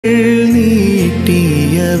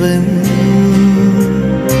നീട്ടിയവൻ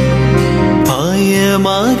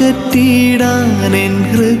ഭയമകറ്റിടാൻ N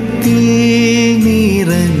ഹൃത്തിൽ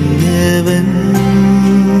നിറഞ്ഞവൻ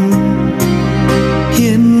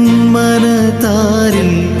N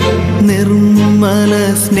മനതാരിൽ നിർമ്മല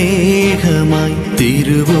സ്നേഹമായി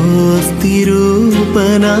തിരുവോസ്തിരൂപനായി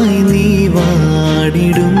നീ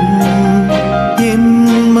വാടിടും എൻ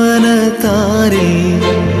മനതാരിൽ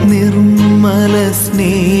നിർമ്മല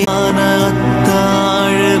സ്നേഹത്താഴമേശയിൽ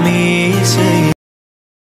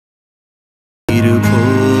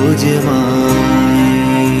തിരുഭോജ്യമായി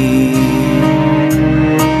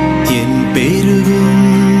എൻ പെരുകും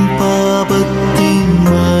പാപത്തിൻ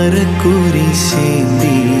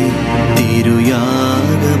മരക്കുരിശേന്തി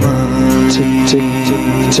തിരുയാഗമായി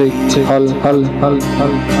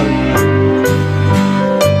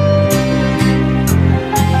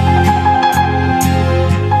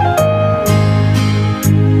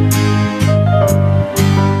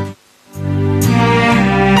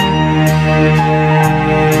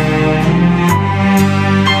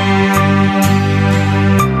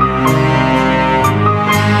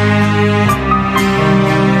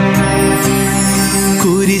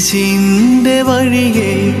കുരിശിന്റെ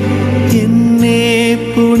വഴിയെ എന്നെ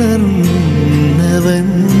പുണർന്നവൻ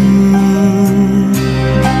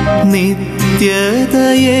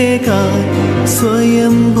നിത്യതയേകാൻ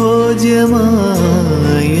സ്വയം ഭോജ്യമായവൻ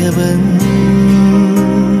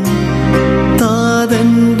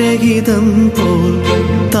താതന്റെ ഹിതം പോൽ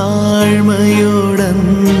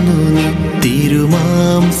താഴ്മയോടന്നു നീ തിരുമാംസരക്തമായി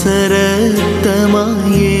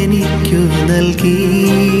എനിക്കു നൽകി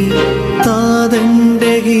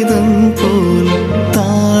താതന്റെ ഹിതം പോൽ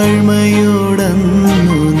താഴ്മയോടന്നു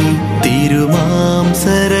നീ തിരുമാംസരക്തമായി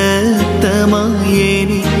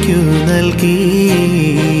എനിക്കു നൽകി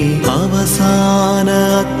അവസാന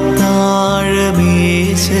അത്താഴമേശയിൽ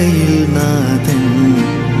നാഥൻ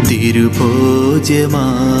തിരുഭോജ്യമായി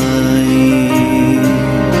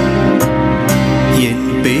എൻ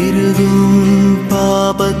പെരുകും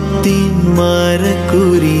പാപത്തിൻ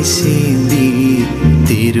മരക്കുരിശേന്തി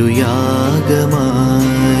തിരുയാഗമായി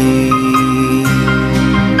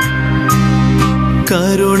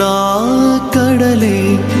കരുണാക്കടലേ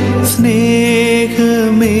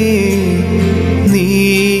സ്നേഹമേ നീ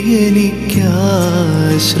എനിക്കാശ്രയം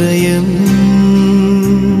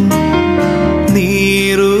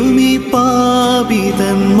നീറുമി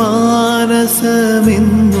പാപിതൻ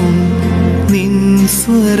മാനസമെന്നും നിൻ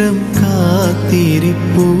സ്വരം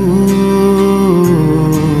കാത്തിരിപ്പൂ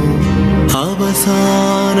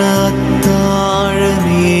അവസാന അത്താഴമേശയിൽ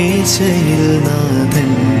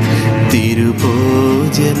നാഥൻ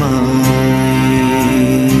തിരുഭോജ്യമായി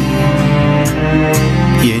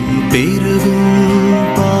എൻ പെരുകും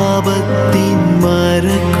പാപത്തിൻ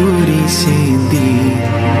മരക്കുരിശേന്തി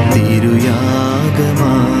തിരുയാഗമായി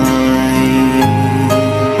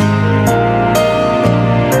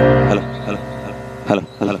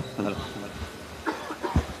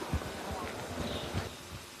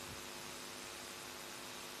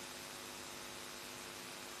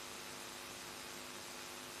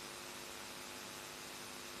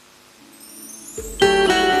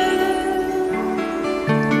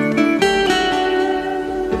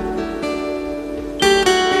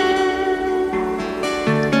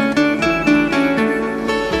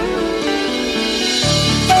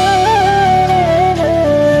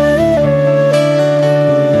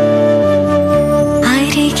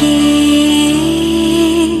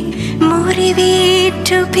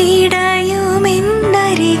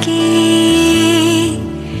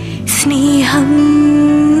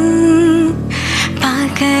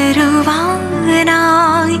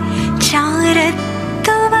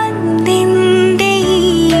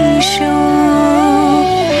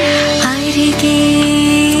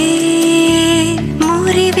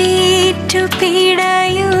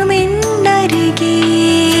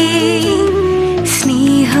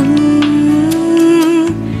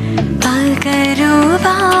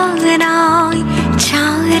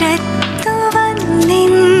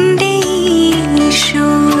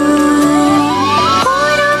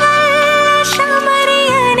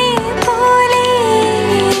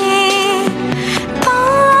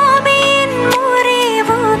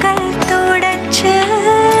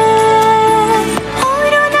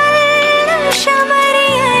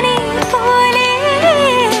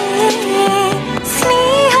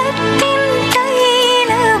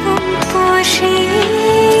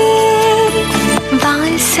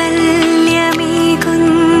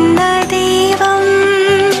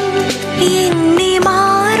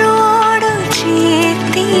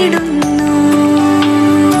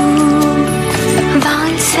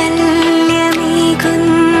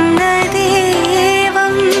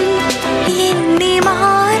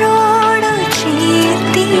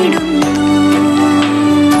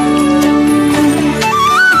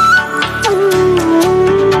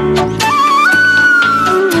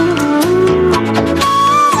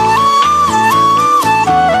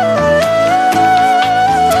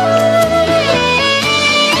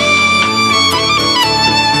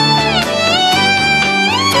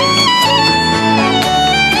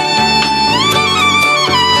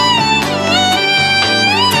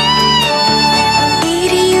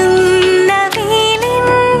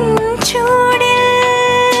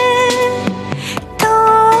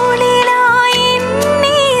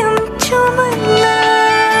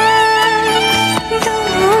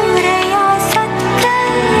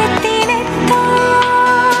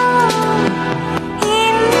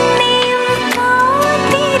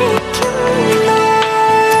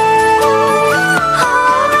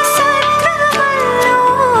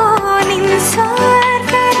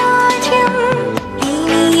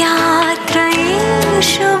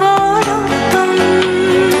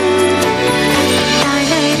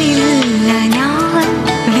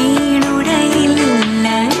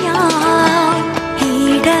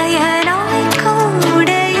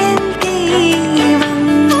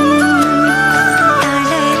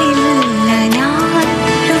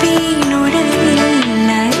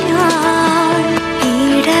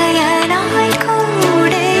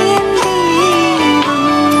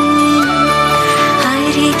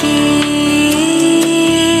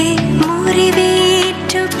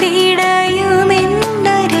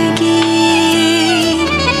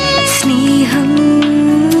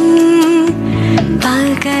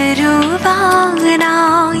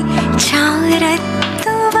പകരുവാനായി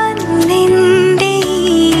ചാരത്തു വന്നെൻ്റെ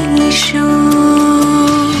ഈശോ.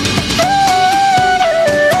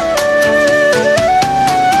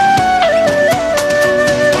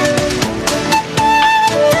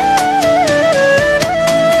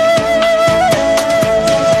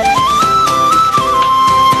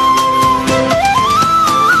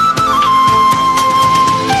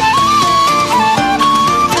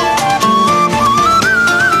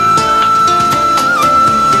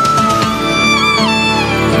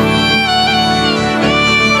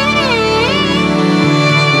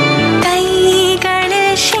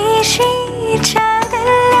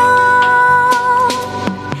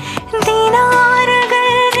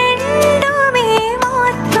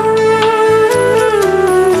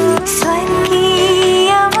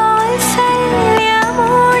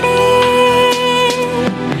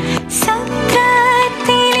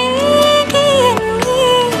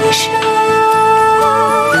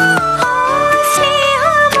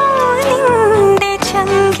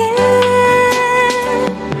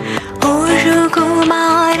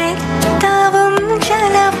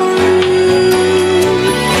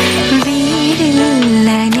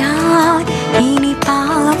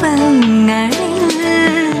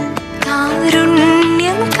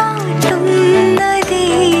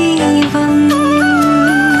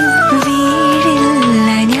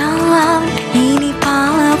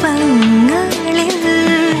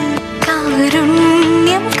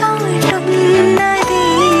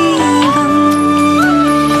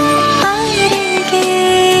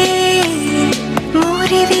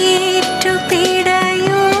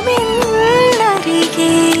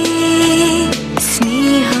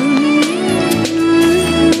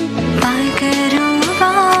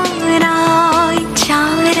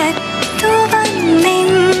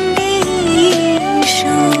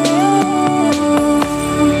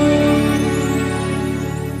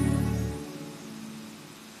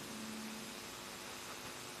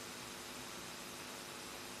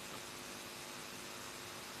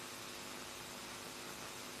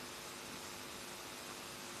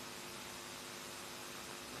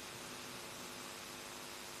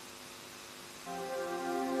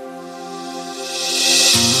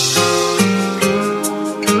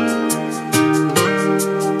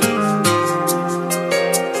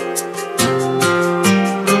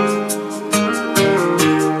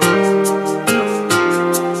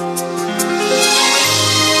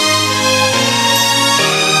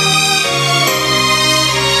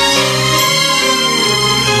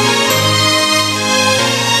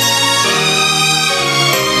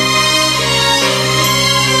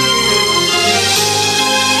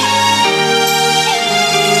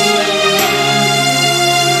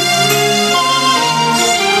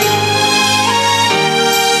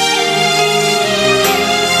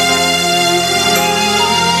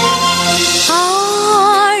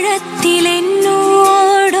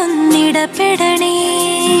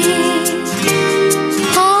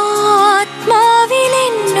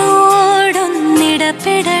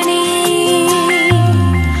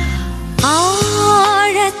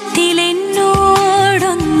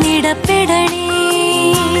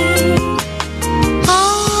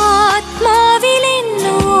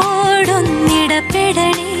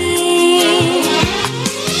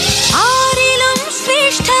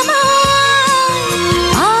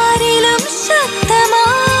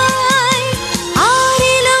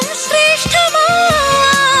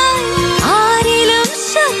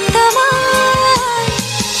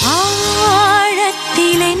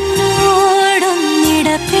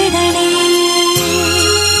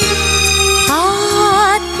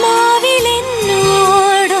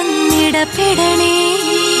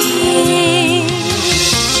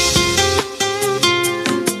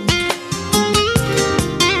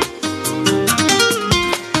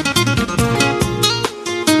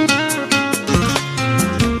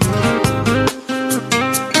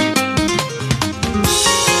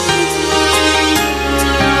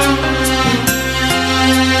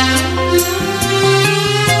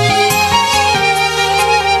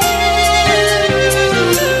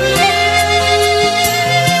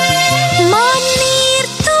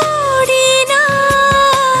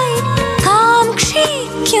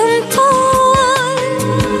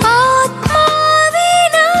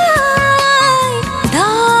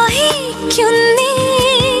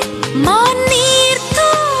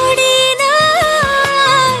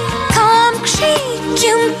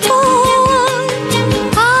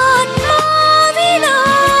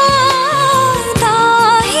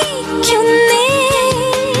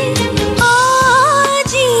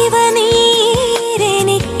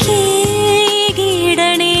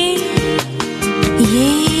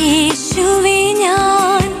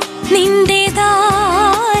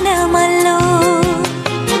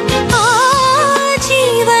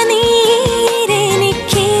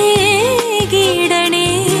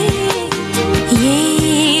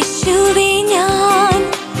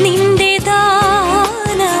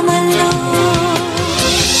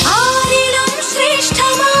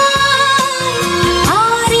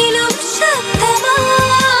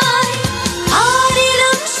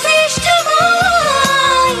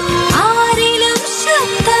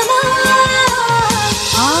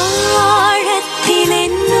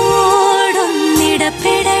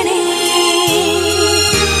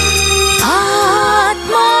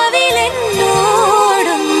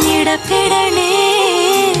 ഇടപെടണേ.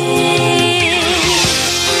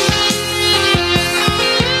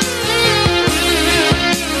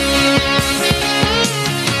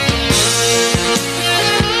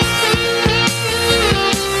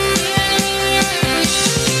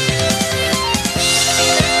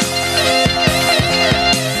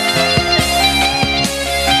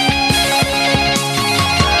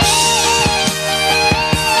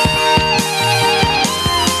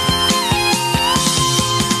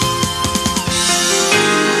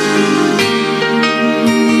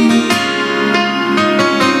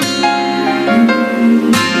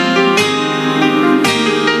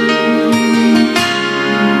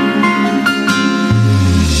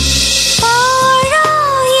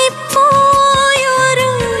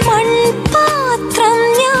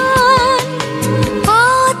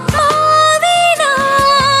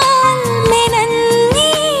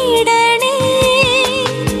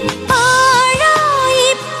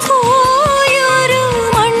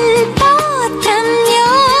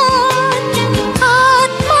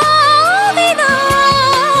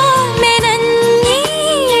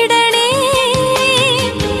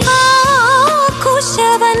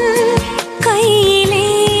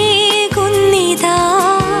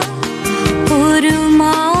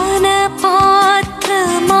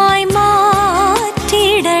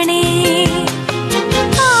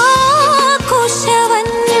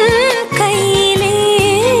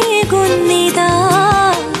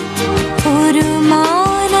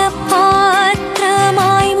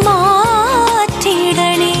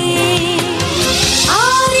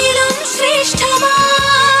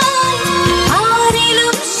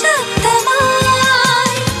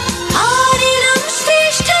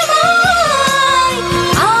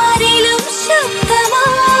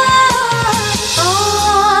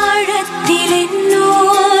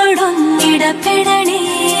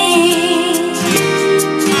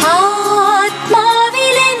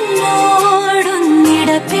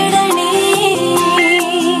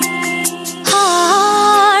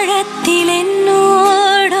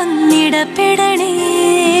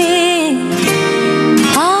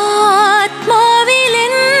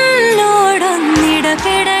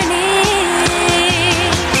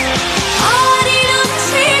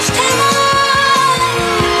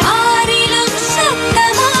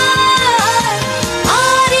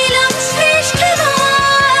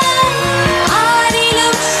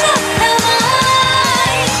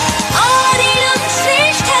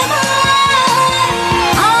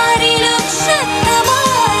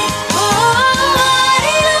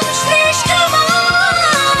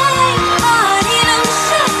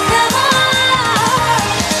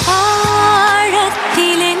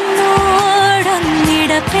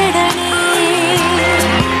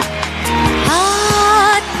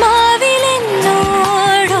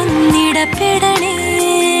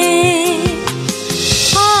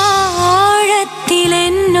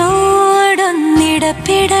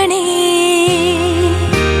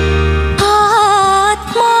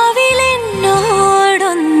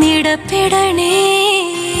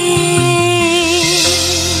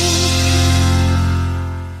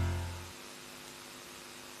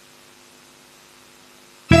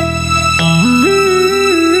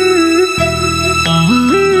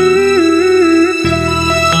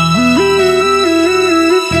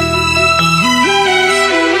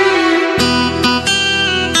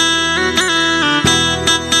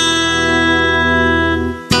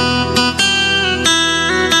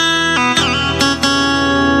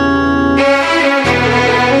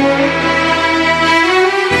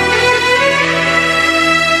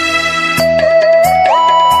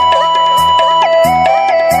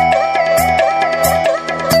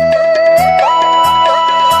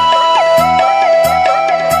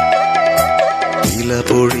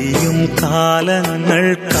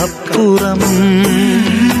 കാലങ്ങൾക്കപ്പുറം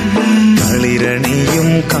കളിരണിയും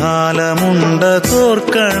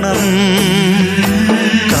കാലമുണ്ടതോർക്കണം.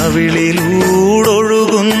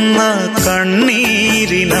 കവിളിലൂടൊഴുകുന്ന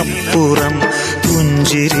കണ്ണീരിനപ്പുറം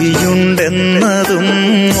പുഞ്ചിരിയുണ്ടെന്നതും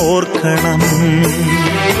ഓർക്കണം.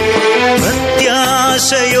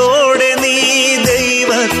 പ്രത്യാശയോടെ നീ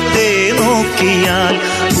ദൈവത്തെ നോക്കിയാൽ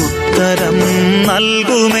ഉത്തരം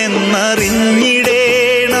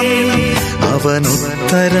നൽകുമെന്നറിഞ്ഞിടേണം.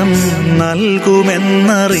 അവനുത്തരം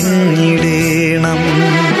നൽകുമെന്നറിഞ്ഞിടേണം.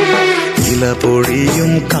 ഇല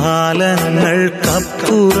പൊഴിയും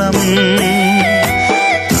കാലങ്ങൾക്കപ്പുറം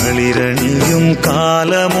കളിരണിയും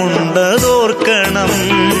കാലമുണ്ടതോർക്കണം.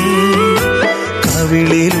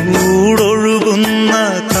 കവിളിലൂടൊഴുകുന്ന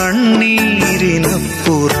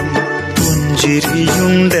കണ്ണീരിനപ്പുറം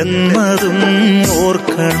പുഞ്ചിരിയുണ്ടെന്നതും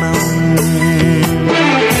ഓർക്കണം.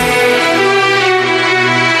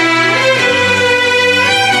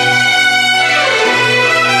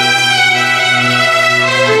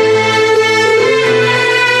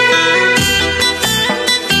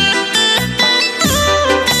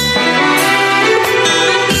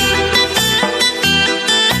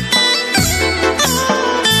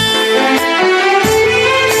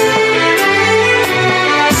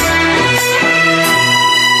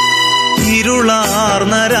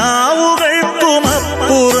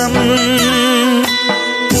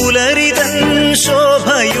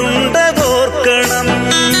 തുണയുണ്ടതോർക്കണം.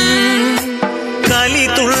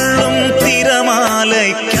 കലിതുള്ളും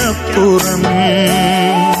തിരമാലയ്ക്കപ്പുറം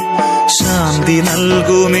ശാന്തി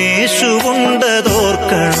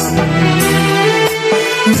നൽകുമേശുണ്ടതോർക്കണം.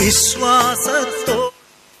 വിശ്വാസത്തോ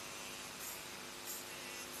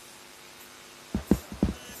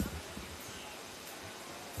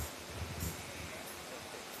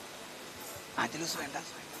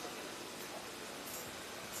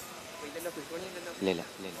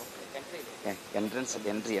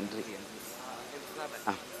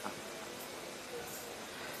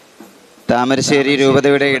താമരശ്ശേരി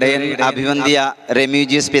രൂപതയുടെ ഇടയൻ അഭിവന്ദ്യ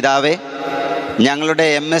റെമ്യൂജിയസ് പിതാവേ, ഞങ്ങളുടെ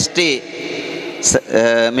MST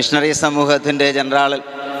മിഷണറി സമൂഹത്തിൻ്റെ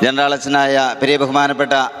ജനറൽ അച്ഛനായ പെരിയ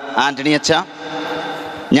ബഹുമാനപ്പെട്ട ആന്റണി അച്ഛ,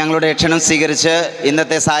 ഞങ്ങളുടെ ക്ഷണം സ്വീകരിച്ച്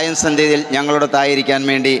ഇന്നത്തെ സായം സന്ധ്യയിൽ ഞങ്ങളോടൊത്തായിരിക്കാൻ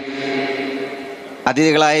വേണ്ടി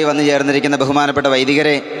അതിഥികളായി വന്നു ചേർന്നിരിക്കുന്ന ബഹുമാനപ്പെട്ട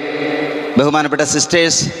വൈദികരെ, ബഹുമാനപ്പെട്ട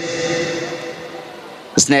സിസ്റ്റേഴ്സ്,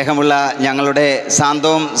 സ്നേഹമുള്ള ഞങ്ങളുടെ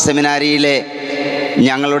സാന്തോം സെമിനാരിയിലെ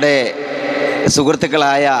ഞങ്ങളുടെ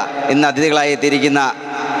സുഹൃത്തുക്കളായ ഇന്ന് അതിഥികളായി എത്തിയിരിക്കുന്ന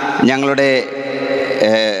ഞങ്ങളുടെ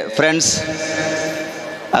ഫ്രണ്ട്സ്,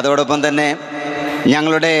 അതോടൊപ്പം തന്നെ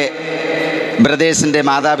ഞങ്ങളുടെ ബ്രദേഴ്സിൻ്റെ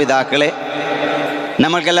മാതാപിതാക്കളെ,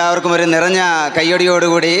 നമ്മൾക്കെല്ലാവർക്കും ഒരു നിറഞ്ഞ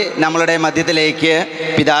കയ്യടിയോടുകൂടി നമ്മളുടെ മധ്യത്തിലേക്ക്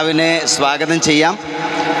പിതാവിനെ സ്വാഗതം ചെയ്യാം.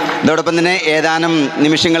 അതോടൊപ്പം തന്നെ ഏതാനും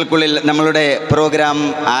നിമിഷങ്ങൾക്കുള്ളിൽ നമ്മളുടെ പ്രോഗ്രാം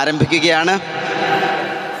ആരംഭിക്കുകയാണ്.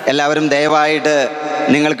 എല്ലാവരും ദയവായിട്ട്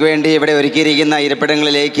നിങ്ങൾക്ക് വേണ്ടി ഇവിടെ ഒരുക്കിയിരിക്കുന്ന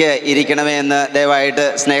ഇരിപ്പിടങ്ങളിലേക്ക് ഇരിക്കണമേ എന്ന് ദയവായിട്ട്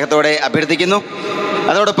സ്നേഹത്തോടെ അഭ്യർത്ഥിക്കുന്നു.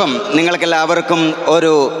 അതോടൊപ്പം നിങ്ങൾക്കെല്ലാവർക്കും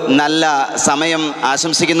ഒരു നല്ല സമയം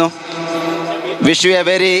ആശംസിക്കുന്നു. Wish you A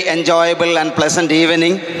very enjoyable and pleasant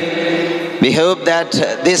evening. We hope that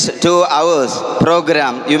this 2 hours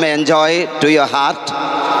program you may enjoy to your heart,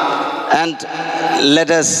 and let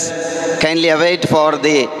us kindly await for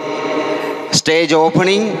the stage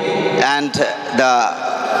opening and the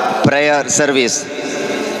prayer service.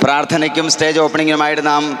 പ്രാർത്ഥനയ്ക്കും stage ഓപ്പണിങ്ങുമായിട്ട്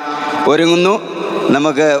നാം ഒരുങ്ങുന്നു.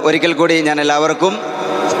 നമുക്ക് ഒരിക്കൽ കൂടി ഞാൻ എല്ലാവർക്കും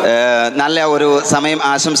നല്ല ഒരു സമയം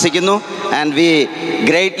ആശംസിക്കുന്നു. And we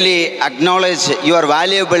greatly acknowledge your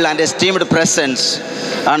valuable and esteemed presence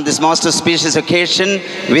on this most auspicious occasion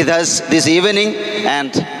with us this evening,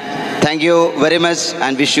 and thank you very much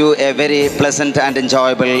and wish you a very pleasant and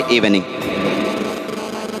enjoyable evening.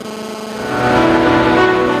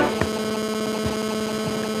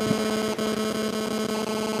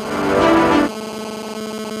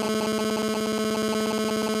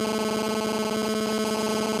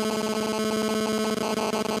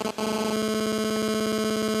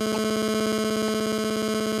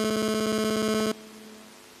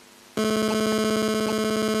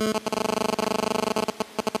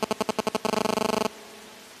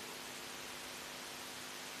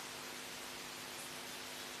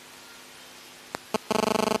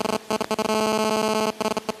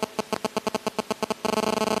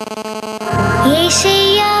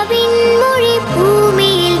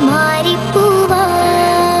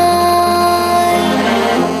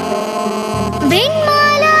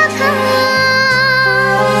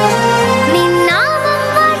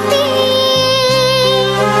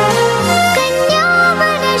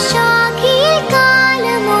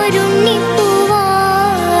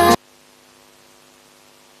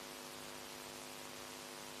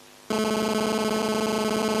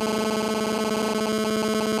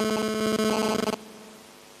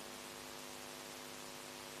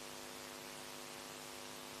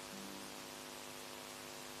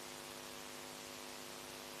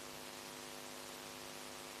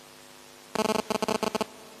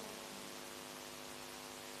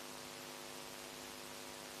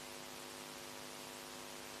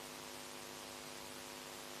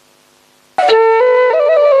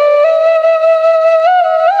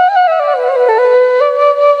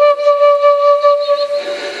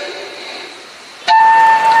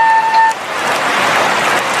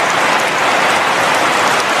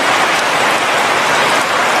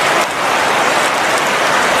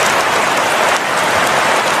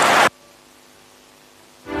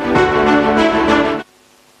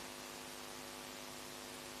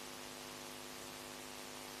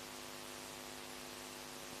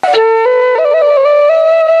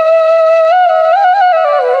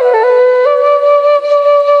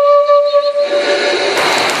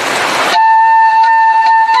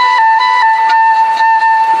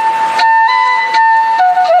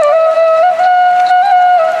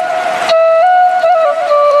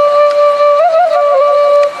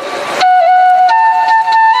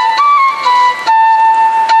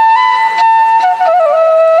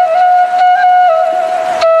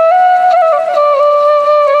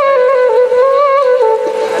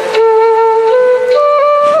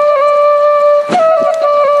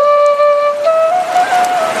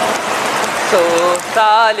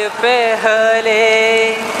 साल पहले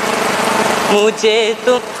मुझे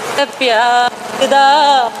तुमसे प्यार दा,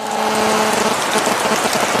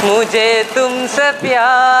 मुझे तुमसे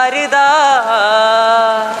प्यार दा,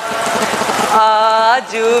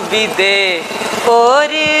 आज भी दे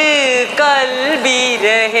और कल भी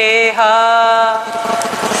रहे हा,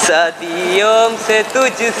 सदियों से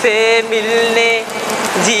तुझसे मिलने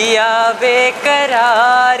जिया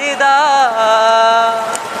बेकरार दा,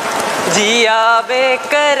 जिया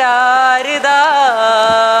बेकरार दा,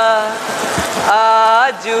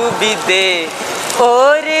 आज भी दे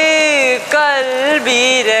और कल भी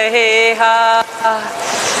रहे हा.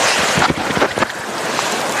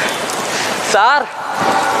 സാർ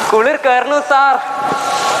കുളിർ കയറുന്നു സാർ.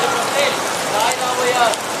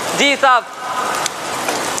 ജി സാബ്.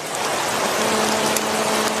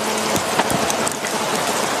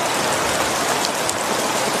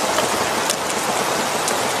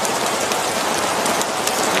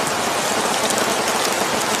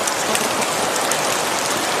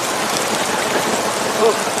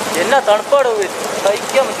 എന്നാ തണുപ്പാടോ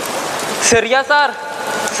സഹിക്കാൻ പറ്റും. ശരിയാ സാർ,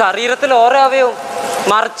 ശരീരത്തിൽ ഓരോ അവയവും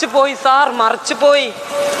മറച്ചു പോയി സാർ, മറച്ചു പോയി.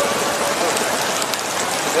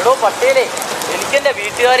 എടോ പട്ടേലേ, എനിക്കെൻ്റെ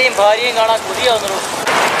വീട്ടുകാരെയും ഭാര്യയും കാണാൻ കൊതിയാവുന്നോ.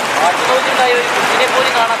 ആറ്റുനോറ്റുണ്ടായ ഒരു കുഞ്ഞിനെ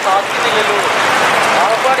പോലും കാണാൻ സാധിക്കുന്നില്ലല്ലോ.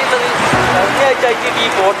 ആകപ്പാടുള്ളത് കഴിഞ്ഞ ആഴ്ച അയച്ചിട്ട് ഈ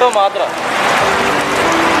ഫോട്ടോ മാത്രം.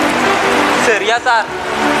 ശരിയാ സാർ,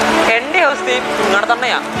 എൻ്റെ അവസ്ഥയും ഇങ്ങനെ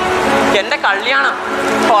തന്നെയാ. എൻ്റെ കല്യാണം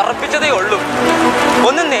ഉറപ്പിച്ചതേ ഉള്ളൂ.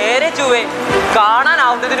 ഒന്ന് നേരെ ചൊവ്വേ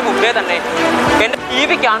കാണാനാവുന്നതിന് മുമ്പേ തന്നെ എൻ്റെ ടി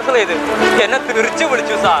വി ക്യാൻസൽ ചെയ്ത് എന്നെ തിരിച്ചു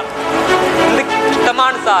വിളിച്ചു സാർ. എന്ത്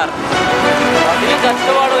ഇഷ്ടമാണ് സാർ. അതിന്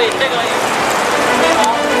കഷ്ടപ്പാടോ എൻ്റെ കാര്യം.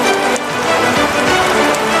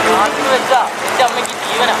 നാട്ടിൽ വെച്ചാ എൻ്റെ അമ്മയ്ക്ക്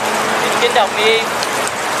ജീവനാ. എനിക്കെൻ്റെ അമ്മയെയും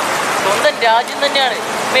സ്വന്തം രാജ്യം തന്നെയാണ്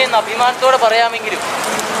അമ്മയെന്ന് അഭിമാനത്തോടെ പറയാമെങ്കിലും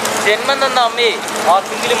ജന്മം തന്ന അമ്മയെ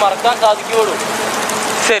ആർക്കെങ്കിലും മറക്കാൻ സാധിക്കുകയുള്ളൂ.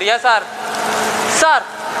 ശരിയാ സാർ. സാർ,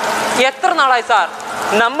 എത്ര നാളായി സാർ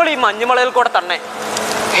നമ്മൾ ഈ മഞ്ഞുമലയിൽ കൂടെ തന്നെ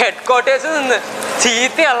ഹെഡ് ക്വാർട്ടേഴ്സിൽ നിന്ന്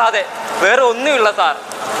ചീത്തയല്ലാതെ വേറെ ഒന്നുമില്ല സാർ.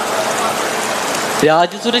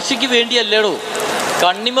 രാജ്യസുരക്ഷയ്ക്ക് വേണ്ടിയല്ലേടോ.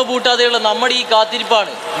 കണ്ണിമ പൂട്ടാതെയുള്ള നമ്മുടെ ഈ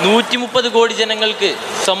കാത്തിരിപ്പാണ് 130 കോടി ജനങ്ങൾക്ക്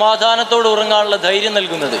സമാധാനത്തോടെ ഉറങ്ങാനുള്ള ധൈര്യം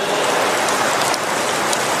നൽകുന്നത്.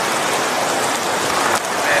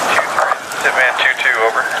 Hitman 2-2,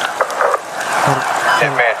 over.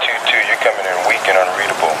 Hitman 2-2, you're coming in weak and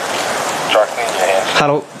unreadable. Try cleaning your hands.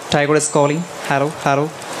 Hello, Tiger is calling. Hello,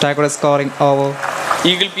 Tiger is calling. Over.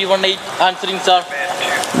 Eagle P18 answering, sir.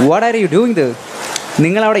 What are you doing there?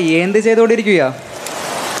 നിങ്ങളവിടെ എന്ത് ചെയ്തുകൊണ്ടിരിക്കുക?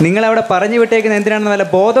 നിങ്ങളവിടെ പറഞ്ഞു വിട്ടേക്കുന്ന എന്തിനാണെന്ന് വല്ല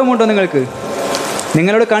ബോധമുണ്ടോ നിങ്ങൾക്ക്?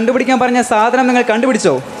 നിങ്ങളോട് കണ്ടുപിടിക്കാൻ പറഞ്ഞ സാധനം നിങ്ങൾ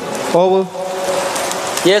കണ്ടുപിടിച്ചോ? Over.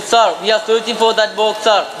 Yes, sir. We are searching for that box,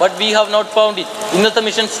 sir, but we have not found it. ഇന്നത്തെ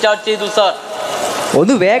മിഷൻ സ്റ്റാർട്ട് ചെയ്തു, sir.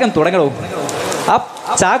 ഒന്ന് വേഗം തുടങ്ങണോ. ആ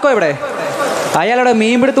ചാക്കോ എവിടെ? അയാളുടെ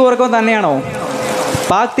മീൻപിടുത്ത് ഉറക്കം തന്നെയാണോ?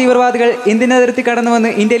 പാക് തീവ്രവാദികൾ ഇന്ത്യൻ അതിർത്തി കടന്നുവന്ന്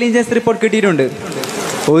ഇന്റലിജൻസ് റിപ്പോർട്ട് കിട്ടിയിട്ടുണ്ട്.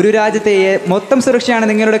 ഒരു രാജ്യത്തെ മൊത്തം സുരക്ഷയാണ്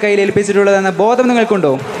നിങ്ങളുടെ കയ്യിൽ ഏൽപ്പിച്ചിട്ടുള്ളതെന്ന ബോധം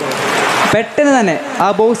നിങ്ങൾക്കുണ്ടോ? പെട്ടെന്ന് തന്നെ ആ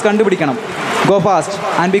ബോക്സ് കണ്ടുപിടിക്കണം. Go fast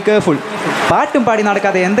and be careful. പാട്ടും പാടി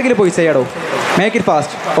നടക്കാതെ എന്തെങ്കിലും പോയി ചെയ്യാടോ. Make it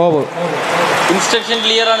fast. Over. Instruction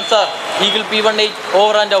clear ആണ്, sir. Eagle P18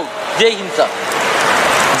 over and out. Jai Hind, sir.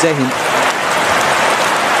 ജയ് ഹിന്ദ്.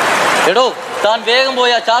 എടോ, താൻ വേഗം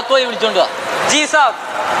പോയാ ചാക്കോയെ വിളിച്ചോണ്ട് വാ. ജി സാബ്.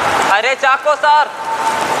 അരേ ചാക്കോ സാർ.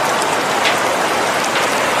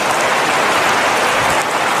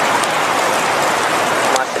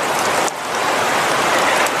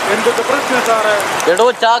 എടോ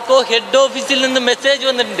ചാക്കോ, ഹെഡ് ഓഫീസിൽ നിന്ന് മെസ്സേജ്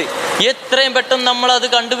വന്നിട്ടുണ്ട്. എത്രയും പെട്ടെന്ന് നമ്മൾ അത്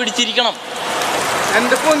കണ്ടുപിടിച്ചിരിക്കണം.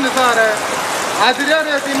 എൻ്റെ പൊന്ന് സാറേ,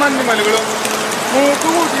 അതിരറിയാത്ത ഈ മഞ്ഞുമലകളും മൂക്ക്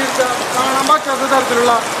കൂട്ടിയിട്ട് കാണാൻ പറ്റാത്ത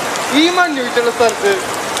തരത്തിലുള്ള ഈ മഞ്ഞ് വീട്ടുള്ള സ്ഥലത്ത്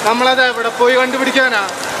നമ്മളത് എവിടെ പോയി കണ്ടുപിടിക്കാനാ?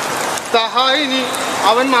 സഹായിനി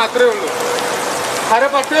അവൻ മാത്രമേ ഉള്ളൂ. അരെ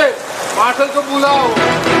പക്ഷേ മാഷൽക്ക് പൂലാവോ?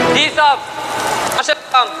 G Saab.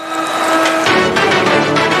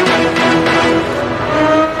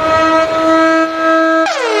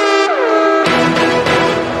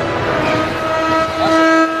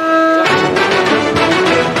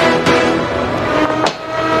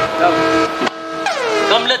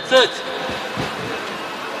 Come, let's search.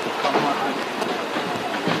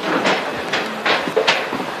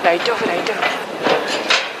 Light of, light of.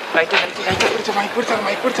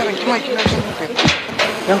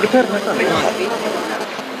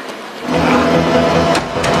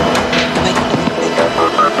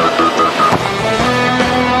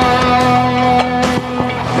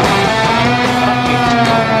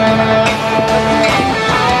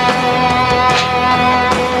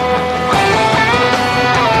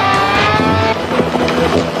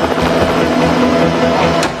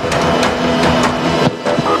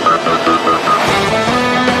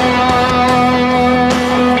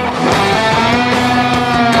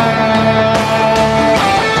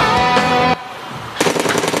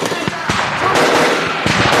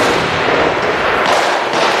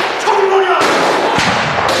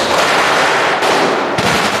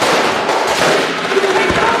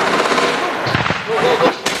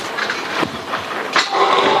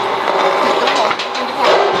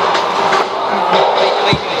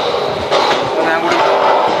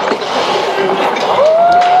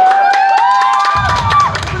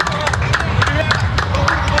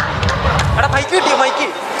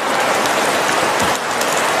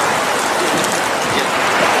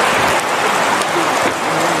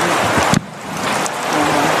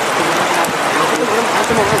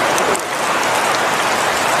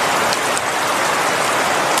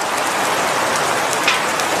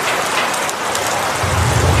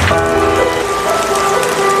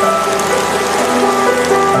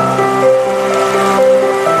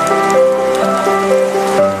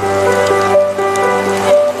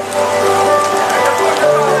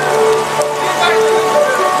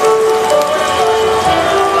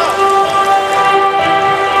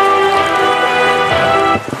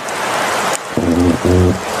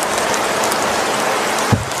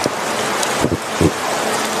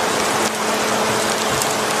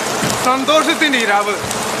 സന്തോഷത്തിൻ്റെ ഇരാവ്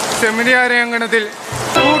സെമിനാരി അങ്കണത്തിൽ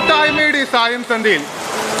കൂട്ടായ്മയുടെ സായം സന്ധ്യയിൽ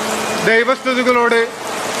ദൈവസ്തുതികളോട്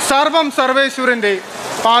സർവം സർവേശ്വരൻ്റെ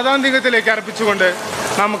പാദാന്തികത്തിലേക്ക് അർപ്പിച്ചുകൊണ്ട്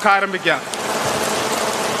നമുക്ക് ആരംഭിക്കാം.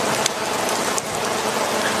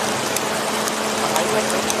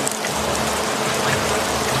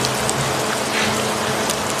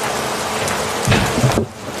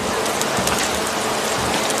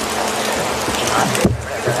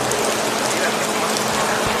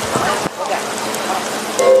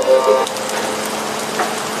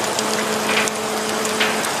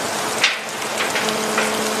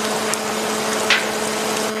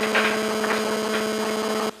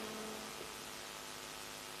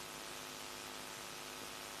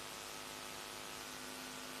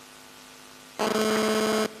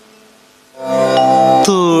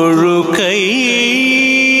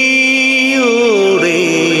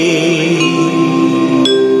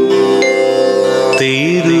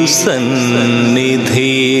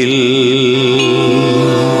 സന്നിധിയിൽ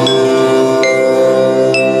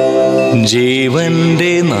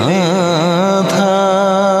ജീവന്റെ നാഥ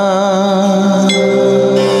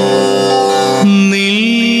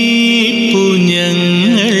നിൽപ്പു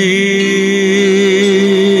ഞങ്ങൾ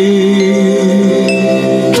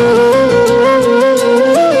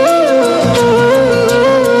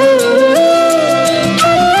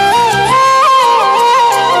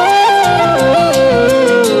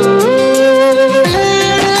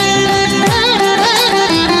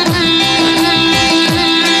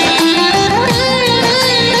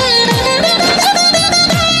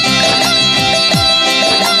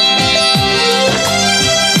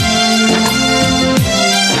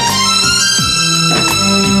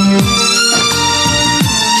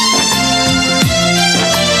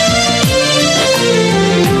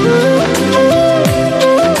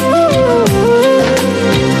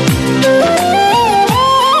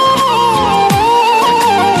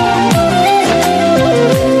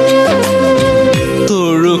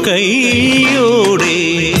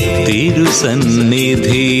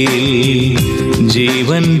സന്നിധിയിൽ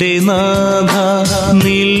ജീവന്റെ നാഥ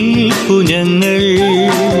നിൽപ്പു ഞങ്ങൾ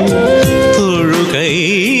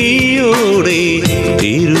തൊഴുകൈയോടെ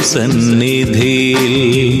തിരുസന്നിധിയിൽ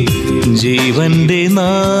ജീവന്റെ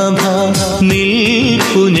നാഥ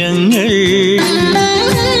നിൽപ്പു ഞങ്ങൾ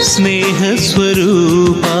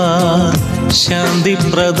സ്നേഹസ്വരൂപ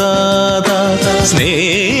ശാന്തിപ്രദാത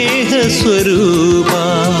സ്നേഹസ്വരൂപ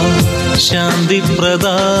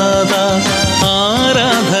ശാന്തിപ്രദാത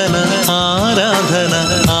ആരാധന ആരാധന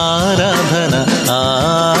ആരാധന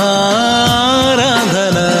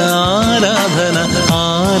ആരാധന ആരാധന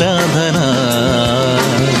ആരാധന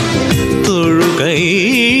തൊഴുകൈയോടെ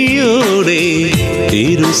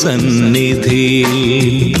തിരുസന്നിധിയിൽ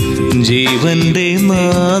ജീവന്റെ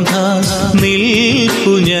നാഥ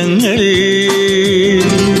നിൽപ്പു ഞങ്ങൾ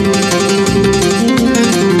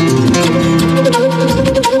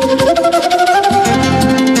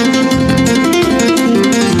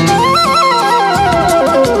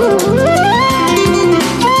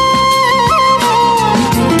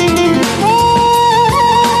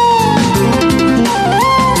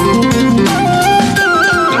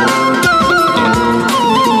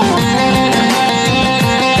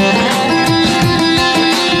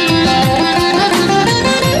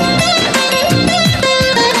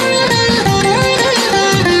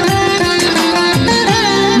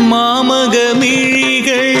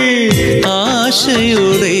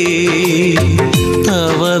ആശയോടെ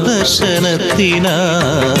തവ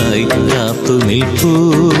ദർശനത്തിനായി കാത്തു നിൽപ്പൂ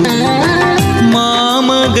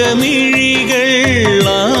മാമകമിഴികൾ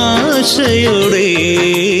ആശയോടെ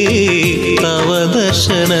തവ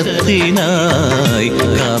ദർശനത്തിനായി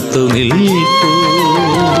കാത്തു നിൽപ്പൂ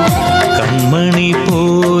കൺമണി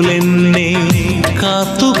പോലെന്നെ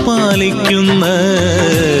കാത്തുപാലിക്കുന്ന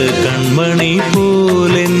കൺമണി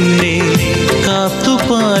പോലെന്നെ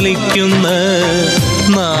കാത്തുപാലിക്കുന്ന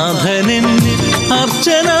നാഥനൻ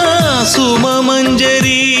അർച്ചന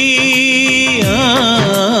സുമമഞ്ജരി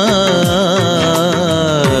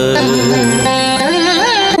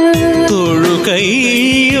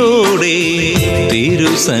തൊഴുകൈയോടെ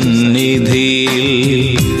തിരുസന്നിധിയിൽ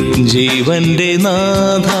ജീവന്റെ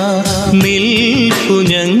നാഥ നിൽപ്പു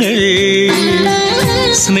ഞങ്ങൾ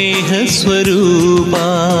സ്നേഹസ്വരൂപ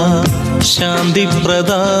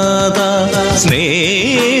ശാന്തിപ്രദാത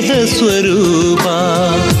സ്നേഹസ്വരൂപ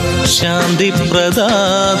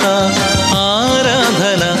ശാന്തിപ്രദാത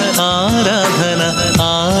ആരാധന ആരാധന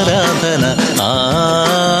ആരാധന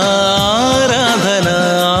ആരാധന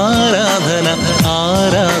ആരാധന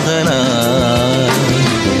ആരാധന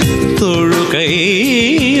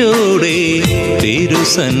തൊഴുകൈയോടെ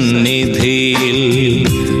തിരുസന്നിധിയിൽ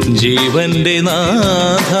ജീവന്റെ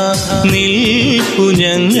നാഥ നിൽപ്പു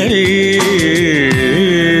ഞങ്ങൾ.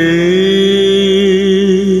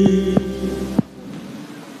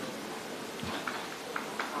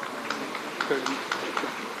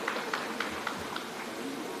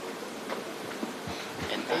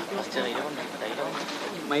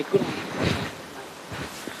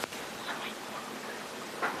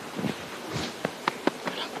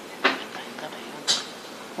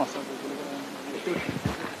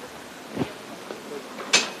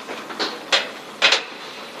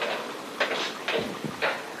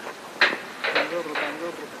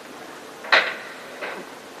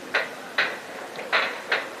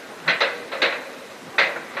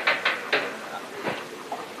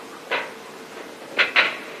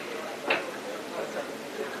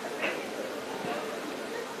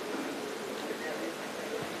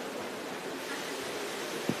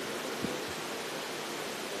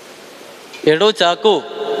 എടോ ചാക്കോ,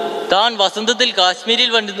 താൻ വസന്തത്തിൽ കാശ്മീരിൽ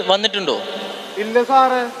വന്നിട്ടുണ്ടോ? ഇല്ല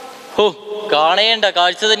സാറേ. ഹോ, കാണേണ്ട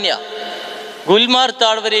കാഴ്ച തന്നെയാ. ഗുൽമാർ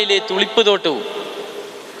താഴ്വരയിലെ തുളിപ്പ് തോട്ടവും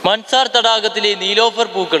മൻസാർ തടാകത്തിലെ നീലോഫർ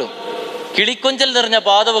പൂക്കളും കിളിക്കൊഞ്ചൽ നിറഞ്ഞ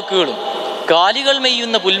പാതവക്കുകളും കാലികൾ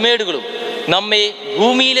മെയ്യുന്ന പുൽമേടുകളും നമ്മെ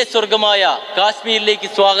ഭൂമിയിലെ സ്വർഗമായ കാശ്മീരിലേക്ക്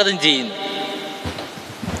സ്വാഗതം ചെയ്യുന്നു.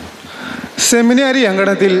 സെമിനാരി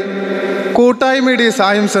അങ്കണത്തിൽ കൂട്ടായ്മയുടെ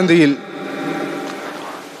സായം സന്ധ്യയിൽ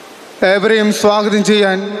ഏവരെയും സ്വാഗതം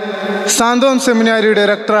ചെയ്യാൻ സാന്തോം സെമിനാരി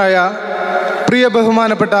ഡയറക്ടറായ പ്രിയ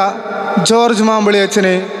ബഹുമാനപ്പെട്ട ജോർജ് മാമ്പളി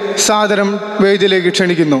അച്ഛനെ സാദരം വേദിയിലേക്ക്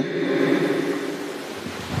ക്ഷണിക്കുന്നു.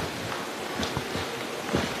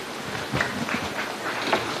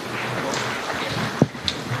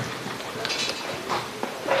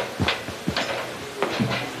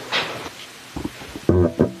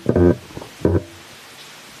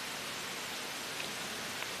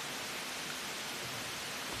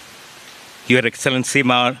 Your Excellency,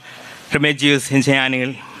 Remigiose Inchananiyil,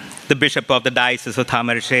 the Bishop of the Diocese of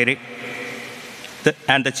Thamarassery,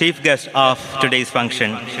 and the chief guest of today's function,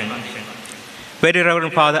 Very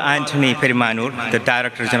Reverend Father Antony Perumanoor, the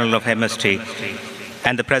Director General of MST,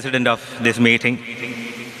 and the President of this meeting,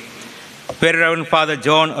 Very Reverend Father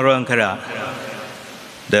John Orankara,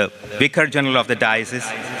 the Vicar General of the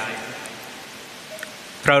Diocese,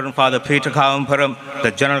 Reverend Father Peter Kavampuram,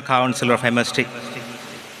 the General Council of MST,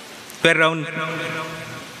 Very Reverend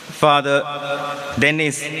Father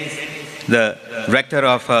Dennis, the Rector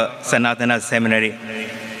of SANTHOME Seminary,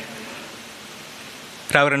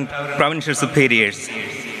 Reverend Provincial Superiors,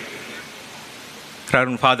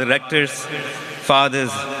 Reverend Father Rectors,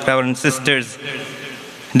 Fathers, Reverend Sisters,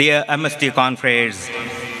 dear MST confreres,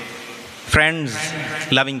 friends,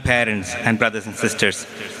 loving parents, and brothers and sisters.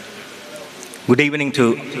 Good evening to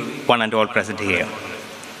one and all present here.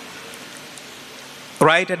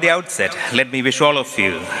 Right at the outset, let me wish all of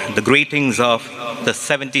you the greetings of the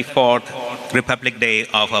 74th Republic Day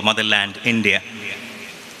of our motherland, India.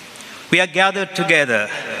 We are gathered together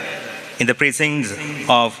in the precincts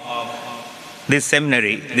of this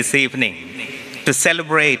seminary this evening to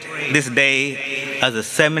celebrate this day as the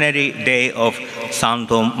Seminary Day of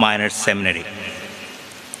SANTHOME Seminary.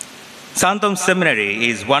 SANTHOME Seminary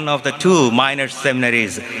is one of the two minor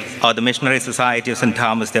seminaries of the Missionary Society of St.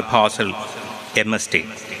 Thomas the Apostle, MST.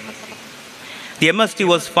 The MST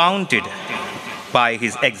was founded by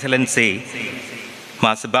His Excellency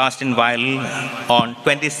Master Sebastian Weil on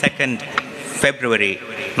 22nd February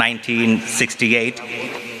 1968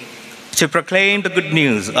 to proclaim the good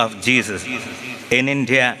news of Jesus in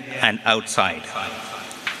India and outside.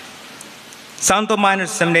 SANTHOME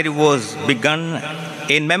Seminary was begun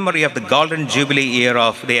in memory of the Golden Jubilee year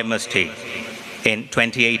of the MST in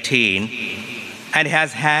 2018 and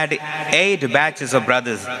has had 8 batches of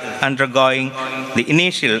brothers undergoing the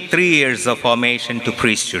initial 3 years of formation to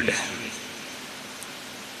priesthood.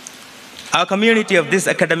 Our community of this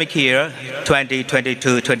academic year,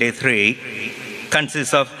 2022-23,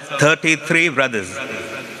 consists of 33 brothers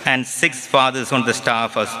and 6 fathers on the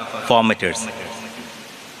staff as formators.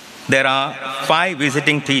 There are 5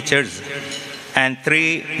 visiting teachers and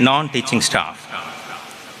 3 non-teaching staff.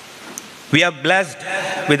 We are blessed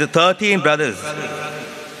with 13 brothers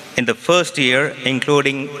in the first year,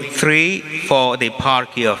 including 3 for the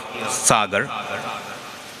Parki of Sagar,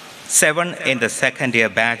 7 in the second year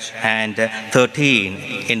batch, and 13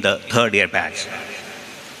 in the third year batch.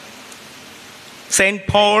 St.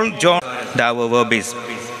 Paul John Davo Verbis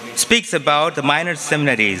speaks about the minor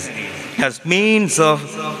seminaries as means of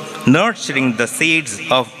nurturing the seeds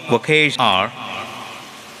of vocation are,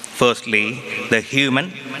 firstly, the human,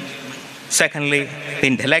 secondly, the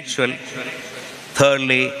intellectual,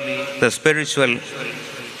 thirdly, the spiritual,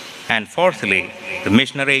 and fourthly, the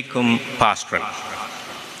missionary cum pastoral.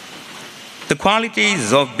 The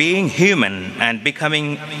qualities of being human and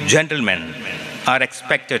becoming gentlemen are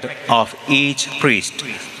expected of each priest.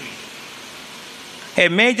 A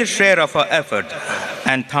major share of our effort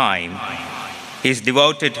and time is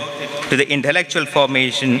devoted to the intellectual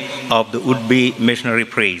formation of the would-be missionary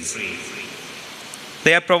priests.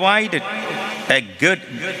 They are provided a good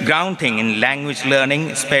grounding in language learning,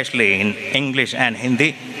 especially in English and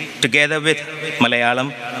Hindi, together with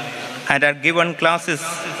Malayalam, and are given classes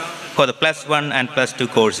for the +1 and +2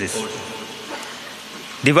 courses.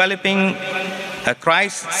 Developing a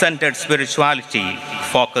Christ-centered spirituality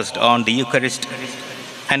focused on the Eucharist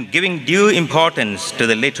and giving due importance to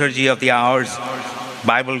the liturgy of the hours,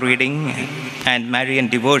 Bible reading, and Marian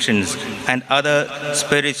devotions and other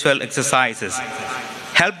spiritual exercises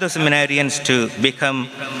help the seminarians to become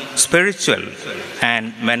spiritual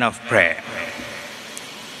and men of prayer.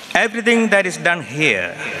 Everything that is done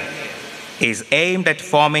here is aimed at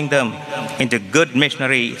forming them into good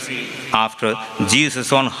missionaries after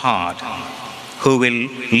Jesus' own heart, who will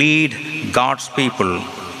lead God's people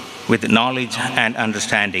with knowledge and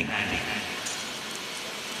understanding.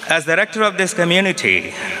 As the rector of this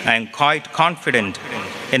community, I am quite confident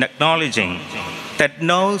in acknowledging that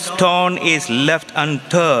no stone is left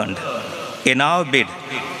unturned in our bid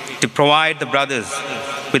to provide the brothers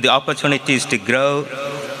with the opportunities to grow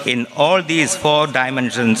in all these 4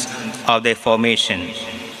 dimensions of their formation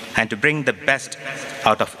and to bring the best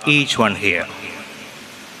out of each one here.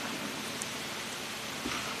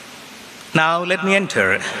 Now let me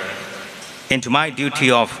enter into my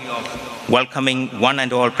duty of welcoming one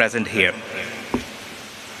and all present here.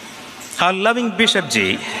 Our loving Bishop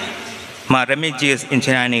Ji, Ma Remigiose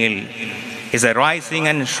Inchananiyil, is a rising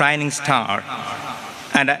and shining star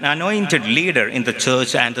and an anointed leader in the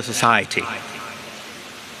church and the society.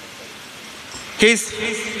 His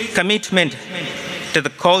commitment to the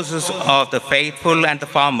causes of the faithful and the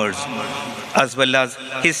farmers, as well as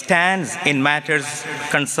his stance in matters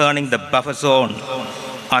concerning the buffer zone,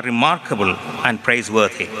 are remarkable and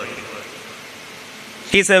praiseworthy.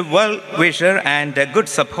 He is a well-wisher and a good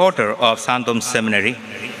supporter of SANTHOME Seminary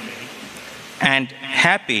and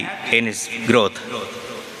happy in his growth.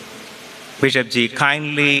 Bishop Ji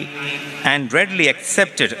kindly and readily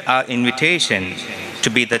accepted our invitation to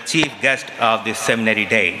be the chief guest of this seminary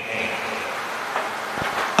day.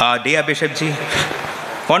 Dear Bishop Ji,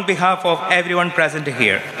 on behalf of everyone present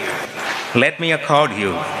here, let me accord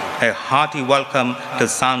you a hearty welcome to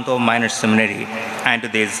SANTHOME Minor Seminary and to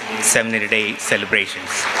these Seminary Day celebrations.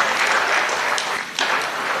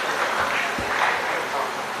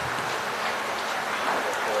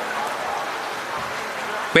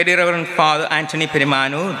 Very Reverend Father Antony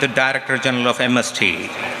Perumanoor, the Director General of MST.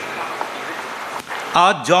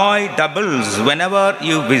 Our joy doubles whenever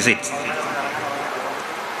you visit.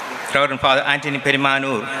 Reverend Father Antony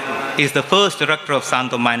Perumanoor is the first rector of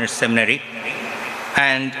SANTHOME Minor Seminary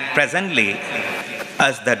and presently,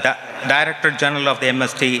 as the Director General of the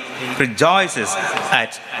MST, rejoices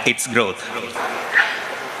at its growth.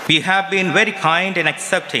 We have been very kind in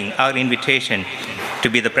accepting our invitation to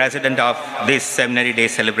be the president of this Seminary Day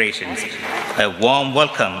celebrations. A warm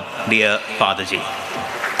welcome, dear Father Ji.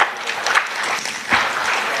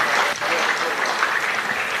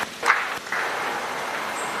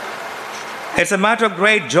 It's a matter of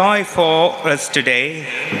great joy for us today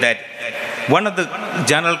that one of the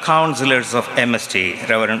general counselors of MST,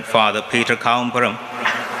 Reverend Father Peter Kaumpuram,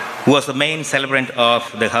 who was the main celebrant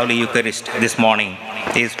of the Holy Eucharist this morning,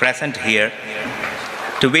 is present here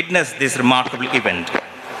to witness this remarkable event.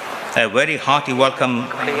 A very hearty welcome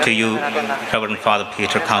to you, Reverend Father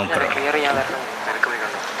Peter Kaumpuram.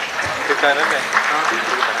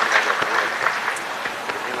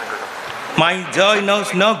 My joy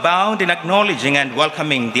knows no bound in acknowledging and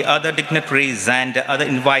welcoming the other dignitaries and other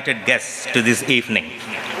invited guests to this evening.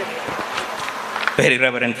 Very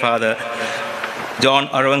Reverend Father John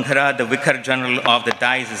Aravanghara, the Vicar General of the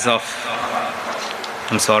Diocese of...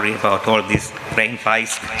 I'm sorry about all these rain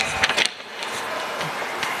flies.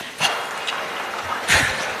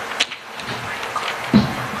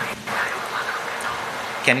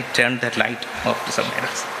 Can you turn that light off to somewhere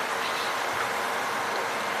else?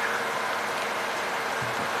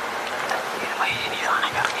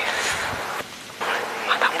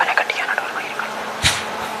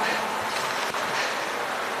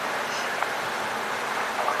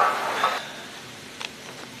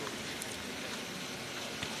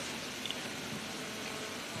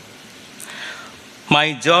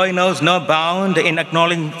 My joy knows no bound in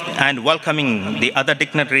acknowledging and welcoming the other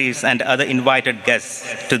dignitaries and other invited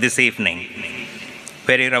guests to this evening.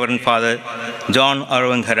 Very Reverend Father John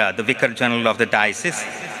Arvanghara, the Vicar General of the Diocese,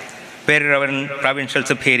 Very Reverend Provincial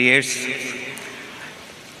Superiors,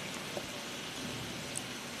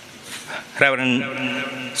 Reverend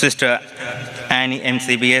Sister Annie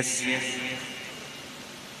MCBS,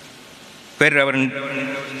 Very Reverend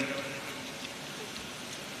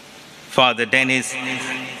Father Dennis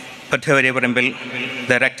Patavarivarambil,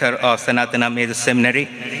 the Rector of Santhome Seminary,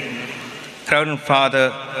 Reverend Father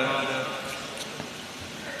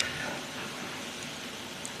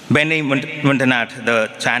Benny Mundanat, the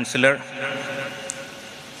Chancellor,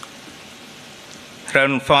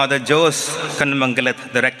 Reverend Father Jose Kannamangalat,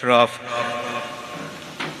 the Rector of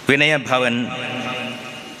Vinaya Bhavan,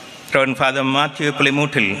 Reverend Father Matthew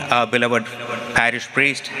Pulimutil, our beloved parish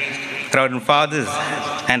priest, Reverend Fathers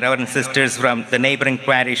and Reverend Sisters from the neighboring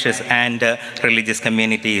parishes and religious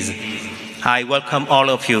communities, I welcome all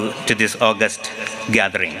of you to this august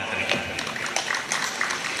gathering.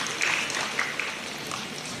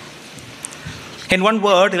 In one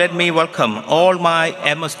word, let me welcome all my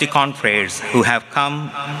MST confreres who have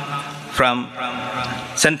come from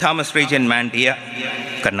St. Thomas region, Mandya,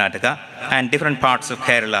 Karnataka, and different parts of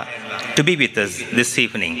Kerala to be with us this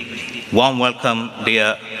evening. Warm welcome, dear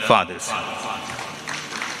fathers.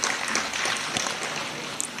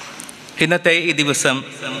 ഇന്നത്തെ ഈ ദിവസം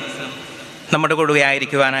നമ്മുടെ കൂടെ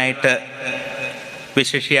ആയിരിക്കുവാനായിട്ട്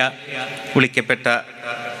വിശിഷ്യ വിളിക്കപ്പെട്ട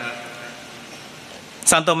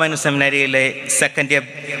സാന്തോമൻ സെമിനാരിയിലെ second year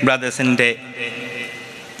ബ്രദേഴ്സിൻ്റെ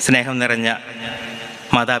സ്നേഹം നിറഞ്ഞ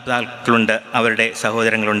മാതാപിതാക്കളുണ്ട്, അവരുടെ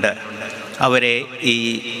സഹോദരങ്ങളുണ്ട്. അവരെ ഈ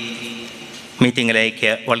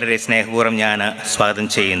മീറ്റിങ്ങിലേക്ക് വളരെ സ്നേഹപൂർവ്വം ഞാൻ സ്വാഗതം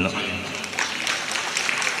ചെയ്യുന്നു.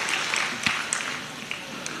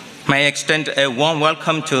 May I extend a warm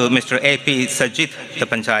welcome to Mr. A.P. Sajith, the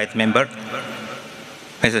Panchayat member,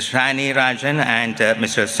 Mrs. Shani Rajan and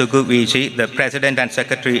Mr. Sugu Viji, the President and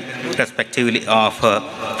Secretary respectively of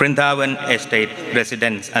Vrindavan Estate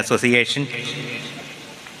Residents Association,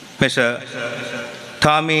 Mr.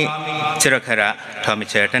 Tommy Chirakhara, Tommy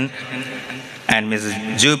Cherton, and Mrs.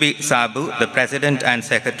 Jubi Sabu, the President and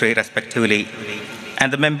Secretary respectively, and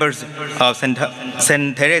the members of St.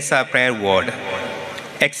 Teresa Prayer Ward,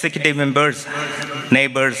 executive members,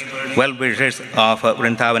 neighbors, well-wishers of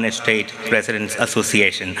Vrindavan Estate Residents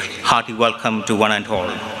Association. Hearty welcome to one and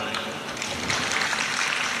all.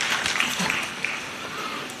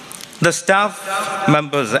 The staff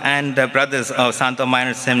members and brothers of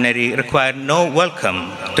SANTHOME Seminary require no welcome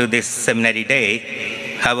to this seminary day.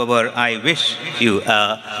 However, I wish you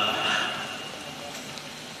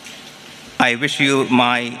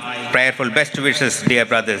my prayerful best wishes, dear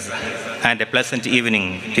brothers, and a pleasant evening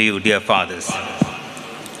to you, dear fathers.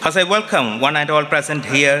 As I welcome one and all present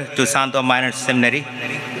here to SANTHOME Seminary,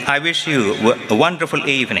 I wish you a wonderful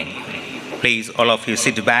evening. Please, all of you,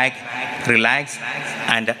 sit back, relax,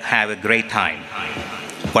 and have a great time.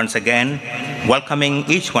 Once again, welcoming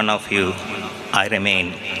each one of you, I remain.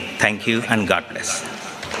 Thank you and God bless.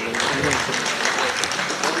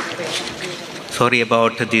 Sorry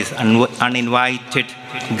about these uninvited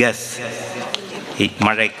guests. ഈ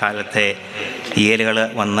മഴക്കാലത്തെ ഏലുകൾ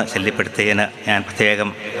വന്ന് ശല്യപ്പെടുത്തിയതിന് ഞാൻ പ്രത്യേകം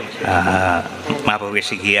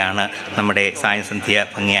മാപപേക്ഷിക്കുകയാണ്. നമ്മുടെ സായസന്ധ്യ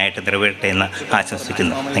ഭംഗിയായിട്ട് നിറവേറട്ടെ എന്ന്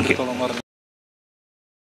ആശംസിക്കുന്നു. Thank you.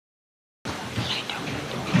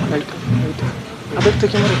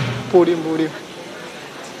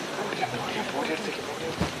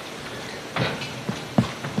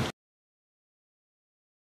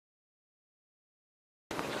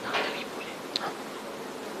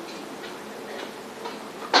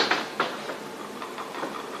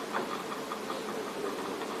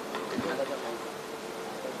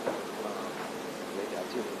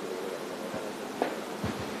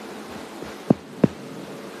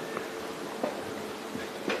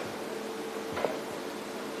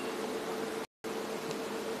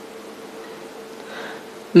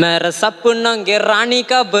 मेरा सपनों की रानी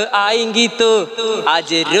कब आएंगी तो,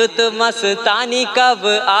 आज रुत मस्तानी कब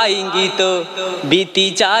आएंगी तो, बीती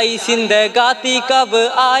जाई जिंदगाती कब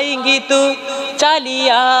आएंगी तो,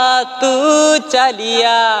 चलिया तू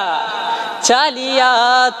चलिया, चलिया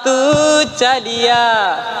तू चलिया.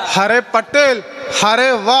 हरे पटेल, हरे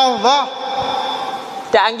वाह वाह.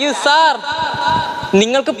 Thank you sir.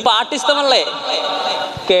 നിങ്ങൾക്ക് പാട്ട് ഇഷ്ടമല്ലേ?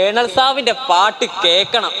 കേണൽ സാബിന്റെ പാട്ട്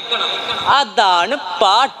കേൾക്കണം, അതാണ്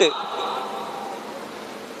പാട്ട്.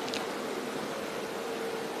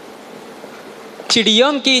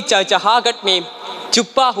 चिड़ियों की चहचहाहट में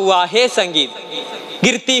छुपा हुआ है संगीत,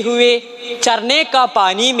 गिरती हुए झरने का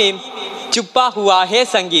पानी में छुपा हुआ है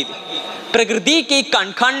संगीत, प्रकृति की कण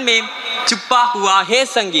कण में छुपा हुआ है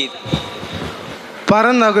संगीत,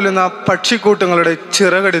 പറന്നകലുന്ന പക്ഷിക്കൂട്ടങ്ങളുടെ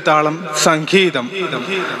ചിറകടിത്താളം സംഗീതം.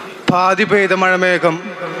 പാതി പെയ്ത മഴമേഘം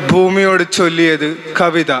ഭൂമിയോട് ചൊല്ലിയത്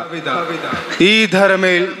കവിത. ഈ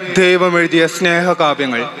ധരമേൽ ദൈവം എഴുതിയ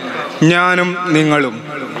സ്നേഹകാവ്യങ്ങൾ ഞാനും നിങ്ങളും.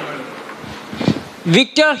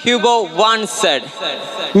 Victor Hugo once said,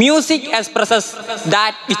 "Music expresses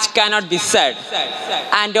that which cannot be said,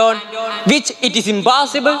 and on which it is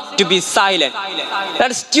impossible to be silent."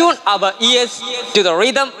 Let's tune our ears to the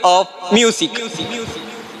rhythm of music.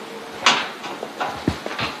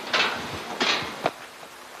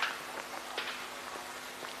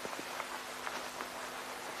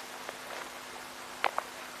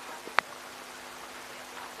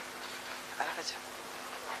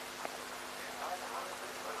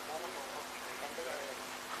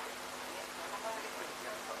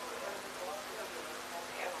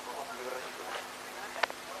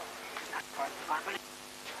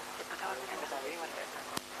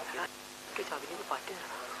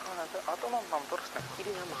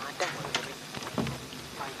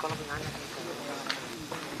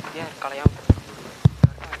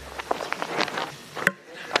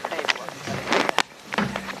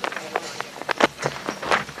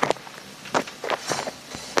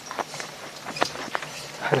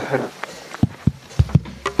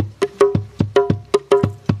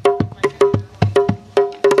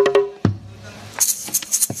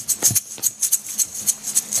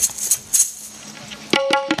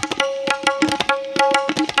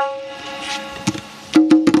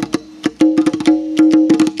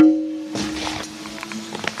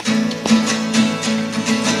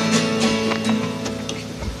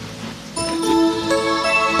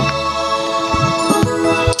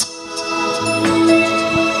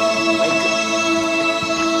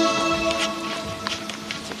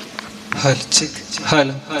 Hello, check.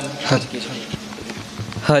 Hello.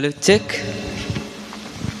 Hello, check.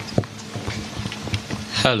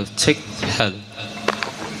 Hello, check. Hello.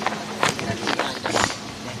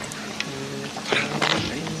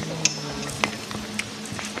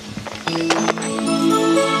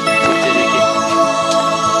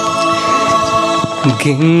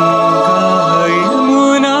 Ganga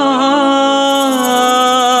Yamuna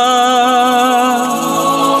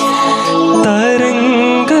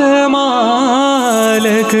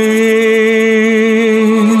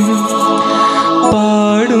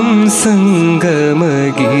പാടും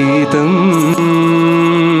സംഗമഗീതം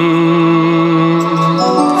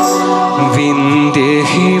വിന്ധ്യ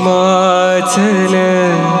ഹിമാചല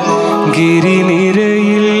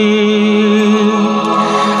ഗിരിനിരയിൽ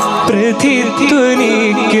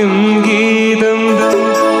പ്രതിധ്വനിക്കും ഗീതം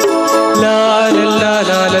ലാലല്ലാ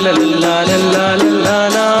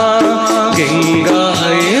ഗംഗാ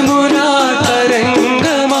യമുന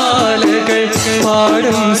തരംഗമാലകൾ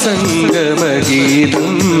പാടും സംഗമഗീതം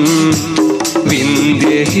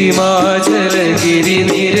വിന്ധ്യ ഹിമാചല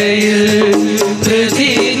ഗിരിനിരയിൽ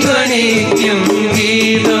പ്രതിധ്വനിക്കും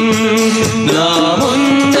ഗീതം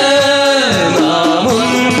നാമുണ്ട്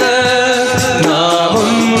നാമുണ്ട്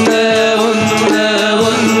നാമുണ്ട് ഒന്ന്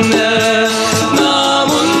ഒന്ന്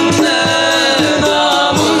നാമുണ്ട്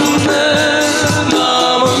നാമുണ്ട്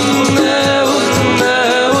നാമുണ്ട് ഒന്ന്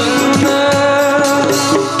ഒന്ന്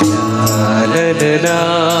ലാലലാ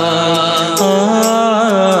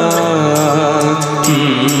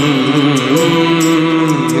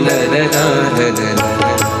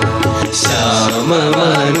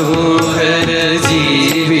ശ്യാമമനോഹര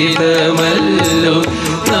ജീവിതമല്ലോ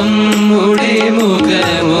നമ്മുടെ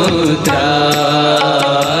മുഖമുദ്ര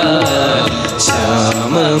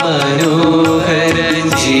ശ്യാമമനോഹര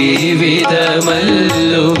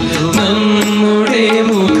ജീവിതമല്ലോ നമ്മുടെ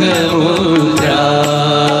മുഖമുദ്ര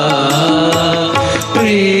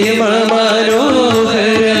പ്രേമമനോഹര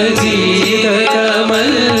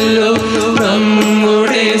ജീവിതമല്ലോ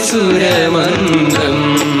നമ്മുടെ സുരമന്ത്രം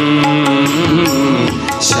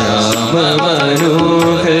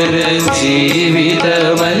ശ്യാമമനോഹര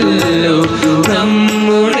ജീവിതമല്ലോ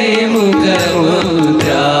നമ്മുടെ മുഖമുദ്ര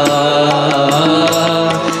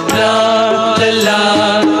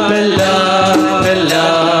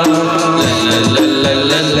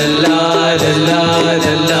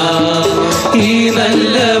ഈ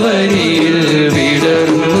നല്ല വരിയിൽ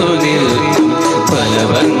വിടർന്നു നിൽക്കും പല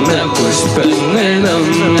വർണ്ണ പുഷ്പങ്ങൾ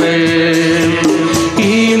നമ്മൾ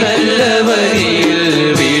ഈ നല്ല വരിയിൽ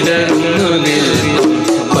വിടർന്നു നിൽക്കും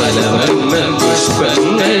പല വർണ്ണ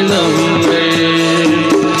പുഷ്പങ്ങൾ നമ്മൾ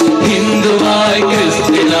ഹിന്ദുവായി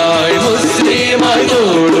ക്രിസ്ത്യനായി മുസ്ലിമായി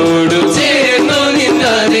തോടോടു ചേർന്നു നിന്ന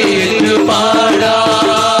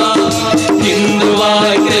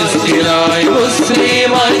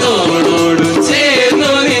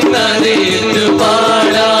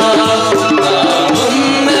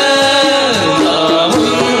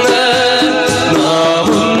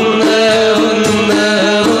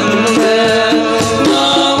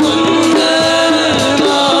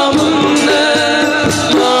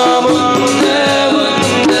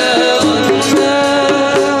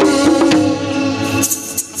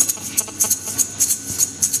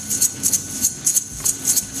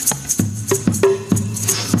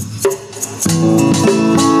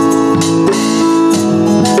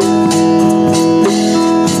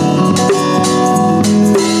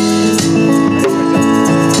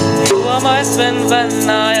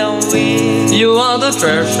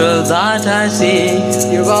treasure that I see.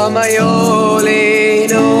 You are my all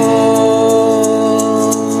in all.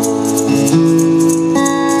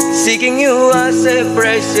 Seeking you as a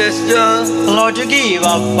precious gem, Lord, to give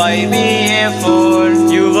up I be a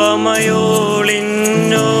fool. you are my all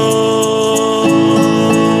in all.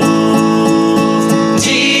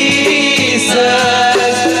 Jesus,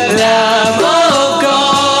 Lamb of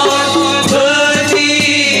God, worthy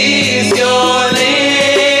is your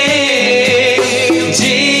name.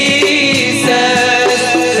 Jesus,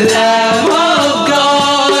 Lamb of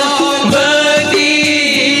God, worthy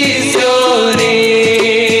is your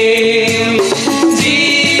name.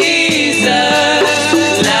 Jesus,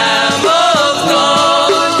 Lamb of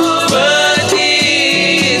God, worthy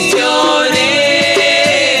is your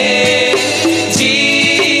name.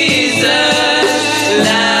 Jesus,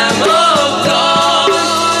 Lamb of God,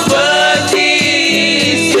 worthy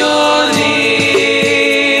is your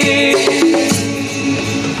name.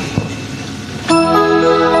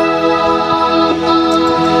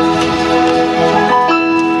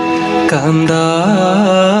 കാന്ത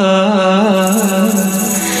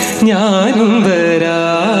ഞാനും വരാ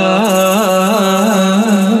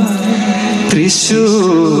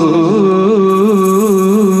തൃശൂർ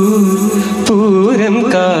പൂരം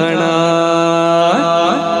കാണാൻ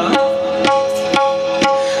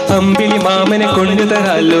അമ്പിളി മാമനെ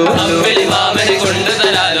കൊണ്ടുതരാലോ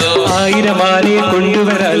ആയിരം ആനയെ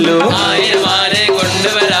കൊണ്ടുവരാലോ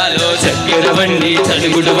ചക്കര വണ്ടി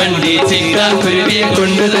ചടുകുടു വണ്ടി ചിങ്കാൻ കുരുവിയെ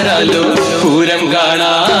കൊണ്ടുതരാലോ പൂരം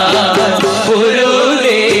കാണാൻ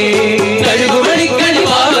ഓരോരേ കഴുകുമണിക്കണി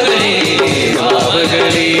വാവകളെ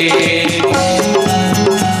വാവകളെ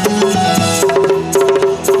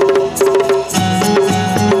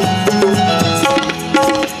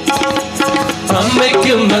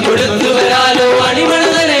അമ്മയ്ക്കും കൊടുത്തു വരാലോ അണിമണ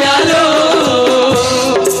നനയാലോ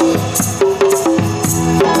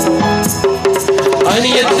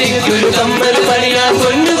അനിയത്തിക്കൊരു കമ്മൽ പണിയാൻ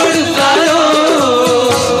കൊണ്ടു കൊടുക്കാലോ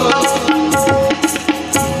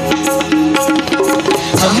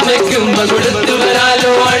അമ്മയ്ക്കും കൊടുത്തു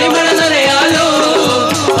വരാലോ അണിമണ നനയാലോ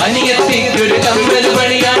അനിയത്തിക്കൊരു കമ്മൽ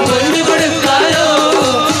പണിയാൻ കൊണ്ടു കൊടുക്കാലോ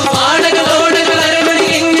ആടകളോടകൾ അരമണി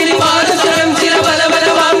എങ്ങനെ പാദസരം ചില പല പല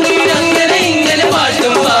വാങ്ങി അങ്ങനെ ഇങ്ങനെ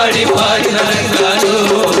പാട്ടും പാടി പാടി നടക്കാലോ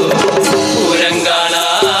പൂരം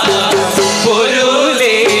കാണാൻ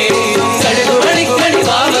പോരൂലേ കടുകുമണിക്കണി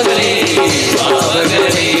വാവകളെ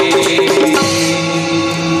വാവകളെ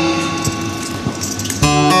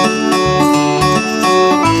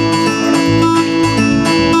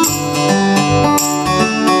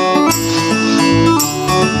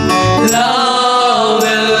Love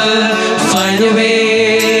will find a way.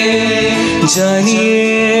 जानिए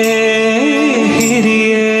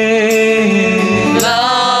हिरिए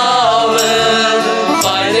Love will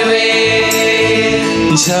find a way.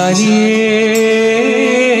 जानिए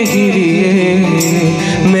हिरिए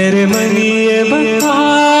मेरे मन ये बता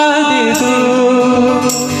दे तू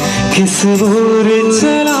किस ओर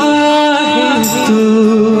चला है तू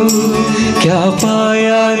क्या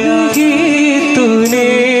पाया नहीं तूने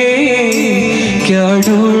क्या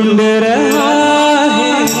ढूंढ रहा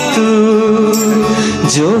है तू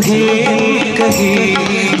जो ही कही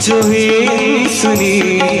जो ही सुनी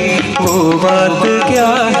वो बात क्या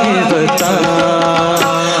है बता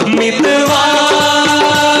मितवा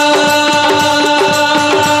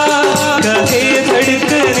कहे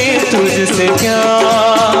धड़कने तुझसे क्या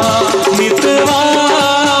मितवा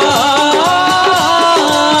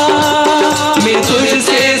मैं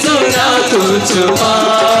तुझसे सुना तू छुपा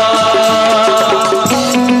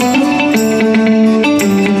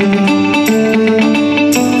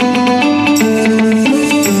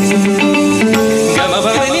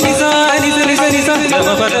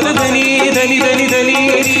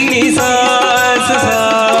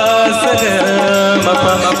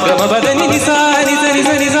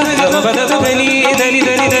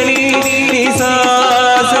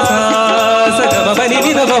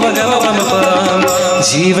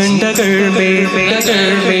जीवन डगर में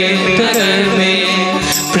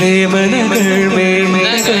प्रेम नगर में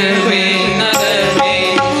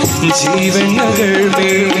जीवन नगर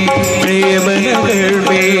में प्रेम नगर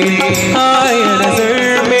में आए नजर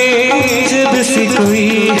में जब से कोई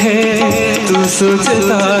है तू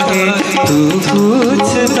सोचता है तू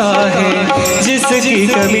पूछता है जिसकी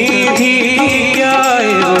कमी थी क्या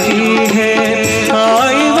आए वही है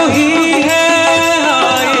आए वही है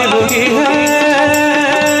आए वही है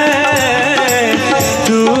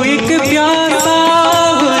तू एक प्यासा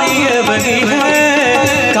हुरिया बनी है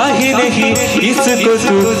काहे नहीं इसको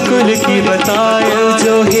तू कुल की बताए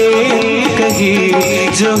जो है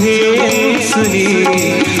कही जो है सुनी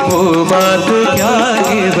वो बात क्या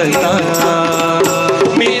है बता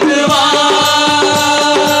मितवा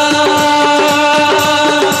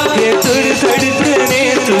ये तुड़ धड़कने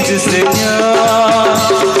तुझसे क्या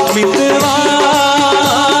मितवा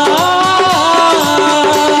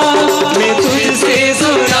मैं तुझसे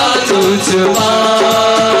सुना तुझ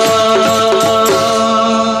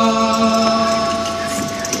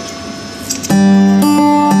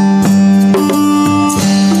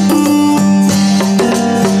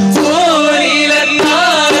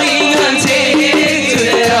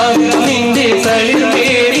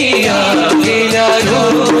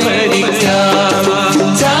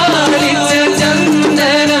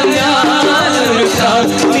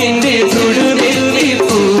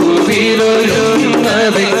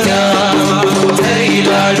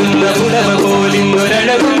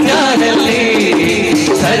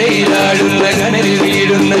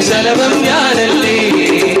ശലഭം ഞാനല്ലേ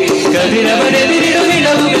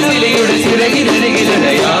കതിരവനെതിരിടുവിടവുകളുടെ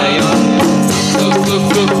ചിറകിനരികിലടയായ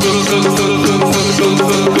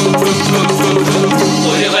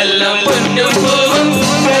ഒരു വല്ലം പൊന്നും പോവും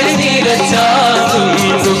കരിനീലച്ചാത്തും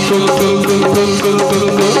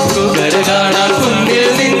കരകാണാ കുന്നിൽ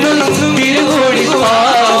നിന്നും തിരുകോടി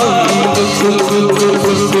പാവും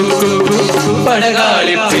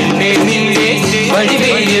പടകാളി പെണ്ണെ നിന്നെ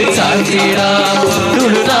വഴിവെയിൽ ചാർത്തിടാം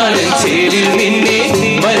തുളുനാടൻ ചേരിൽ നിന്നെ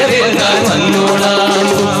വരവേൽക്കാൻ വന്നോളാം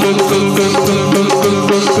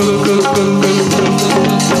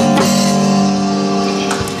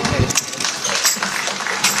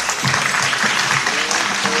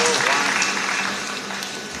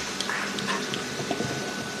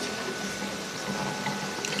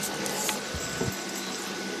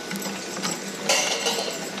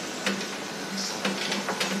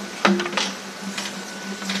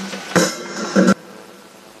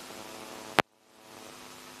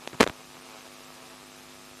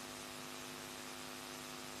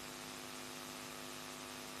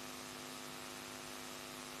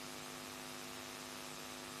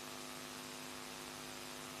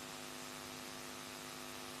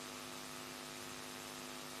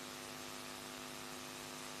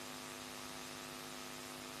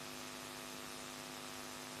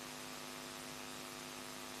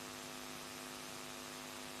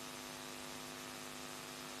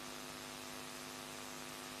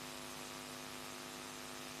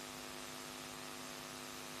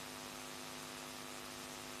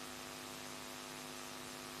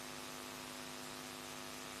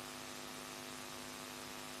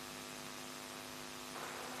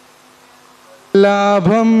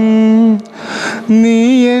ലാഭം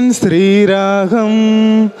നീയൻ ശ്രീരാഗം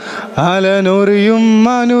അലനൊറിയും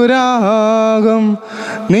അനുരാഗം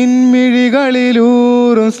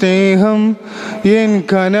നിൻമിഴികളിലൂറും സ്നേഹം എൻ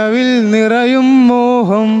കനവിൽ നിറയും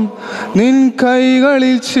മോഹം നിൻ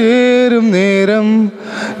കൈകളിൽ ചേരും നേരം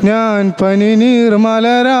ഞാൻ പനിനീർ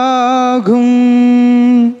മലരാകും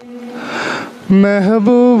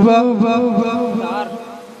മെഹബൂബ.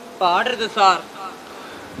 പാടരുത് സാർ.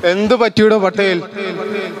 എന്തു പറ്റിയുടെ പട്ടേൽ?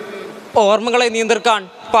 ഓർമ്മകളെ നിയന്ത്രിക്കാൻ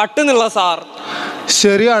പറ്റുന്നില്ല സാർ.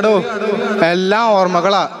 ശരിയാടോ, എല്ലാം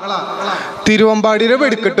ഓർമ്മകളാ. തിരുവമ്പാടിയുടെ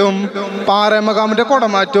വെടിക്കെട്ടും പാറമകാമിന്റെ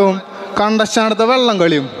കുടമാറ്റവും കണ്ടശാനത്തെ വെള്ളം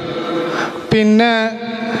കളിയും പിന്നെ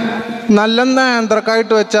നല്ല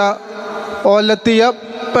നേന്ത്രക്കായിട്ട് വെച്ച ഒലത്തിയ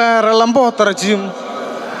പേരളം പോത്തിറച്ചിയും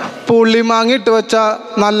പുള്ളിമാങ്ങിട്ട് വെച്ച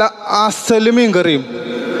നല്ല അസല് മീൻകറിയും.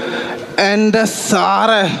 എൻ്റെ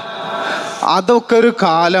സാറേ, അതൊക്കെ ഒരു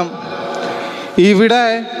കാലം. ഇവിടെ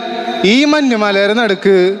ഈ മഞ്ഞുമലയുടെ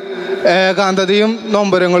നടുക്ക് ഏകാന്തതയും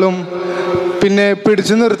നൊമ്പരങ്ങളും പിന്നെ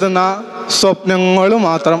പിടിച്ചു നിർത്തുന്ന സ്വപ്നങ്ങളും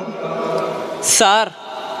മാത്രം. സാർ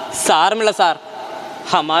സാരമില്ല സാർ,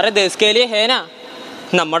 ഹമാരെ ദേശ് കേ ലിയേ ഹേ നാ,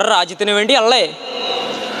 നമ്മുടെ രാജ്യത്തിന് വേണ്ടിയല്ലേ.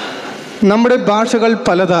 നമ്മുടെ ഭാഷകൾ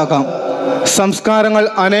പലതാകാം, സംസ്കാരങ്ങൾ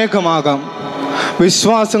അനേകമാകാം,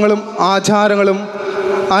 വിശ്വാസങ്ങളും ആചാരങ്ങളും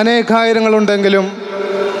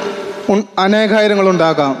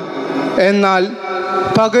അനേകായിരങ്ങളുണ്ടാകാം. എന്നാൽ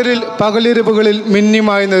പകലിരവുകളിൽ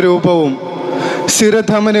മിന്നിമായുന്ന രൂപവും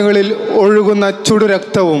ശിരധമനികളിൽ ഒഴുകുന്ന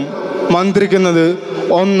ചുടുരക്തവും മന്ത്രിക്കുന്നത്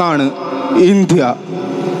ഒന്നാണ്: ഇന്ത്യ.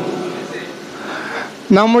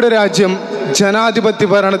 നമ്മുടെ രാജ്യം ജനാധിപത്യ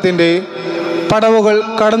ഭരണത്തിൻ്റെ പടവുകൾ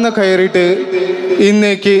കടന്നു കയറിയിട്ട്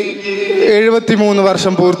ഇന്നേക്ക് 73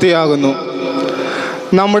 വർഷം പൂർത്തിയാകുന്നു.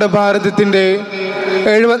 നമ്മുടെ ഭാരതത്തിൻ്റെ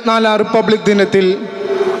 74ാം റിപ്പബ്ലിക് ദിനത്തിൽ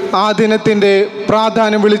ആ ദിനത്തിൻ്റെ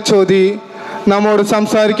പ്രാധാന്യം വിളിച്ചോതി നമ്മോട്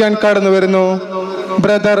സംസാരിക്കാൻ കടന്നു വരുന്നു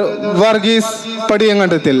brother Varghese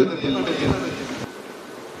പടിയങ്കണ്ടത്തിൽ.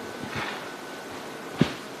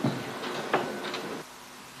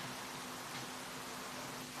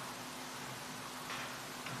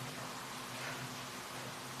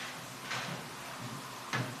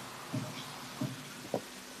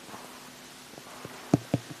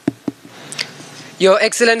 Your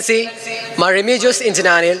Excellency, my Remigiose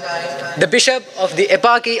Inchananiyil, the Bishop of the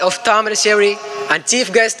Eparchy of Thamarassery and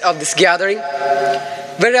Chief Guest of this gathering,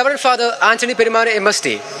 Very Reverend Father Antony Perumanoor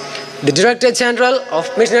MST, the Director General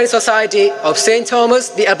of Missionary Society of St. Thomas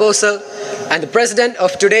the Apostle and the President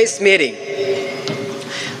of today's meeting,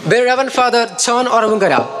 Very Reverend Father John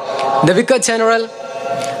Oravungara, the Vicar General,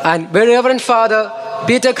 and Very Reverend Father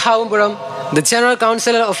Peter Kavumpuram, the General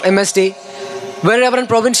Councillor of MST, Very Reverend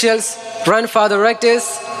Provincials, Reverend Father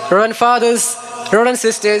Rectors, Reverend Fathers, Reverend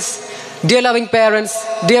Sisters, dear loving parents,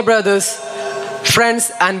 dear brothers,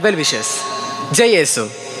 friends and well-wishers. Jai Yesu.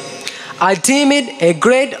 I deem it a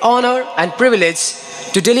great honor and privilege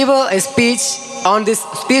to deliver a speech on this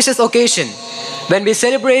specious occasion when we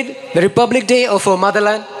celebrate the Republic Day of our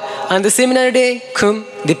motherland and the Seminary Day cum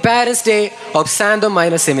the Parents' Day of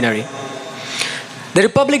SANTHOME Seminary. The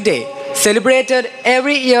Republic Day, celebrated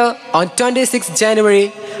every year on 26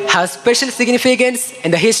 January, has special significance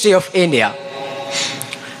in the history of India.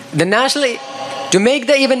 To make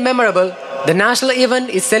the event memorable, the national event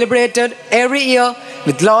is celebrated every year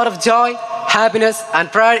with a lot of joy, happiness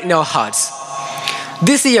and pride in our hearts.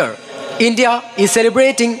 This year, India is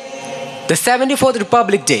celebrating the 74th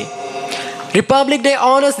Republic Day. Republic Day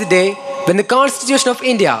honors the day when the Constitution of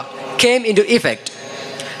India came into effect.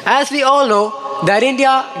 As we all know, that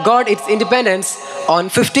India got its independence on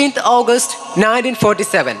 15th August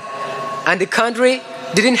 1947 and the country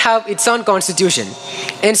didn't have its own constitution.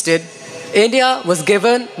 Instead, India was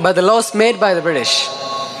governed by the laws made by the British.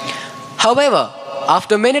 However,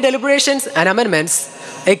 after many deliberations and amendments,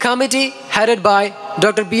 a committee headed by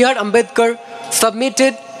Dr. B.R. Ambedkar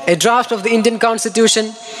submitted a draft of the Indian Constitution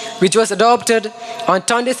which was adopted on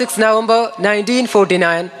 26 November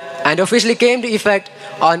 1949 and officially came to effect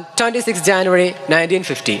on 26 January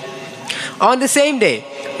 1950. On the same day,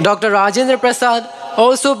 Dr. Rajendra Prasad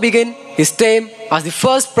also began his term as the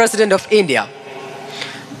first President of India.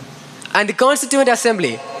 And the Constituent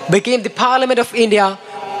Assembly became the Parliament of India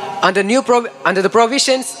under the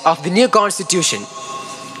provisions of the new Constitution.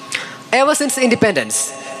 Ever since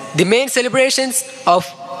independence, the main celebrations of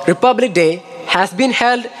Republic Day has been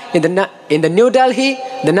held in the New Delhi,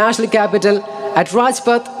 the national capital, at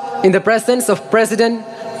Rajpath in the presence of President,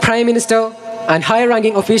 Prime Minister and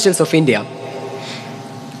high-ranking officials of India.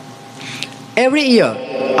 Every year,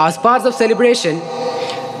 as part of celebration,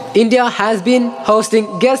 India has been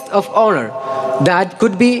hosting guests of honor that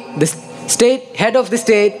could be the head of the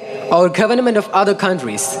state or government of other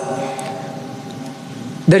countries.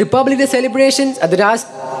 The Republic Day celebrations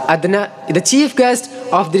the chief guest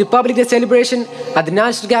of the Republic Day celebration at the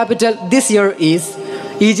national capital this year is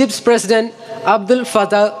Egypt's President Abdel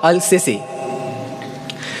Fattah al-Sisi.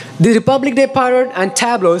 The Republic Day parade and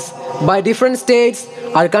tableaus by different states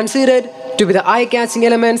are considered to be the eye-catching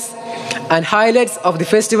elements and highlights of the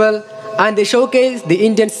festival, and they showcase the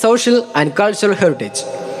Indian social and cultural heritage.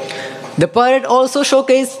 The parade also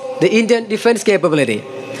showcases the Indian defense capability.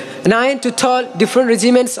 9 to 12 different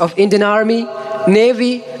regiments of Indian Army,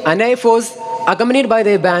 Navy and Air Force, accompanied by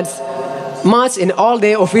their bands, march in all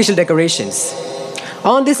their official decorations.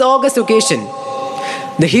 On this august occasion,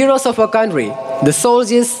 the heroes of our country, the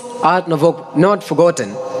soldiers, are not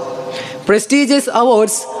forgotten. Prestigious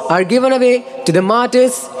awards are given away to the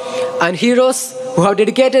martyrs and heroes who have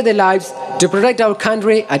dedicated their lives to protect our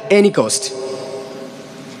country at any cost.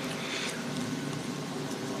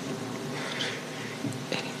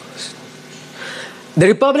 The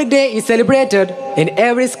Republic Day is celebrated in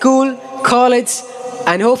every school, college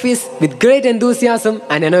and office with great enthusiasm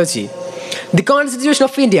and energy. The Constitution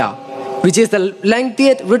of India, which is the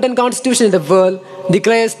lengthiest written constitution in the world,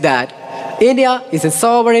 declares that India is a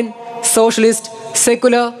sovereign, socialist,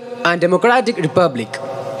 secular and democratic republic.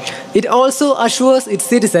 It also assures its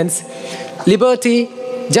citizens liberty,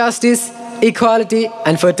 justice, equality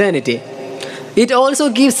and fraternity. It also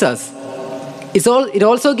gives us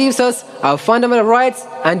our fundamental rights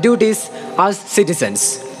and duties as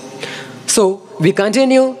citizens. So we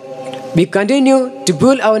continue to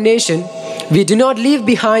build our nation. We do not leave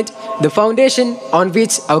behind the foundation on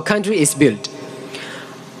which our country is built.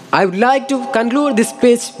 I would like to conclude this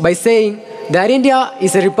speech by saying that India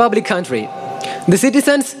is a republic country. The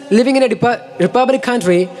citizens living in a republic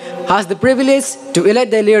country has the privilege to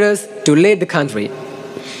elect their leaders to lead the country.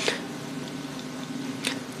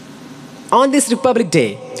 On this Republic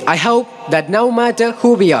Day, I hope that no matter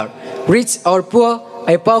who we are, rich or poor,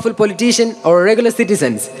 a powerful politician or regular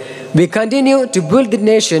citizens, we continue to build this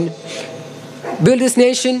nation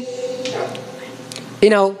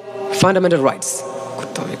in our fundamental rights.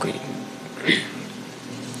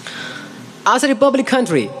 As a republic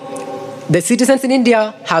country, the citizens in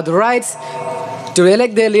India have the rights to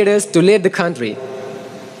elect their leaders to lead the country.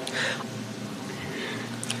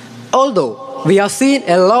 Although we have seen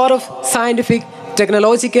a lot of scientific,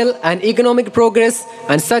 technological, and economic progress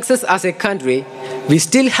and success as a country, we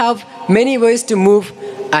still have many ways to move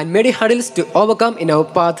and many hurdles to overcome in our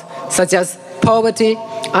path, such as poverty,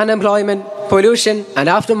 unemployment, pollution, and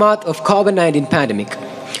aftermath of COVID-19 pandemic.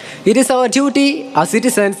 It is our duty as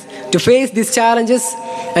citizens to face these challenges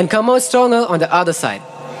and come out stronger on the other side.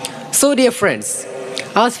 So, dear friends,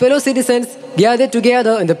 as fellow citizens gathered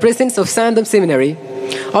together in the presence of SANTHOME Seminary,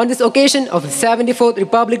 on this occasion of the 74th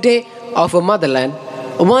Republic Day of our motherland,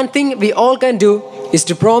 one thing we all can do is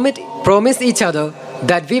to promise each other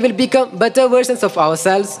that we will become better versions of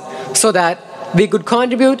ourselves so that we could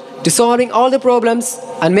contribute to solving all the problems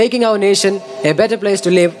and making our nation a better place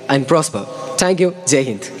to live and prosper. Thank you. Jai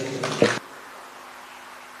Hind.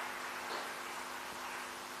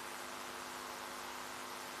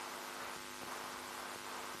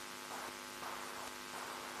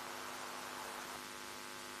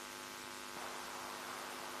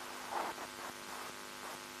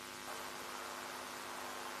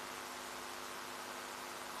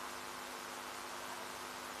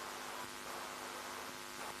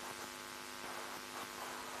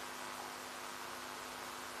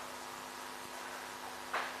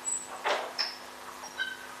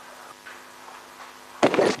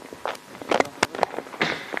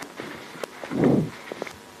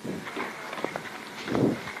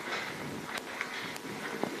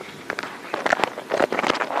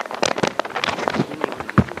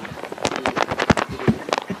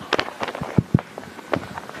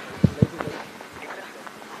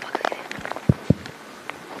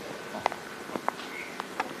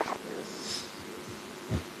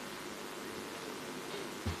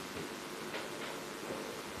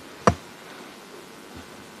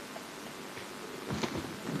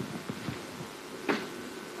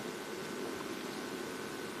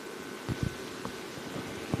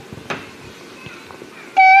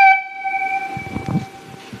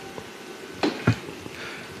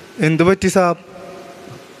 എന്തു പറ്റി സാബ്?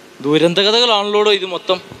 ദുരന്തകഥകളാണല്ലോടോ ഇത്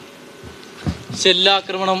മൊത്തം.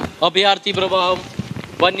 ഷെല്ലാക്രമണം, അഭയാർത്ഥി പ്രവാഹം,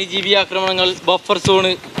 വന്യജീവി ആക്രമണങ്ങൾ, buffer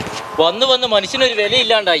zone, വന്ന് മനുഷ്യനൊരു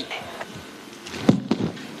വിലയില്ലാണ്ടായി.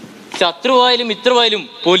 ശത്രുവായാലും മിത്രവായാലും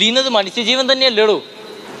പൊലിയുന്നത് മനുഷ്യജീവൻ തന്നെയല്ലേടോ.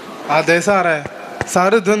 അതെ സാറേ,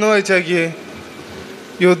 സാർ ഇതൊന്ന് വായിച്ചാക്കിയേ.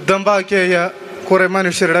 യുദ്ധം ബാക്കിയായ കുറെ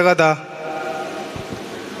മനുഷ്യരുടെ കഥ.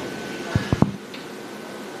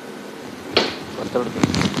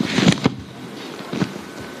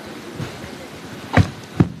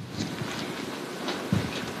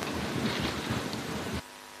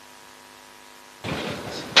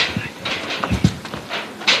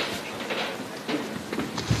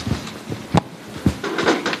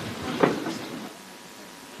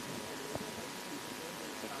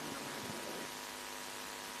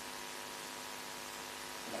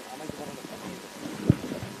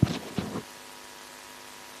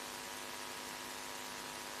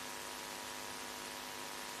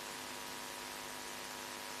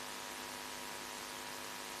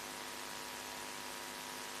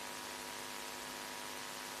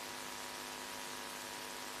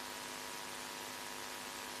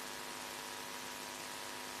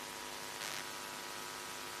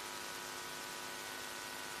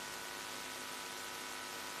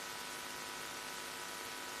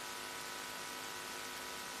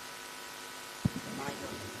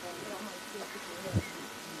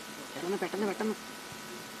 പെട്ടെന്ന്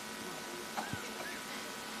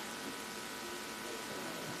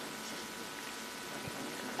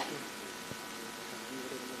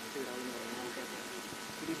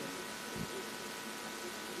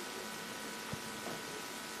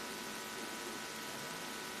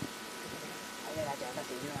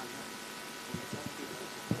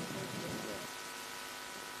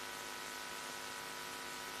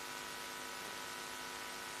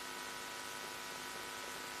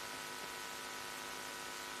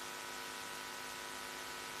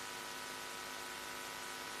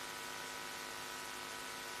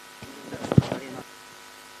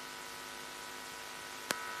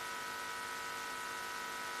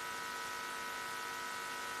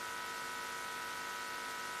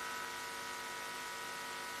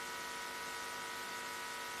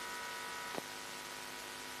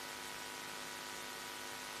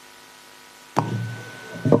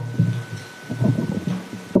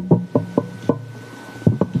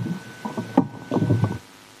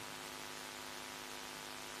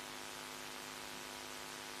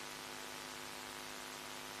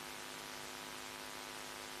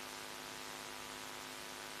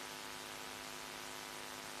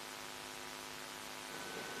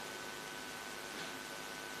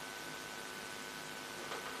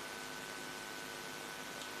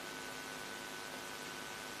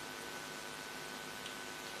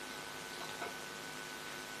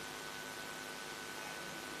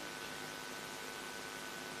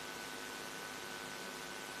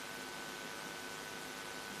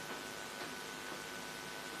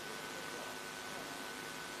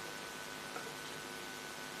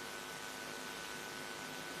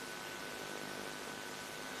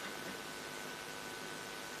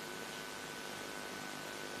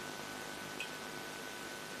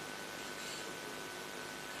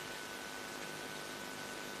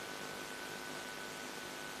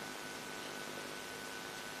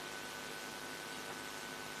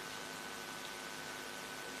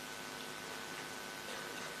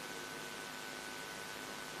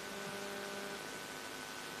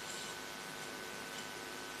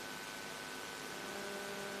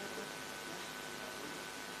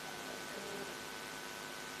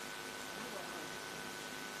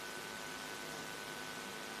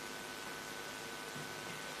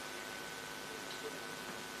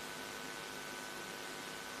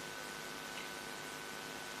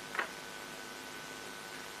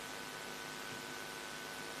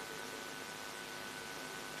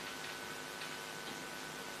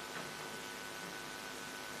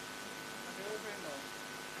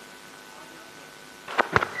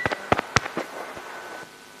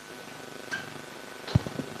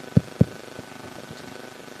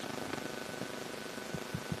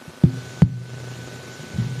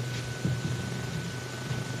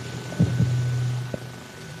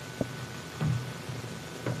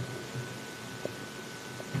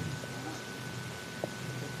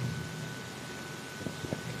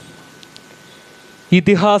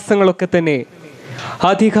ഇതിഹാസങ്ങളൊക്കെ തന്നെ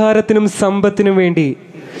അധികാരത്തിനും സമ്പത്തിനും വേണ്ടി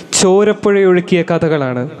ചോരപ്പുഴയൊഴുക്കിയ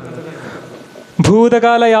കഥകളാണ്.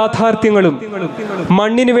 ഭൂതകാല യാഥാർത്ഥ്യങ്ങളും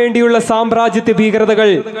മണ്ണിനു വേണ്ടിയുള്ള സാമ്രാജ്യത്യ ഭീകരതകൾ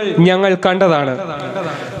ഞങ്ങൾ കണ്ടതാണ്.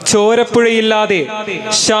 ചോരപ്പുഴയില്ലാതെ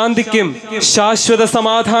ശാന്തിക്കും ശാശ്വത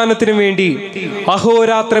സമാധാനത്തിനും വേണ്ടി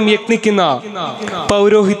അഹോരാത്രം യത്നിക്കുന്ന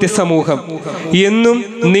പൗരോഹിത്യ സമൂഹം എന്നും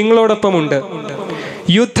നിങ്ങളോടൊപ്പമുണ്ട്.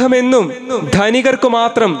 യുദ്ധമെന്നും ധനികർക്ക്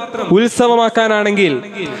മാത്രം ഉത്സവമാക്കാനാണെങ്കിൽ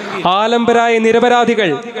ആലംബരായ നിരപരാധികൾ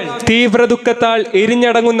തീവ്ര ദുഃഖത്താൽ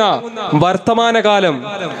എരിഞ്ഞടങ്ങുന്ന വർത്തമാനകാലം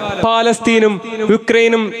പാലസ്തീനും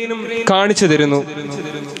യുക്രൈനും കാണിച്ചു തരുന്നു.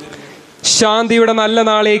 ശാന്തിയുടെ നല്ല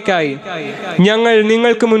നാളേക്കായി ഞങ്ങൾ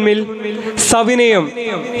നിങ്ങൾക്ക് മുന്നിൽ സവിനയം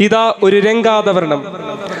ഇതാ ഒരു രംഗാവതരണം.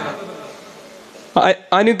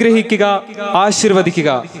 അനുഗ്രഹിക്കുക, ആശീർവദിക്കുക.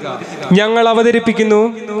 ഞങ്ങൾ അവതരിപ്പിക്കുന്നു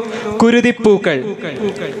കുരുതിപ്പൂക്കൾ.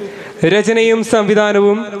 രചനയും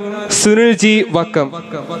സംവിധാനവും സുനിൽ ജി വക്കം.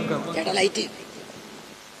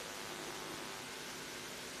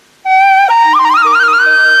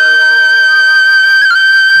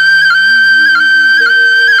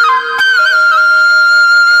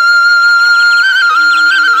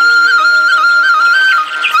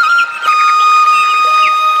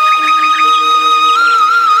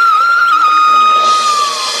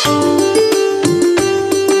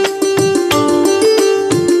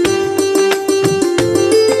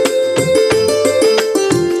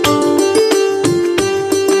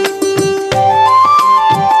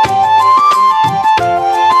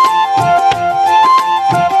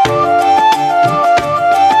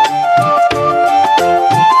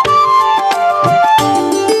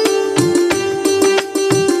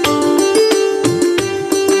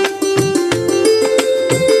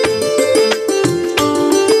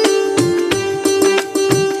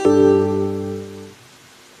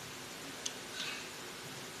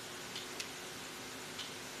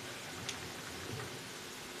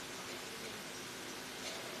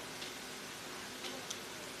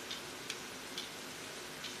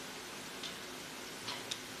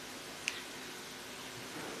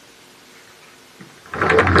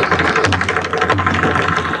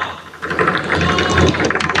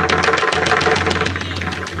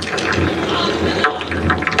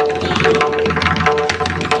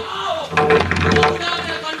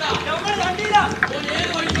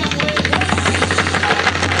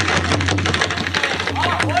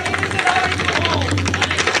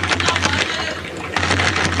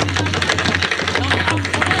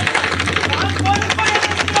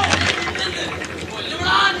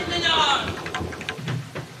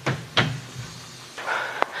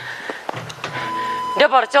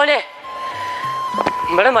 പറച്ചോനെ,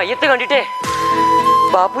 നമ്മളെ മയ്യത്ത് കണ്ടിട്ടേ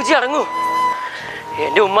ബാപ്പുജി അടങ്ങൂ.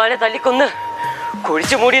 എന്റെ ഉമ്മാനെ തല്ലിക്കൊന്ന്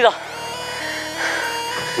കുഴിച്ചു മൂടിയതാ.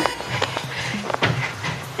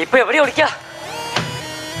 ഇപ്പൊ എവിടെ ഒളിക്ക?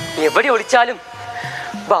 എവിടെ ഒളിച്ചാലും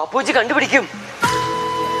ബാപ്പുജി കണ്ടുപിടിക്കും.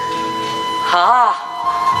 ആ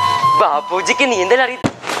ബാപ്പുജിക്ക് നീന്തൽ അറിയ.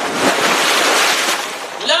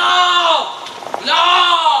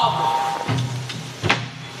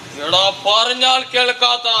 പറഞ്ഞാൽ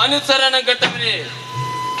കേൾക്കാത്ത അനുസരണം കെട്ടവനെ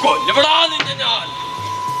കൊല്ലപ്പെടാ നിന്നെ ഞാൻ.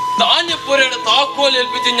 താഞ്ഞപ്പുരയുടെ താക്കോൽ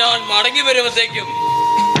ഏൽപ്പിച്ച് ഞാൻ മടങ്ങി വരുമ്പോഴത്തേക്കും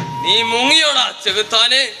നീ മുങ്ങിയോടാ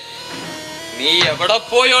ചെകുത്താനെ. നീ എവിടെ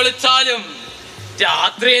പോയി ഒളിച്ചാലും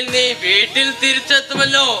രാത്രിയിൽ നീ വീട്ടിൽ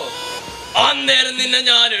തിരിച്ചെത്തുമല്ലോ. അന്നേരം നിന്നെ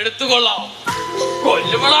ഞാൻ എടുത്തുകൊള്ളാം.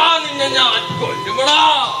 കൊല്ലുപെടാ നിന്നെ ഞാൻ, കൊല്ലുപെടാ.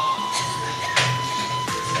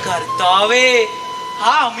 കർത്താവേ,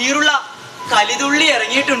 ആ അമീറുള്ള കലിതുള്ളി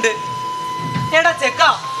ഇറങ്ങിയിട്ടുണ്ട്. എടാ ചെക്ക,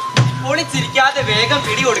 ഒളിച്ചിരിക്കാതെ വേഗം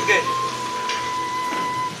പിടികൊടുക്ക്.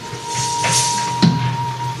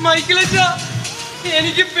 മൈക്കിളച്ച,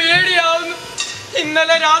 എനിക്ക് പേടിയാവുന്നു.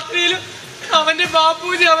 ഇന്നലെ രാത്രിയിലും അവന്റെ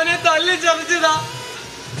ബാപ്പൂജി അവനെ തല്ലി ചതച്ചതാ.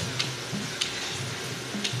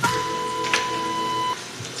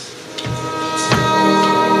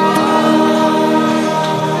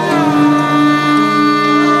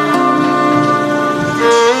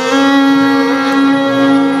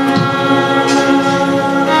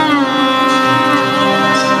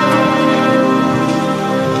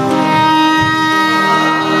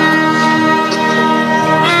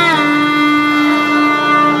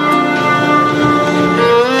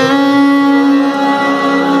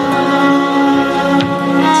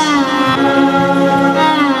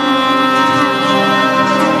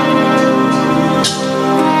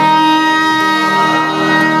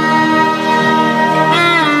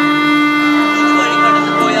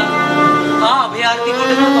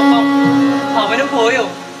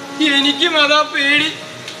 എനിക്കും അതാ പേടി.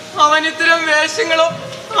 അവൻ ഇത്തരം വേഷങ്ങളോ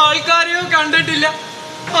ആൾക്കാരെയോ കണ്ടിട്ടില്ല.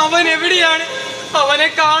 അവൻ എവിടെയാണ്? അവനെ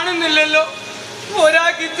കാണുന്നില്ലല്ലോ.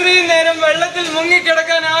 ഒരാൾക്ക് ഇത്രയും നേരം വെള്ളത്തിൽ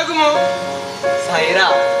മുങ്ങിക്കിടക്കാനാകുമോ? സൈറ,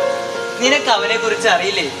 നിനക്ക് അവനെ കുറിച്ച്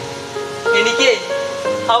അറിയില്ലേ? എനിക്ക്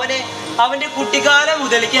അവന്റെ കുട്ടിക്കാലം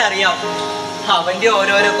മുതലേക്ക് അറിയാം. അവന്റെ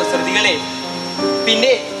ഓരോരോ കുസൃതികളെ.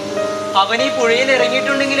 പിന്നെ അവൻ ഈ പുഴയിൽ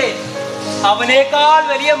ഇറങ്ങിയിട്ടുണ്ടെങ്കിലേ അവനേക്കാൾ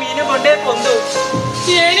വലിയ മീന് കൊണ്ടേ പൊന്തു.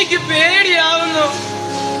 എനിക്ക് പേടിയാവുന്നു.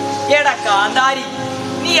 എടാ കാന്താരി,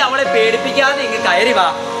 നീ അവളെ പേടിപ്പിക്കാതെ ഇങ്ങ് കയറി വാ.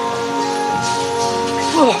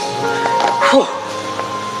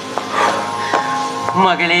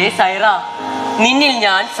 മകളെ സൈറ, നിന്നിൽ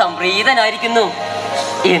ഞാൻ സംപ്രീതനായിരിക്കുന്നു.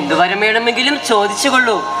 എന്തു വരം വേണമെങ്കിലും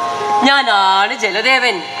ചോദിച്ചുകൊള്ളൂ. ഞാനാണ്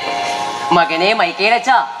ജലദേവൻ. മകനെ മൈക്കേലച്ച,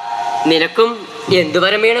 നിനക്കും എന്തു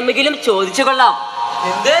വരം വേണമെങ്കിലും ചോദിച്ചു കൊള്ളാം.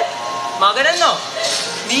 എന്ത് മകനെന്നോ?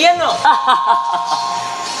 നീയെന്നോ?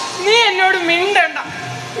 നീ എന്നോട് മിണ്ടണ്ട.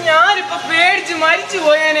 ഞാനിപ്പോ പേടിച്ച് മരിച്ചു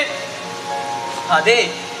പോയേനെ. അതെ,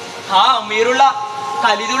 ആ അമീറുള്ള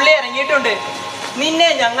കലിതുള്ളി ഇറങ്ങിയിട്ടുണ്ട്. നിന്നെ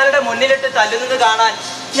ഞങ്ങളുടെ മുന്നിലിട്ട് തല്ലുന്നത് കാണാൻ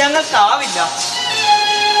ഞങ്ങൾക്കാവില്ല.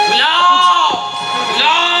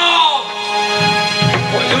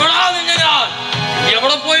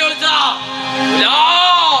 എവിടെ പോയി വിളിച്ചാ?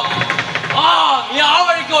 നീ ആ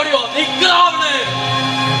വഴിക്ക് ഓടിയോ? നിൽക്കാവിടെ.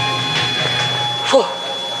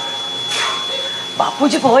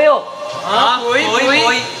 ബാപ്പുജി പോയോ?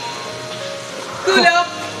 പോയി.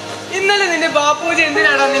 ഇന്നലെ നിന്റെ ബാപ്പുജി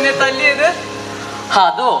എന്തിനാടാ നിന്നെ തല്ലിയത്?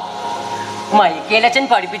 അതോ, മൈക്കേലച്ചൻ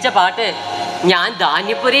പഠിപ്പിച്ച പാട്ട് ഞാൻ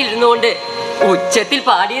ധാന്യപ്പുരയിൽ ഇരുന്നുകൊണ്ട് ഉച്ചത്തിൽ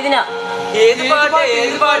പാടിയതിനാ. ഏത്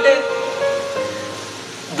പാട്ട്?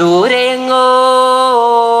 ദൂരെയെങ്ങോ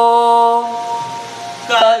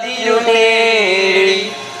കതിരുനേടി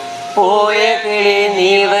പോയ കിളി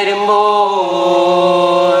നീ വരുമ്പോൾ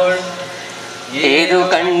ഏതു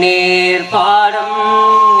കണ്ണീർ പാടം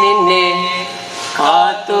നിന്നെ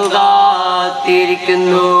കാത്തുകാത്തിരിക്കുന്നു.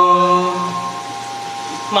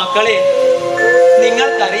 മക്കളെ,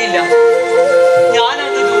 നിങ്ങൾക്കറിയില്ല,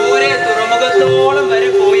 ഞാനന്ന് ദൂരെ തുറമുഖത്തോളം വരെ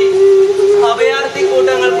പോയി അഭയാർത്ഥി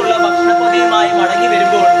കൂട്ടങ്ങൾക്കുള്ള ഭക്ഷണപ്പൊതിയുമായി മടങ്ങി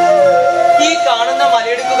വരുമ്പോൾ ഈ കാണുന്ന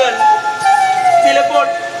മലയിടുക്കുകൾ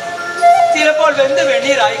ചിലപ്പോൾ വെന്ത്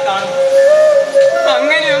വെണ്ണീരായി കാണും.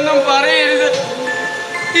 അങ്ങനെയൊന്നും പറയരുത്.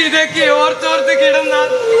 ഇതൊക്കെ ഓർത്തോർത്ത് കിടന്നാൽ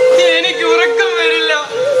എനിക്ക് ഉറക്കം വരില്ല.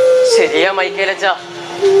 ശരിയാ മൈക്കേലച്ച.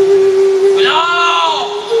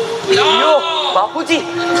 ബാപ്പുജി,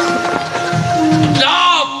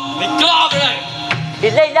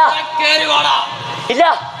 ഇല്ല,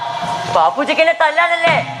 ബാപ്പുജിക്ക് എന്നെ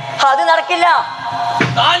തല്ലാനല്ലേ? അത് നടക്കില്ല.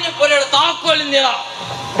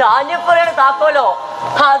 ധാന്യപ്പുരയുടെ താക്കോലോ?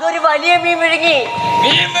 അതൊരു വലിയ മീൻ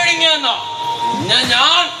വിഴുങ്ങിയെന്നോ?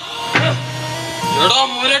 ഞാൻ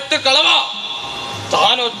മുരട്ട് കളവാ.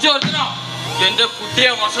 താൻ ഒറ്റ എന്റെ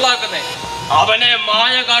കുട്ടിയെ വഷളാക്കുന്നേ. അവനെ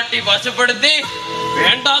മായ കാട്ടി വശപ്പെടുത്തി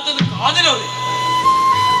വേണ്ടാത്തത് കാതിലോതി.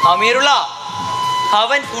 അമീറുള്ള,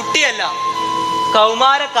 അവൻ കുട്ടിയല്ല,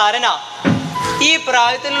 കൗമാരക്കാരനാ. ഈ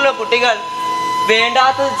പ്രായത്തിലുള്ള കുട്ടികൾ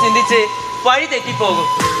വേണ്ടാത്തത് ചിന്തിച്ച് വഴി തെറ്റിപ്പോകും.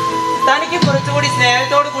 തനിക്ക് കുറച്ചുകൂടി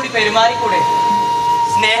സ്നേഹത്തോടു കൂടി പെരുമാറിക്കൂടെ?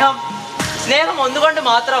 സ്നേഹം ഒന്നുകൊണ്ട്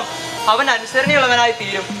മാത്രം അവൻ അനുസരണയുള്ളവനായി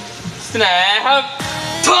തീരും.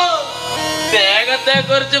 സ്നേഹത്തെ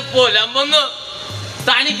കുറിച്ച് പുലമ്പുന്നു.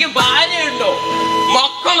 തനിക്ക് ഭാര്യയുണ്ടോ?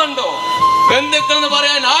 മക്കളുണ്ടോ? ബന്ധുക്കൾ എന്ന്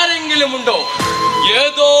പറയാൻ ആരെങ്കിലും ഉണ്ടോ?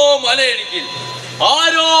 ഏതോ മലയിടുക്കിൽ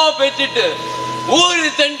ആരോ പെറ്റിട്ട് ഒരു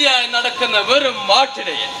തെണ്ടിയായി നടക്കുന്ന വെറും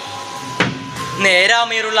മാട്ടിടയൻ.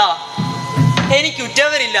 നേരാമീറുള്ള, എനിക്ക്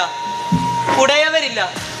ഉറ്റവരില്ല, ഉടയവരില്ല,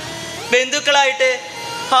 ബന്ധുക്കളായിട്ട്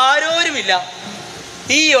ആരോരുമില്ല.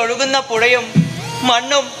 ഈ ഒഴുകുന്ന പുഴയും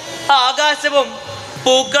മണ്ണും ആകാശവും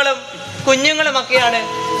പൂക്കളും കുഞ്ഞുങ്ങളുമൊക്കെയാണ്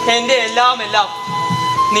എൻ്റെ എല്ലാം.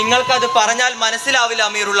 നിങ്ങൾക്കത് പറഞ്ഞാൽ മനസ്സിലാവില്ല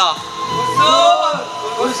അമീറുള്ള.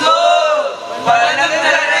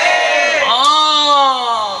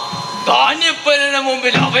 ധാന്യപ്പരന്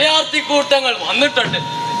മുമ്പിൽ അഭയാർത്ഥി കൂട്ടങ്ങൾ വന്നിട്ടുണ്ട്.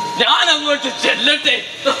 ഞാൻ അങ്ങോട്ട് ചെല്ലട്ടെ.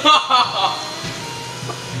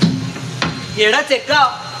 എടാ ചെക്ക,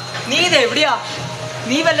 നീ ഇതെവിടെയാ?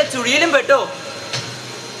 നീ വല്ല ചുഴിയിലും പെട്ടോ?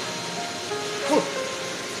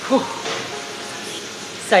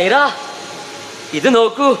 സൈറ, ഇത്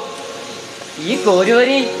നോക്കൂ. ഈ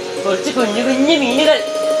കോരുവരി കുറച്ച് കുഞ്ഞു കുഞ്ഞു മീനുകൾ.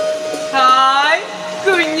 ഹായ്,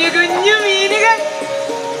 കുഞ്ഞു കുഞ്ഞു മീനുകൾ.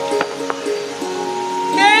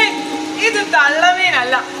 ഇത്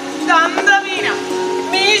തള്ളമീനല്ല, തന്തമീനാ.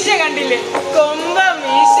 മീശ കണ്ടില്ലേ? കൊമ്പ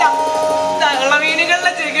മീശ.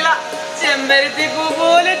 തള്ളമീനുകളുടെ ചെകിള ചെമ്പരത്തി പൂ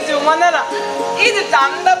പോലെ ചുമന്നതാ. ഇത്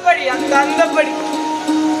തന്തപ്പടിയാ, തന്തപ്പടി.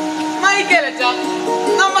 മൈക്കേലച്ച,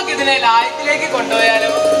 നമുക്കിതിനെ ലായത്തിലേക്ക്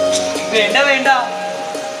കൊണ്ടുപോയാലോ? വേണ്ട,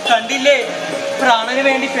 കണ്ടില്ലേ പ്രാണന്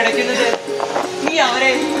വേണ്ടി പിടയ്ക്കുന്നത്? നീ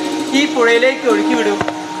അവരെ ഈ പുഴയിലേക്ക് ഒഴുക്കി വിടും.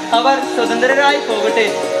 അവർ സ്വതന്ത്രരായി പോകട്ടെ.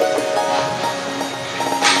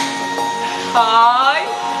 ഹായ്,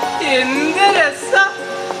 എന്ത് രസ!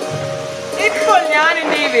 ഇപ്പോൾ ഞാൻ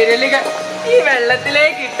എന്റെ ഈ വിരലുകൾ ഈ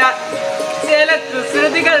വെള്ളത്തിലേക്ക് ഇട്ടാൽ ചില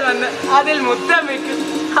കുസൃതികൾ വന്ന് അതിൽ മുത്തം വെക്കും.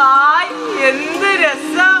 ഹായ്, എന്ത്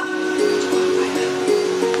രസ!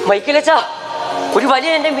 മൈക്കിലച്ചാ, ഒരു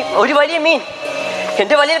വലിയ മീൻ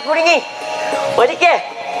എന്റെ വലയിൽ കുടുങ്ങി. ഒരിക്കേ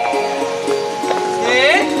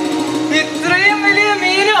ഇത്രയും വലിയ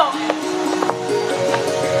മീനോ?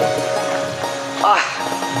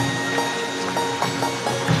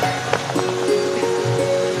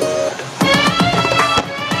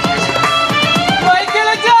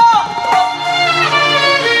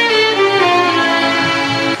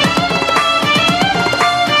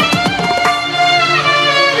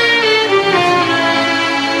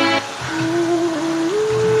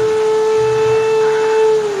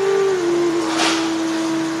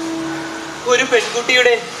 ഒരു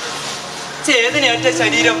പെൺകുട്ടിയുടെ ചേതനയറ്റ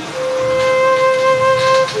ശരീരം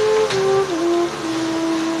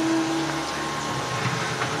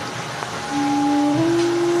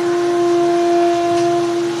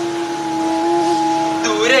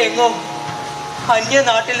ദൂരെ എങ്ങോ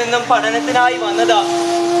അന്യനാട്ടിൽ നിന്നും പഠനത്തിനായി വന്നതാ.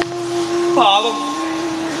 പാവം.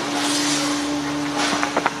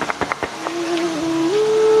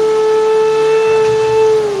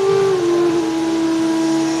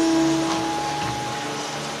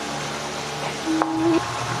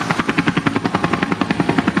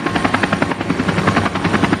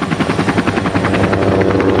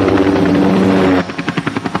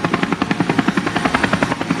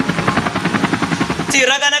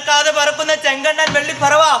 ചിറകനക്കാതെ പറക്കുന്ന ചെങ്കണ്ണൻ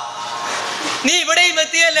വെള്ളിപ്പറവ, നീ ഇവിടെയും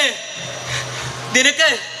എത്തിയല്ലേ?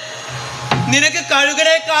 നിനക്ക്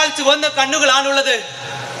കഴുകനേക്കാൾ ചുവന്ന കണ്ണുകളാണുള്ളത്.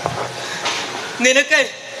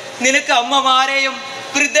 നിനക്ക് അമ്മമാരെയും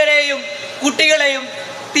വൃദ്ധരെയും കുട്ടികളെയും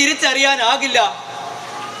തിരിച്ചറിയാനാകില്ല.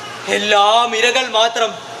 എല്ലാം ഇരകൾ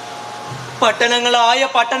മാത്രം. പട്ടണങ്ങൾ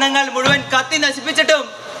മുഴുവൻ കത്തി നശിപ്പിച്ചിട്ടും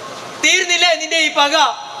തീർന്നില്ലേ നിന്റെ ഈ പക?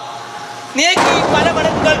 നീക്ക് ഈ പല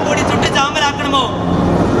മടക്കുകൾ കൂടി ചുട്ട് ചാമ്പലാക്കണമോ?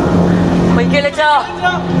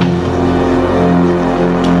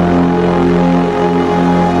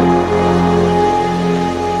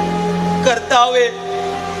 കർത്താവേ,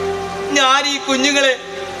 ഞാൻ ഈ കുഞ്ഞുങ്ങളെ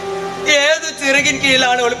ഏതു ചിറകിൻ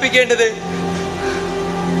കീഴിലാണ് ഒളിപ്പിക്കേണ്ടത്?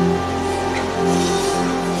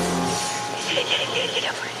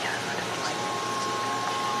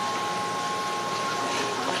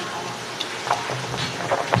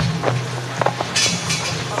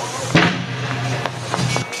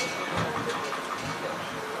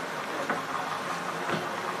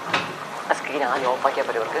 സ്ക്രീൻ ആദ്യം ഓഫാക്കിയാൽ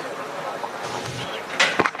പറ്റും അവർക്ക്.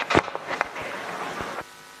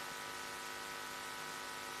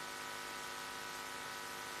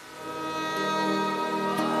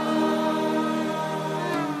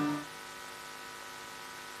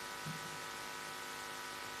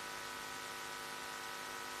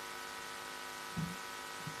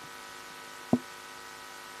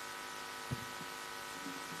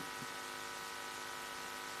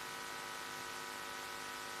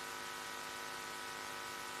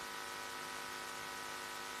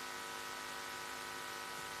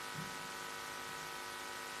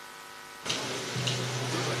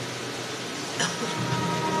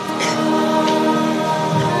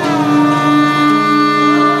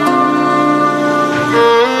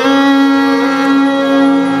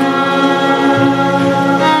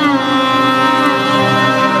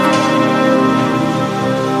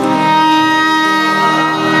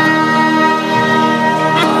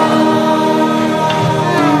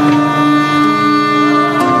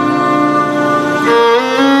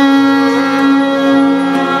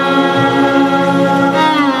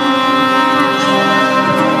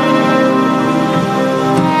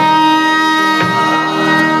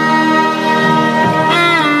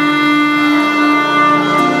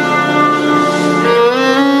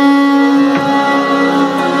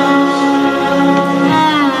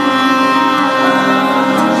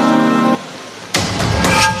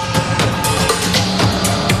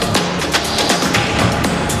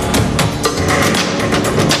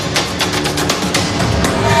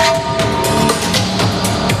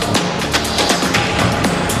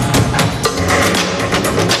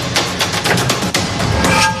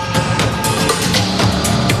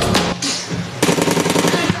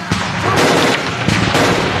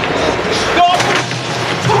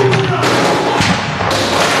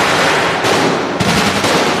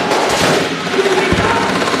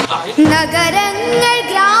 നഗരങ്ങൾ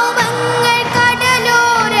ഗ്രാമങ്ങൾ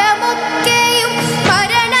കടലോരമൊക്കെയും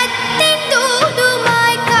മരണത്തിൻ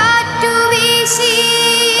ദൂതുമായി കാറ്റുവീശി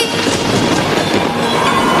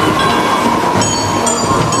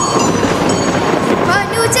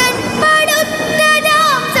മനുജൻ പടുത്തുയർത്തിയ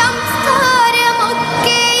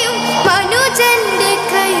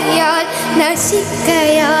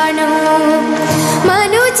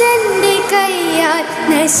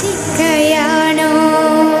നശിക്കുകയാണോ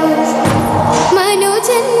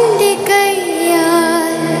മനുജന്റെ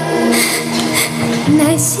കയ്യാൽ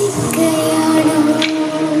നശിക്കുകയാണോ?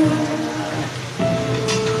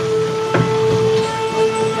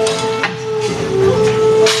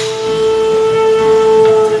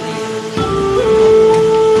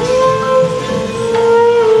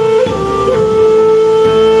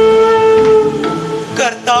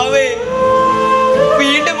 കർത്താവേ,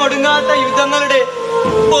 വീണ്ടും ഒടുങ്ങാത്ത യുദ്ധങ്ങളുടെ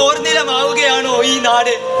പോർനിലമാവുകയാണോ ഈ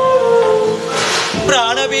നാട്?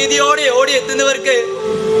 പ്രാണഭീതിയോടെ ഓടിയെത്തുന്നവർക്ക്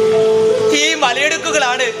ഈ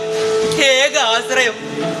മലയിടുക്കുകളാണ് ഏക ആശ്രയം.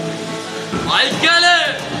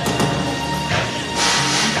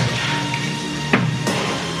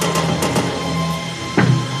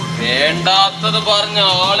 വേണ്ടാത്തത് പറഞ്ഞ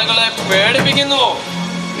ആളുകളെ പേടിപ്പിക്കുന്നു.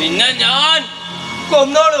 പിന്നെ ഞാൻ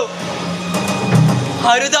കൊന്നോളൂ.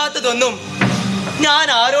 അരുതാത്തതൊന്നും ഞാൻ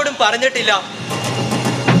ആരോടും പറഞ്ഞിട്ടില്ല.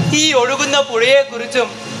 ഈ ഒഴുകുന്ന പുഴയെക്കുറിച്ചും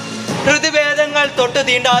ഋതുഭേദങ്ങൾ തൊട്ട്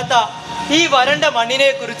തീണ്ടാത്ത ഈ വരണ്ട മണ്ണിനെ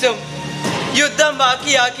കുറിച്ചും യുദ്ധം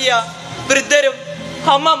ബാക്കിയാക്കിയ വൃദ്ധരും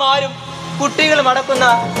അമ്മമാരും കുട്ടികളും അടക്കുന്ന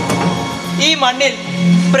ഈ മണ്ണിൽ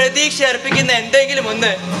പ്രതീക്ഷ അർപ്പിക്കുന്ന എന്തെങ്കിലും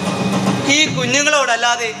ഒന്ന് ഈ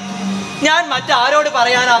കുഞ്ഞുങ്ങളോടല്ലാതെ ഞാൻ മറ്റാരോട്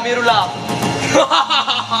പറയാനാ അമീറുള്ള?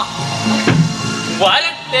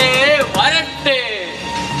 വരട്ടെ വരട്ടെ,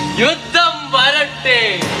 യുദ്ധം വരട്ടെ.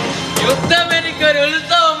 യുദ്ധം എനിക്കൊരു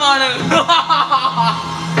ഉത്സവമാണ്.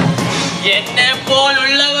 എന്നെ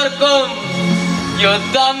പോലുള്ളവർക്കും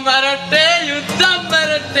യുദ്ധം വരട്ടെ, യുദ്ധം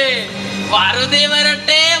വരട്ടെ. വറുതി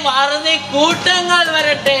വരട്ടെ, വറുതി കൂട്ടങ്ങൾ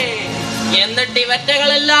വരട്ടെ. എന്നിട്ട്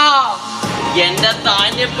ഇവറ്റകളെല്ലാം എന്റെ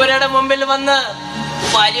താഞ്ഞിപ്പുരയുടെ മുമ്പിൽ വന്ന്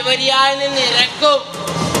വരിവരിയായി നിന്ന് ഇരക്കും.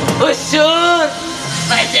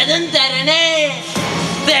 തരണേ,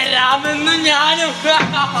 തരാമെന്ന് ഞാനും.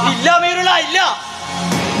 ഇല്ല മീറുള്ള, ഇല്ല.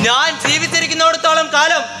 ഞാൻ ജീവിച്ചിരിക്കുന്നിടത്തോളം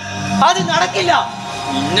കാലം അത് നടക്കില്ല.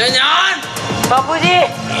 ഇന്ന് ഞാൻ ബാപ്പുജി,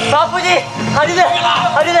 ബാപ്പുജി, അരുത്,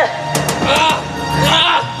 അരുത്.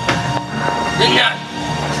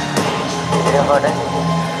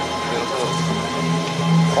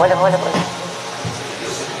 പോലെ പോലെ പോലെ.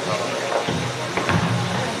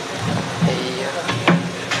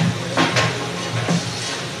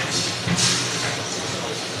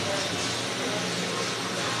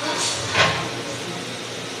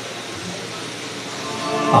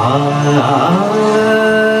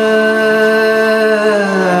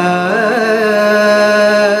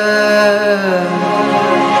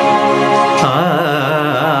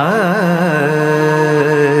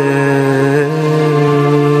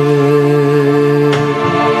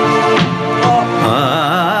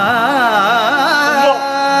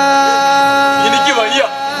 എനിക്ക് വയ്യ,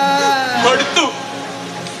 അടുത്തു.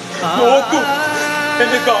 നോക്കൂ,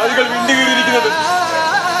 എന്റെ കാലുകൾ വിണ്ടുകീറിയിരിക്കുന്നത്.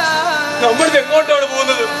 നമ്മളിത് എങ്ങോട്ടാണ്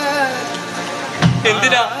പോകുന്നത്?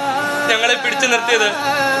 എന്തിനാ ഞങ്ങളെ പിടിച്ചു നിർത്തിയത്?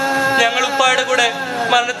 ഞങ്ങൾ ഉപ്പായുടെ കൂടെ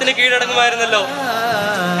മരണത്തിന് കീഴടങ്ങുമായിരുന്നല്ലോ.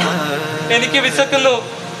 എനിക്ക് വിശക്കുന്നു.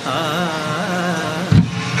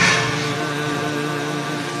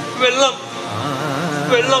 വെള്ളം,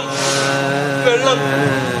 വെള്ളം, വെള്ളം.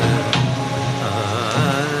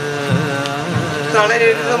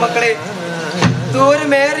 തളരരുത് മക്കളെ,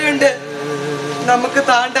 ദൂരമേറെയുണ്ട് നമുക്ക്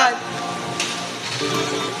താണ്ടാൻ.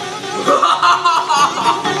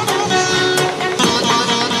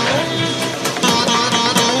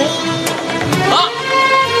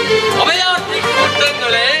 അഭയാർത്ഥി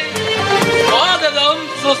കൂട്ടങ്ങളെ, സ്വാഗതം,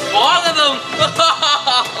 സുസ്വാഗതം.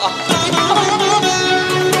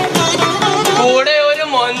 കൂടെ ഒരു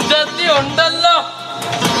മൊഞ്ചത്തി ഉണ്ടല്ലോ.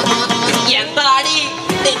 എന്താടി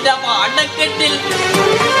നിന്റെ പാണ്ടക്കെട്ടിൽ?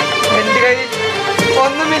 എന്റെ കയ്യിൽ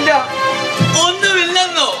ഒന്നുമില്ല.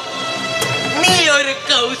 ഒന്നുമില്ലെന്നോ? നീ ഒരു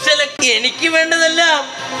കൗശല. എനിക്ക് വേണ്ടതെല്ലാം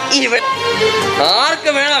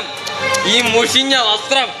ആർക്ക് വേണം ഈ മുഷിഞ്ഞ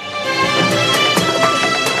വസ്ത്രം?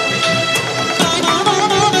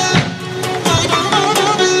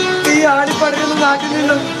 ഈ ആടിപ്പടരുന്ന നാട്ടിൽ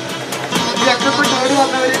നിന്നും രക്ഷപ്പെട്ട് ഓടി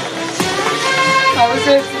വന്നവര്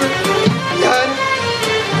അവശേഷിച്ചത് ഞാനും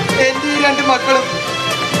എന്റെ ഈ രണ്ട് മക്കളും.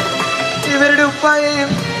 ഇവരുടെ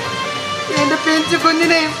ഉപ്പായെയും എന്റെ പിഞ്ചു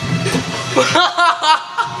കുഞ്ഞിനെയും.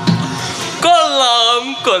 കൊള്ളാം,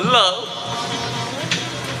 കൊള്ളാം.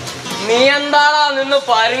 നീ എന്താടാ നിന്ന്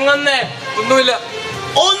പരുങ്ങുന്നേ? ഒന്നുമില്ല.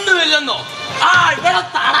 ഒന്നുമില്ലെന്നോ?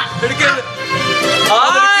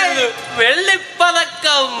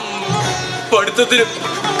 വെള്ളിപ്പതക്കം. പഠിത്തത്തിനും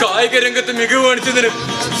കായിക രംഗത്ത് മികവ് കാണിച്ചതിനും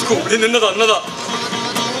സ്കൂളിൽ നിന്ന് തന്നതാ.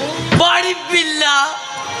 പഠിപ്പില്ല,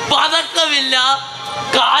 പതക്കമില്ല,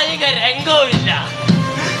 കായിക രംഗവുമില്ല.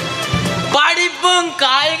 പഠിപ്പും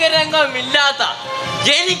കായിക രംഗവും ഇല്ലാത്ത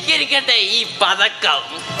എനിക്കിരിക്കട്ടെ ഈ പതക്കം.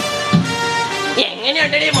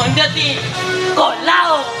 എങ്ങനെയുണ്ടടി മൊഞ്ചത്തി?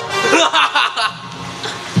 കൊല്ലാവോ?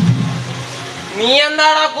 നീ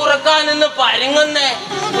എന്താടാ കുറുക്കാൻ നിന്ന് പരുങ്ങുന്നേ?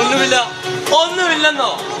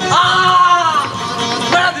 ഒന്നുമില്ലെന്നോ?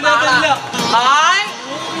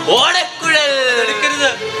 ഓടക്കുഴൽ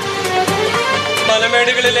എടുക്കരുത്.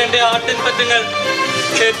 മലമേടുകളിൽ എന്റെ ആട്ടിൻ പറ്റങ്ങൾ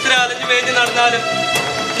എത്ര അലഞ്ഞു മേഞ്ഞ് നടന്നാലും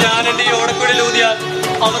ഞാൻ എന്റെ ഈ ഓടക്കുഴൽ ഊതിയാൽ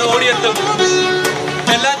അവർ ഓടിയെത്തും.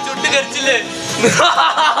 എല്ലാം ചുട്ടുകരിച്ചില്ലേ?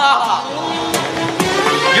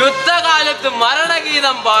 യുദ്ധകാലത്ത്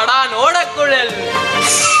മരണഗീതം പാടാൻ ഓടക്കുഴൽ.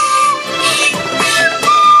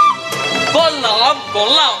 കൊള്ളാം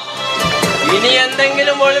കൊള്ളാം. ഇനി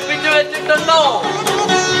എന്തെങ്കിലും ഒളിപ്പിച്ചു വെച്ചിട്ടുണ്ടോ?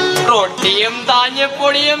 റൊട്ടിയും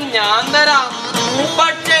ധാന്യപ്പൊടിയും ഞാൻ തരാം.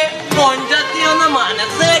 പക്ഷേ മൊഞ്ചത്തി ഒന്ന്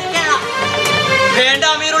മനസ്സ് വെക്കണം. വേണ്ട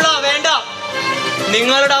അമീറുള്ള, വേണ്ട.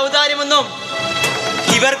 നിങ്ങളുടെ ഔദാര്യമൊന്നും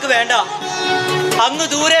ഇവർക്ക് വേണ്ട. അങ്ങ്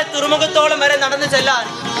ദൂരെ തുറമുഖത്തോളം വരെ നടന്നു ചെല്ലാൻ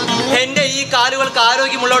എന്റെ ഈ കാലുകൾക്ക്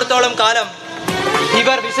ആരോഗ്യമുള്ളിടത്തോളം കാലം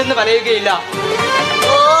ഇവർ വിശന്ന് വലയുകയില്ല.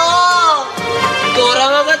 ഓ,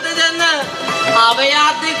 തുറമുഖത്ത് ചെന്ന്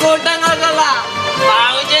അഭയാർത്ഥി കൂട്ടങ്ങൾക്കുള്ള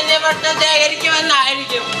പാവജന്യപട്ടം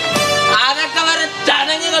ശേഖരിക്കുമെന്നായിരിക്കും. അതൊക്കെ വരെ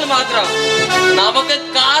ചടങ്ങുകൾ മാത്രം. നമുക്ക്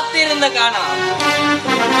കാത്തിരുന്ന് കാണാം.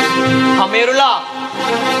 അമീറുള്ള,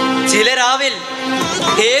 ചിലരാവിൽ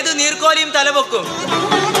ഏതു നീർക്കോലിയും തലപൊക്കും.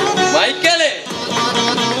 മൈക്കലേ,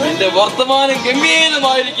 എന്റെ വർത്തമാനം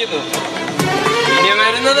ഗംഭീരമായിരിക്കുന്നു. ഇനി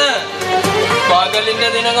വരുന്നത് പകലിന്റെ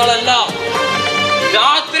ദിനങ്ങളല്ല,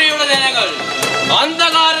 രാത്രിയുടെ ദിനങ്ങൾ,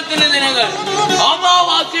 അന്ധകാരത്തിന്റെ ദിനങ്ങൾ,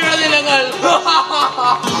 അമാവാസിയുടെ ദിനങ്ങൾ.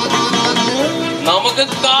 നമുക്ക്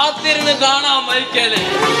കാത്തിരുന്ന് കാണാം മൈക്കലേ.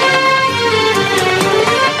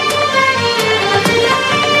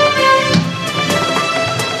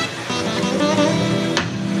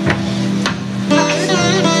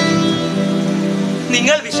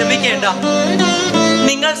 നിങ്ങൾ വിഷമിക്കേണ്ട.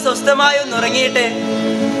 നിങ്ങൾ സ്വസ്ഥമായി ഒന്നുറങ്ങിയിട്ട്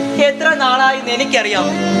എത്ര നാളായെന്ന് എനിക്കറിയാം.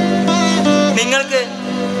 നിങ്ങൾക്ക്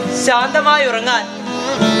ശാന്തമായി ഉറങ്ങാൻ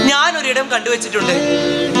ഞാനൊരിടം കണ്ടുവച്ചിട്ടുണ്ട്.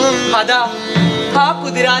 അതാ ആ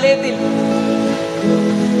കുതിരാലയത്തിൽ.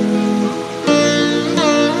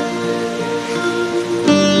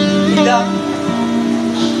 ഇതാ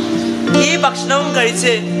ഈ ഭക്ഷണവും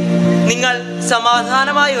കഴിച്ച് നിങ്ങൾ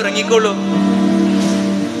സമാധാനമായി ഉറങ്ങിക്കൊള്ളൂ.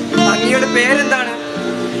 അങ്ങയുടെ പേരെന്താണ്?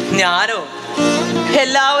 ഞാനോ?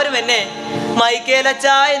 എല്ലാവരും എന്നെ മൈക്കേലച്ച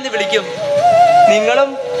എന്ന് വിളിക്കും. നിങ്ങളും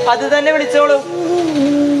അത് തന്നെ വിളിച്ചോളൂ.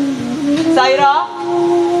 സൈറ,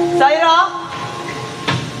 സൈറ.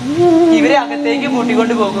 ഇവരെ അകത്തേക്ക്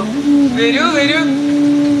കൂട്ടിക്കൊണ്ട് പോകും. വരൂ വരൂ.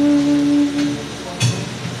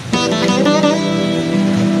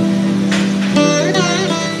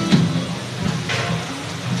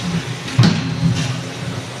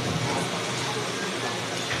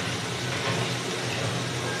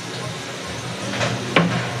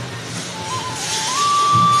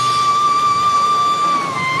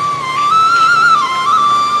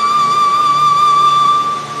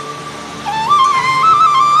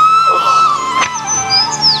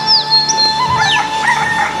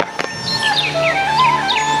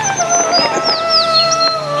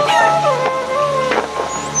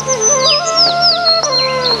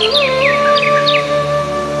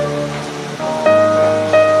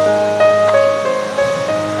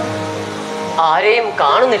 ആരെയും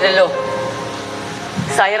കാണുന്നില്ലല്ലോ.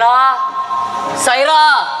 സൈറ, സൈറ.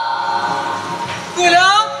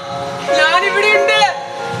 ഞാനിവിടെയുണ്ട്.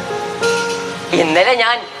 ഇന്നലെ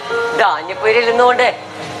ഞാൻ ധാന്യപ്പുരയിൽ നിന്നുകൊണ്ട്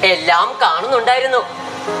എല്ലാം കാണുന്നുണ്ടായിരുന്നു.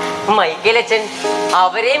 മൈക്കേലച്ചൻ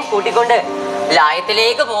അവരെയും കൂട്ടിക്കൊണ്ട്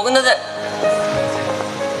ലായത്തിലേക്ക് പോകുന്നത്.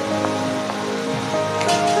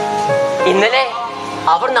 ഇന്നലെ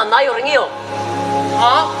അവർ നന്നായി ഉറങ്ങിയോ?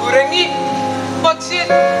 ആ, ഉറങ്ങി. പക്ഷേ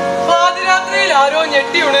പാതിരാത്രിയിൽ ആരോ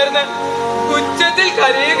ഞെട്ടി ഉണർന്ന് ഉച്ചത്തിൽ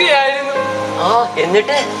കരയുകയായിരുന്നു.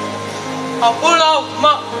 എന്നിട്ട് അപ്പോൾ ആ ഉമ്മ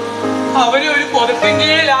അവരെ ഒരു പുതപ്പിൻ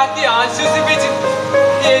കീഴിലാക്കി ആശ്വസിപ്പിച്ചു.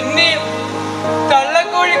 എന്നെയും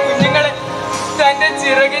തള്ളക്കോഴി കുഞ്ഞുങ്ങളെ തന്റെ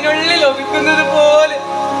ചിറകിനുള്ളിൽ ഒതുക്കുന്നത് പോലെ.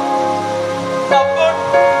 അപ്പോൾ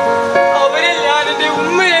അവരിൽ ഞാൻ എന്റെ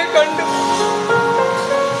ഉമ്മയെ കണ്ടു.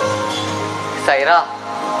 സൈറ,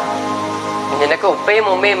 നിനക്ക് ഉപ്പയും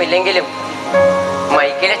ഉമ്മയും ഇല്ലെങ്കിലും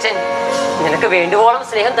മൈക്കേലച്ചൻ നിനക്ക് വേണ്ടുവോളം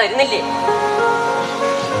സ്നേഹം തരുന്നില്ലേ?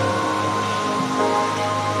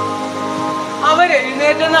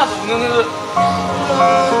 അവരെഴുന്നേറ്റെന്നാ തോന്നുന്നത്.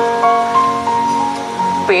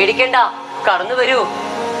 പേടിക്കണ്ട, കടന്നു വരൂ.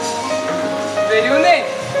 വരൂന്നേ.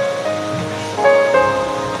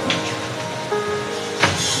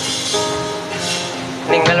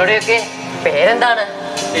 നിങ്ങളുടെയൊക്കെ പേരെന്താണ്?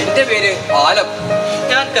 എന്റെ പേര് ആലം.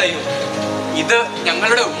 ഞാൻ കയ്യൂ. ഇത്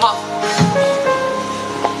ഞങ്ങളുടെ ഉമ്മ.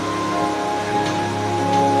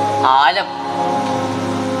 ആലം,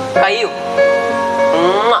 കയ്യു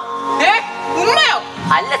ഉമ്മ. ഉമ്മയോ?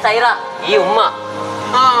 അല്ല സൈറ, ഈ ഉമ്മ.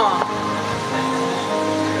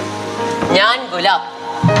 ഞാൻ ഗുലാബ്.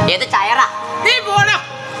 ഏത് ചയറ? നീ പോടാ.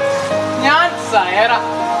 ഞാൻ സയറ.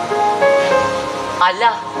 അല്ല,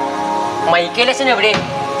 മൈക്കേലച്ചൻ എവിടെ?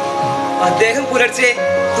 അദ്ദേഹം പുലർച്ചെ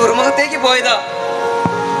തുറമുഖത്തേക്ക് പോയതാ.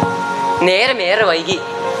 നേരമേറെ വൈകി.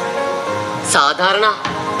 സാധാരണ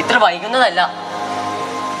ഇത്ര വൈകുന്നതല്ല.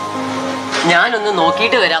 ഞാനൊന്ന്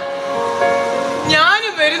നോക്കിയിട്ട് വരാം.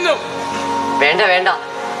 ഞാനും വരുന്നു. വേണ്ട വേണ്ട,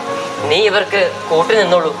 നീ ഇവർക്ക് കൂട്ടി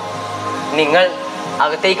നിന്നോളൂ. നിങ്ങൾ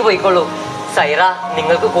അകത്തേക്ക് പോയിക്കോളൂ. സൈറ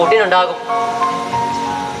നിങ്ങൾക്ക് കൂട്ടിനുണ്ടാകും.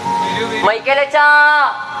 മൈക്കേലച്ചാ,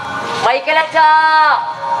 മൈക്കേലച്ചാ.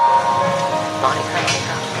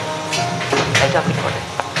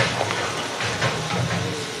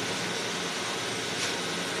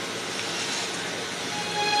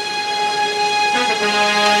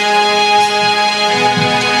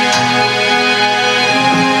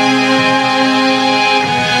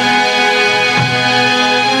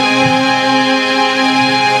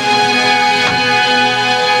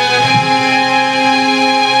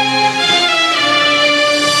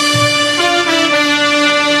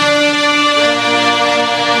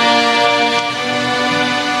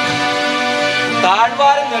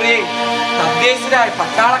 താഴ്വാരം നിറയെ തദ്ദേശീയരായ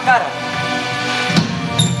പട്ടാളക്കാരാണ്.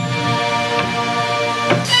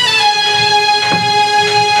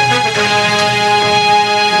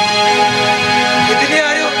 ഇതിനെ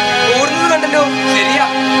ആരോ ഓടുന്നത് കണ്ടല്ലോ. ശരിയാ,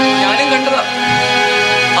 ഞാനും കണ്ടതാ.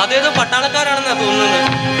 അതേതോ പട്ടാളക്കാരാണെന്നാ തോന്നുന്നത്.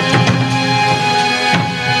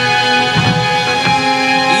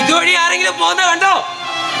 ഇതുവഴി ആരെങ്കിലും പോകുന്ന കണ്ടോ?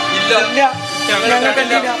 ഇല്ല,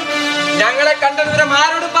 ഞങ്ങളെ കണ്ട വിവരം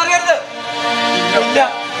ആരോടും പറയരുത്. ഇല്ല,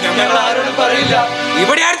 ഞങ്ങൾ ആരോടും പറയില്ല.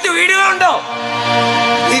 ഇവിടെ അടുത്ത് വീടുകളുണ്ടോ?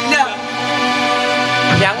 ഇല്ല.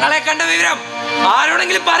 ഞങ്ങളെ കണ്ട വിവരം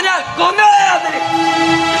ആരോടെങ്കിലും പറഞ്ഞാൽ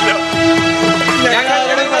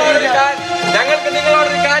ഞങ്ങൾക്ക്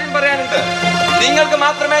നിങ്ങളോടൊരു കാര്യം പറയാനുണ്ട്. നിങ്ങൾക്ക്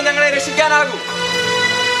മാത്രമേ ഞങ്ങളെ രക്ഷിക്കാനാകൂ.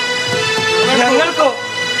 ഞങ്ങൾക്കോ?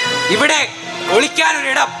 ഇവിടെ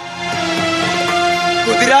ഒളിക്കാനൊരിടം,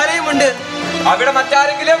 കുതിരാലയമുണ്ട്. അവിടെ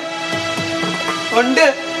മറ്റാരെങ്കിലും ഉണ്ട്,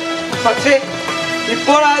 പക്ഷേ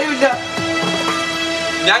ഇപ്പോൾ ആരുമില്ല.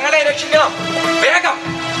 ഞങ്ങളെ രക്ഷിക്കണം, വേഗം.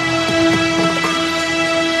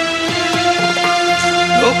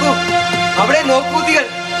 നോക്കൂ, അവിടെ നോക്കൂത്തികൾ.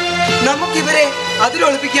 നമുക്കിവരെ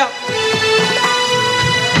അതിലൊളിപ്പിക്കാം.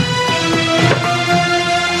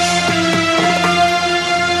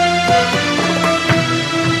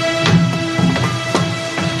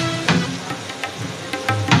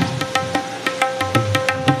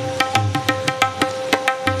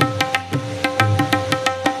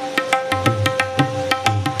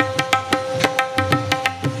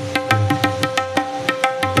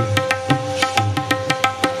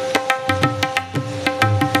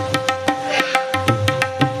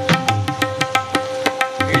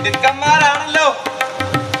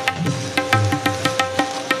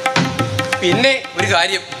 പിന്നെ ഒരു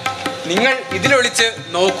കാര്യം, നിങ്ങൾ ഇതിലൊളിച്ച്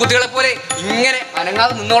നോക്കുത്തികളെ പോലെ ഇങ്ങനെ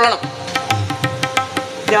അനങ്ങാതെ നിന്നോളണം.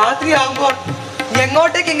 രാത്രിയാകുമ്പോൾ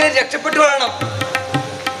എങ്ങോട്ടേക്ക് ഇങ്ങനെ രക്ഷപ്പെട്ടു വേണം.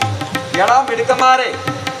 എടാ മിടുക്കന്മാരെ,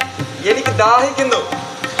 എനിക്ക് ദാഹിക്കുന്നു.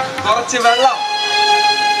 കുറച്ച് വെള്ളം.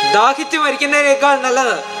 ദാഹിച്ച് മരിക്കുന്നതിനേക്കാൾ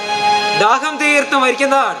നല്ലത് ദാഹം തീർത്ത്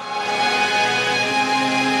മരിക്കുന്നതാണ്.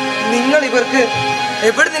 നിങ്ങൾ ഇവർക്ക്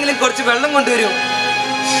എവിടെന്നെങ്കിലും കുറച്ച് വെള്ളം കൊണ്ടുവരും.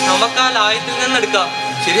 നമുക്ക് ആ ലായത്തിൽ നിന്നെടുക്കാം.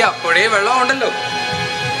 ശരിയാ, പുഴയെ വെള്ളം ഉണ്ടല്ലോ.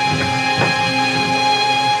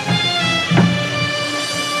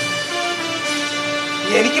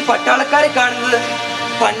 എനിക്ക് പട്ടാളക്കാരെ കാണുന്നത്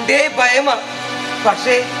പണ്ടേ ഭയമാ.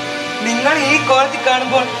 പക്ഷേ നിങ്ങൾ ഈ കോളത്തിൽ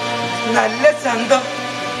കാണുമ്പോൾ നല്ല ചന്തം.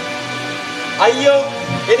 അയ്യോ,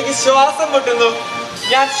 എനിക്ക് ശ്വാസം മുട്ടുന്നു.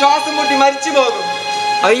 ഞാൻ ശ്വാസം മുട്ടി മരിച്ചു പോകും.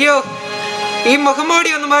 അയ്യോ, ഈ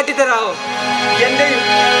മുഖംമൂടി ഒന്ന് മാറ്റിത്തരാമോ? എന്റെയും.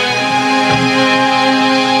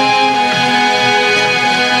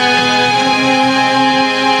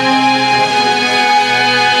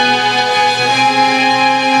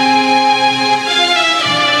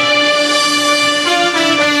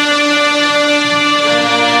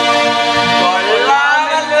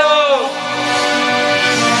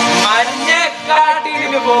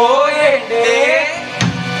 പോയേണ്ടേ,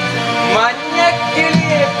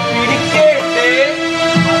 മഞ്ഞക്കിളിയെ പിടിക്കേണ്ടേ,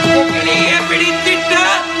 മഞ്ഞക്കിളിയെ പിടിച്ചിട്ട്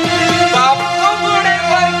പപ്പും കൂടെ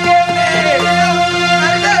പറിക്കേണ്ടേ.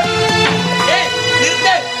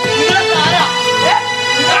 നിർത്ത്, നിങ്ങളെ ആരാ?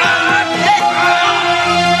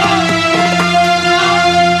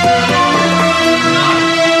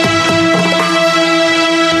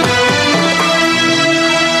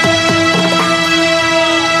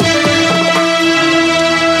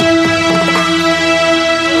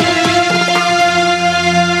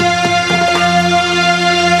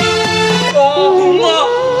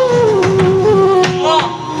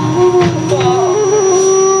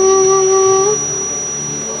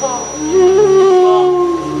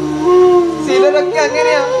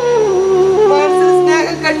 എങ്ങനെയാ മനസ്സിൽ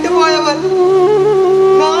സ്നേഹം കെട്ടുപോയവർ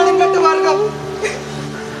നാണം കെട്ട വർഗം.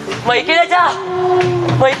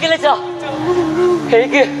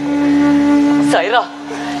 എനിക്ക് സൈറ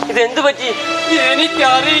ഇതെന്തു പറ്റി?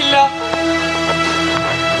 എനിക്കറിയില്ല.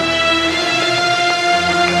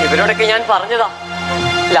 ഇവരോടൊക്കെ ഞാൻ പറഞ്ഞതാ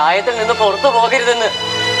ലായത്തിൽ നിന്ന് പുറത്തു പോകരുതെന്ന്.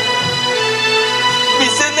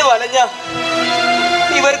 വിശന്ന് വലഞ്ഞ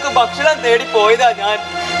ഇവർക്ക് ഭക്ഷണം തേടി പോയതാ ഞാൻ.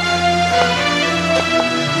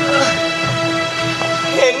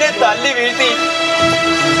 എന്നെ തല്ലി വീഴ്ത്തി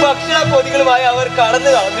ഭക്ഷണ പൊതികളുമായി അവർ കടന്നു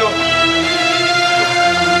കളഞ്ഞു.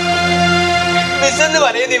 വിശന്ന്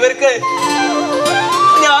വലയുന്ന ഇവർക്ക്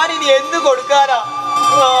ഞാനിനി എന്ത് കൊടുക്കാനാ?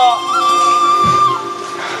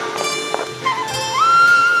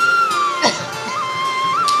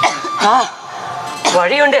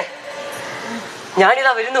 വഴിയുണ്ട്,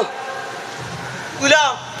 ഞാനിതാ വരുന്നു.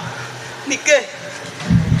 ഗുലാം നിക്ക്,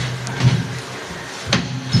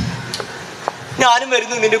 ഞാനും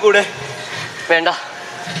വരുന്നു നിന്റെ കൂടെ. വേണ്ട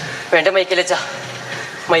വേണ്ട മൈക്കിലച്ച,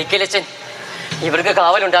 മൈക്കിലച്ചൻ ഇവർക്ക്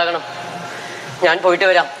കാവലുണ്ടാകണം. ഞാൻ പോയിട്ട്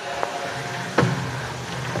വരാം.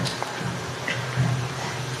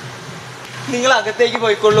 നിങ്ങൾ അകത്തേക്ക്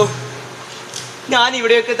പോയിക്കൊള്ളൂ, ഞാൻ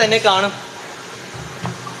ഇവിടെയൊക്കെ തന്നെ കാണും.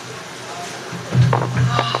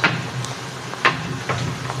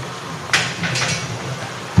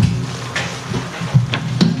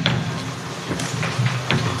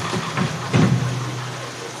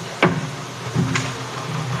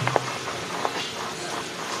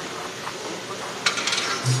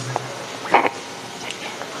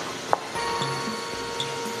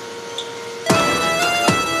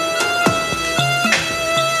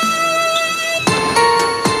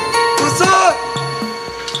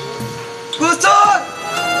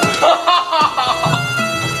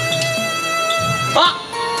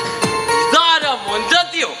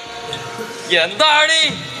 എന്താണ്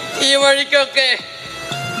ഈ വഴിക്കൊക്കെ?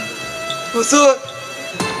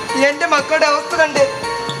 എന്റെ മക്കളുടെ അവസ്ഥ കണ്ട്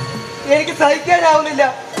എനിക്ക് സഹിക്കാനാവുന്നില്ല.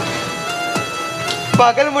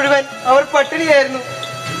 പകൽ മുഴുവൻ അവർ പട്ടിണിയായിരുന്നു.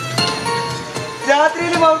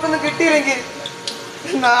 രാത്രിയിലും അവർക്കൊന്നും കിട്ടിയില്ലെങ്കിൽ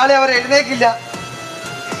നാളെ അവർ എഴുന്നേക്കില്ല.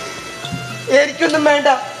 എനിക്കൊന്നും വേണ്ട,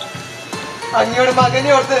 അങ്ങയുടെ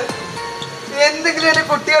മകനെ ഓർത്ത് എന്തെങ്കിലും എന്റെ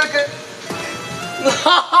കുട്ടികൾക്ക്.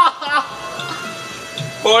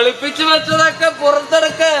 ഒളിപ്പിച്ചു വെച്ചതൊക്കെ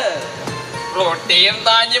പുറത്തെടുക്ക്. റൊട്ടിയും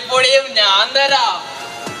താഞ്ഞിപ്പൊടിയും ഞാൻ തരാം.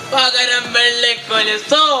 പകരം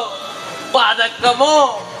വെള്ളിക്കൊലുസോ പതക്കമോ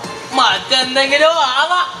മറ്റെന്തെങ്കിലും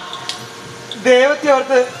ആവാം. ദൈവത്തെ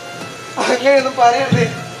ഓർത്ത് അങ്ങനെയൊന്നും പറയരുത്.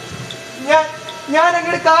 ഞാൻ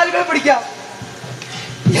അങ്ങയുടെ കാലുകൾ പിടിക്കാം.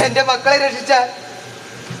 എന്റെ മക്കളെ രക്ഷിച്ചാൽ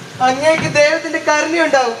അങ്ങേക്ക് ദൈവത്തിന്റെ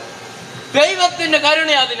കരുണയുണ്ടാവും. ദൈവത്തിന്റെ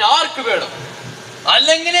കരുണ അതിന് ആർക്ക് വേണം?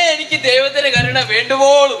 അല്ലെങ്കിലേ എനിക്ക് ദൈവത്തിന്റെ കരുണ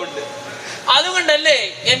വേണ്ടുവോളുമുണ്ട്. അതുകൊണ്ടല്ലേ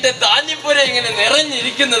എന്റെ താഞ്ഞിപ്പുര ഇങ്ങനെ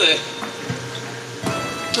നിറഞ്ഞിരിക്കുന്നത്.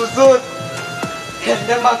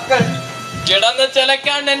 എന്റെ മക്കൾ കിടന്ന്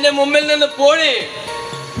ചിലക്കാണ്ട് എന്റെ മുമ്പിൽ നിന്ന് പോഴേ,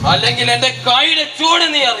 അല്ലെങ്കിൽ എന്റെ കൈയുടെ ചൂട്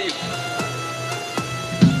നീ അറിയും.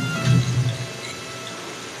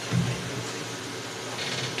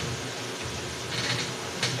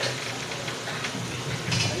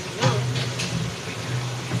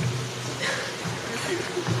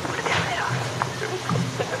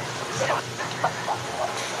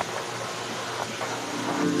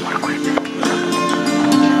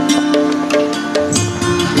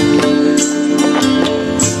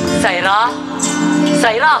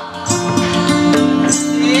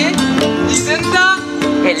 ഇതെന്താ?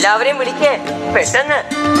 എല്ലാവരെയും വിളിക്കേ പെട്ടെന്ന്.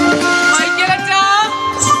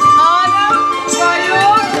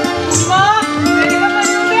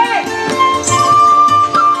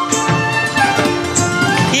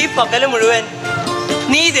 ഈ പകല് മുഴുവൻ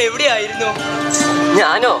നീ ഇതെവിടെയായിരുന്നു?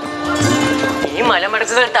 ഞാനോ? ഈ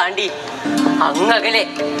മലമടക്കുകൾ താണ്ടി അങ്ങകലെ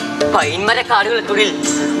പൈൻമരക്കാടുകൾക്കുള്ളിൽ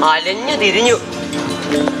അലഞ്ഞു തിരിഞ്ഞു.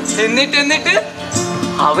 എന്നിട്ട്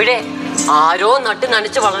അവിടെ ആരോ നട്ട്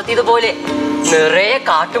നനച്ച് വളർത്തിയതുപോലെ നിറയെ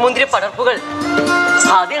കാട്ടുമുന്തിരി പടർപ്പുകൾ,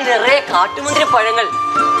 അതിൽ നിറയെ കാട്ടുമുന്തിരി പഴങ്ങൾ.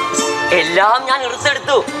 എല്ലാം ഞാൻ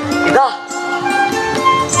എടുത്തെടുത്തു. ഇതാ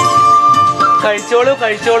കഴിച്ചോളൂ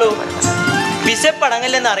കഴിച്ചോളൂ,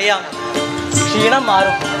 വിശപ്പടങ്ങല്ലെന്നറിയാം, ക്ഷീണം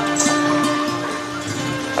മാറും.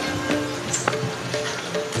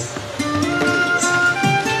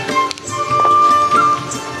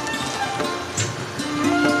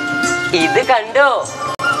 ഇത് കണ്ടോ?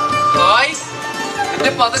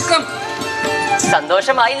 പതക്കം.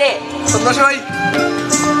 സന്തോഷമായില്ലേ? സന്തോഷമായി.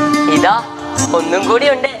 ഇതാ ഒന്നും കൂടി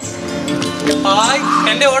ഉണ്ട്.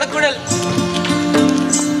 എന്റെ ഓടക്കുഴൽ.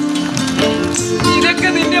 ഇതൊക്കെ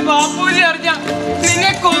നിന്റെ ബാപ്പൂജി അറിഞ്ഞ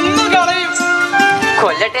നിന്നെ കൊന്നു കളയും.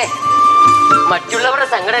 കൊല്ലട്ടെ, മറ്റുള്ളവരുടെ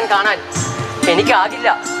സങ്കടം കാണാൻ എനിക്കാകില്ല.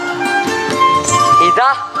 ഇതാ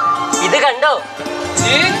ഇത് കണ്ടോ,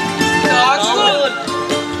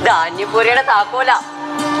 ധാന്യപുരയുടെ താക്കോല.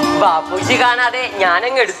 ബാപ്പുജി കാണാതെ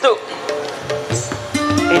ഞാനങ്ങ് എടുത്തു.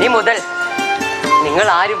 ഇനി മുതൽ നിങ്ങൾ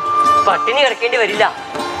ആരും പട്ടിണി കിടക്കേണ്ടി വരില്ല.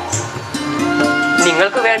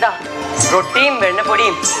 നിങ്ങൾക്ക് വേണ്ട റൊട്ടിയും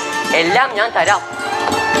വെണ്ണപ്പൊടിയും എല്ലാം ഞാൻ തരാം.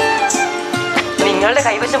 നിങ്ങളുടെ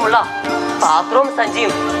കൈവശമുള്ള പാത്രവും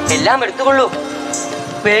സഞ്ചിയും എല്ലാം എടുത്തുകൊള്ളൂ.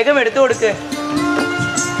 വേഗം എടുത്തു കൊടുക്ക്.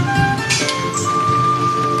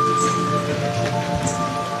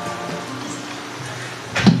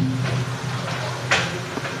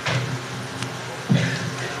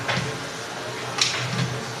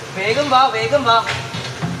 വേഗം വാ, വേഗം വാ.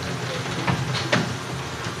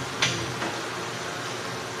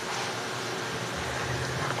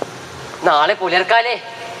 നാളെ പുലർക്കാലേ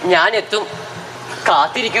ഞാൻ എത്തും,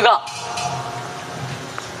 കാത്തിരിക്കുക.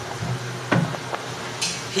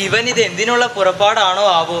 ഇവൻ ഇത് എന്തിനുള്ള പുറപ്പാടാണോ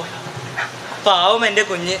ആവോ? പാവം എൻ്റെ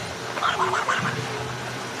കുഞ്ഞ്.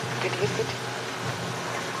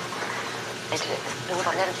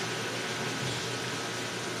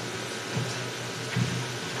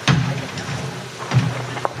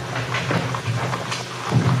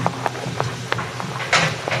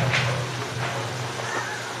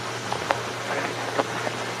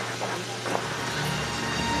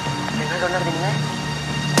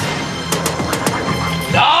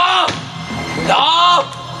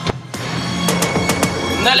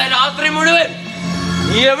 ഇന്നലെ രാത്രി മുഴുവൻ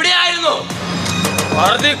നീ എവിടെയായിരുന്നു?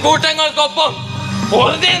 കൂട്ടങ്ങൾക്കൊപ്പം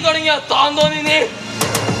പൊറുതിയും തുടങ്ങിയ താൻ തോന്നി നീ.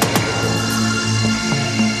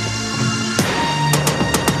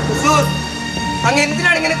 അങ്ങ്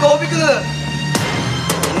എന്തിനാണ് ഇങ്ങനെ കോപിക്കുന്നത്?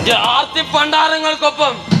 എന്റെ ആർത്തി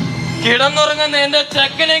പണ്ടാരങ്ങൾക്കൊപ്പം കിടന്നുറങ്ങുന്ന എന്റെ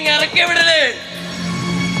ചെക്കനെ ഇറക്കി വിടലേ.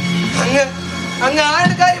 അങ്ങ്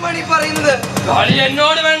ആരുടെ കാര്യമാണ് ഈ പറയുന്നത്? കളി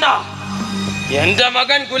എന്നോട് വേണ്ട. എന്റെ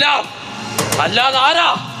മകൻ ഗുലാം അല്ലാതെ ആരാ?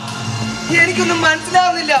 എനിക്കൊന്നും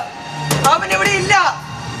മനസ്സിലാവുന്നില്ല. അവൻ ഇവിടെ ഇല്ല.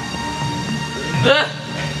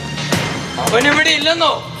 അവനിവിടെ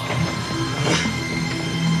ഇല്ലെന്നോ?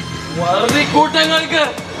 കൂട്ടങ്ങൾക്ക്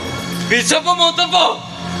വിശപ്പ് മൂത്തപ്പോ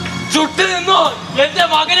ചുട്ടു നിന്നോ എന്റെ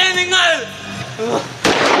മകനെ നിങ്ങൾ?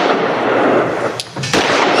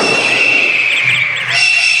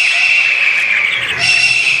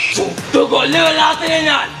 ചുട്ടു കൊല്ലുവല്ലാത്ത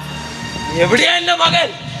ഞാൻ. എവിടെയാ എന്റെ മകൻ?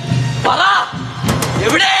 പറ,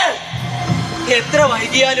 എവിടെ? എത്ര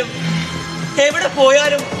വൈകിയാലും എവിടെ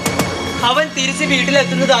പോയാലും അവൻ തിരിച്ച്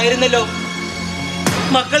വീട്ടിലെത്തുന്നതായിരുന്നല്ലോ.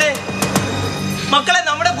 മക്കളെ, മക്കളെ,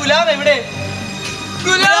 നമ്മുടെ ഗുലാം എവിടെ?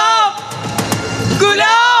 ഗുലാം,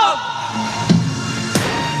 ഗുലാം!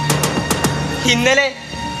 ഇന്നലെ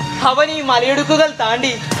അവൻ ഈ മലയിടുക്കുകൾ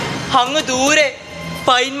താണ്ടി അങ്ങ് ദൂരെ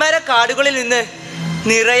പൈന്മര കാടുകളിൽ നിന്ന്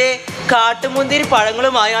നിറയെ കാട്ടുമുന്തിരി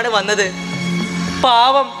പഴങ്ങളുമായാണ് വന്നത്.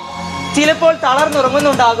 പാവം, ചിലപ്പോൾ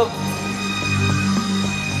തളർന്നുറങ്ങുന്നുണ്ടാകും.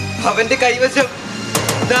 അവന്റെ കൈവശം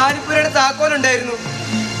ധാനിപ്പുരയുടെ താക്കോലുണ്ടായിരുന്നു.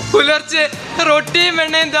 പുലർച്ചെ റൊട്ടിയും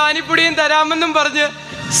വെണ്ണയും ധാനിപ്പൊടിയും തരാമെന്നും പറഞ്ഞ്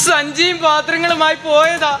സഞ്ചിയും പാത്രങ്ങളുമായി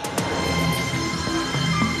പോയതാ.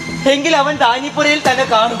 എങ്കിൽ അവൻ ധാനിപ്പുരയിൽ തന്നെ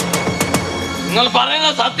കാണും. നിങ്ങൾ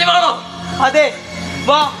പറയുന്നത് സത്യമാണോ? അതെ,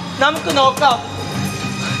 വാ നമുക്ക് നോക്കാം.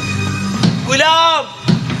 ഗുലാം,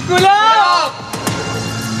 ഗുലാം!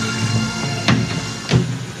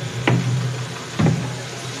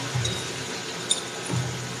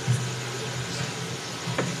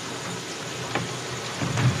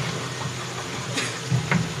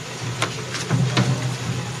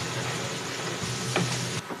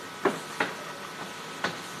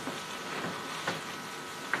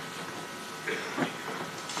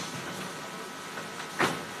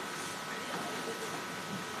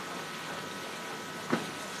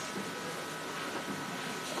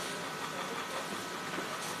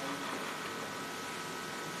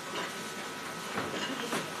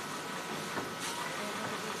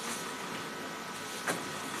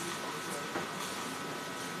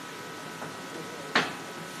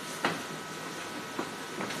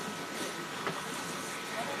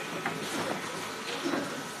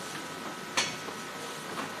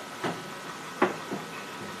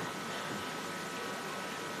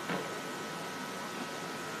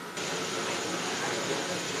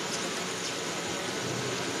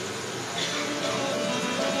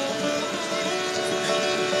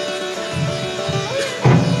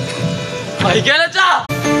 വൈകാലച്ചാ,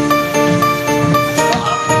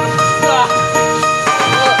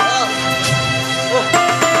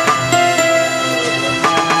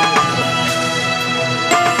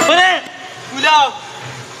 ഗുലാം!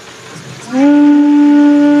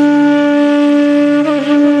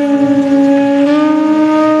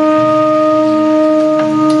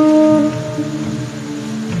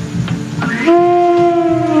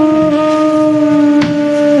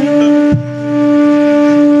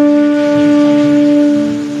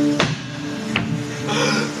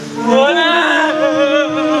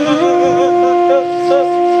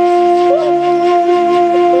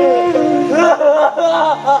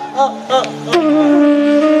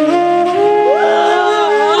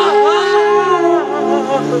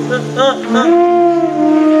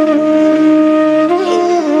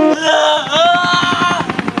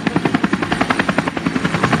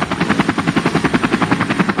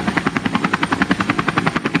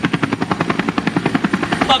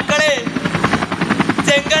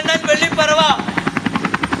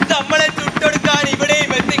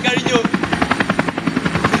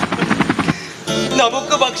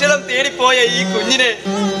 നമുക്ക് ഭക്ഷണം തേടിപ്പോയ ഈ കുഞ്ഞിനെ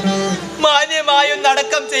മാന്യമായൊന്ന്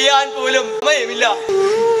അടക്കം ചെയ്യാൻ പോലും സമയമില്ല.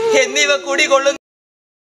 എന്നിവ കുടികൊള്ളുന്ന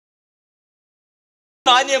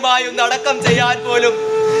മാന്യമായൊന്ന് അടക്കം ചെയ്യാൻ പോലും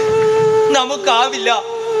നമുക്കാവില്ല.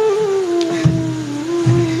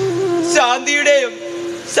 ശാന്തിയുടെയും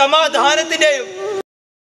സമാധാനത്തിന്റെയും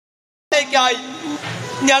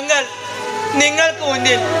ഞങ്ങൾ നിങ്ങൾക്ക്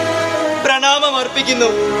മുന്നിൽ പ്രണാമം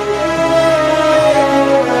അർപ്പിക്കുന്നു.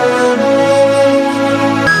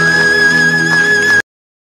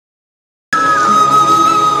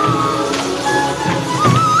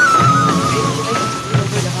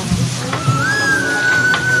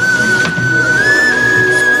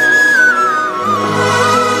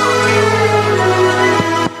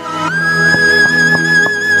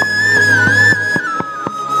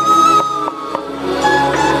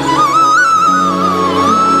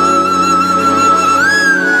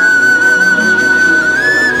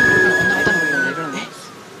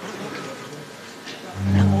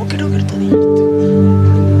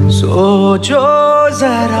 सोचो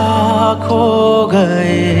जरा खो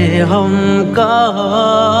गए हम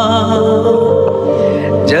कहाँ,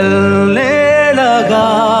 जलने लगा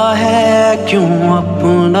है क्यों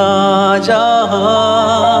अपना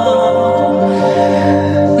जहाँ,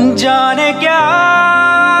 जाने क्या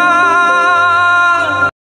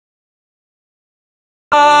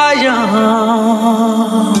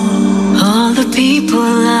All the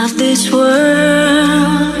people of this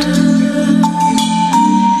world,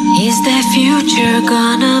 is their future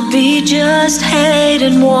gonna be just hate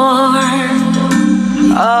and war?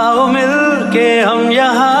 आओ मिल के हम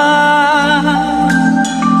यहाँ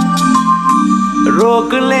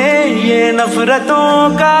रोक ले ये नफरतों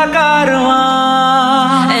का कारवां,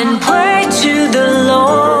 and pray to the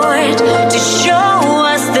Lord to show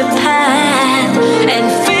us the path and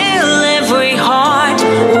fill every heart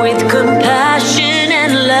with compassion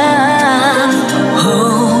and love. Oh,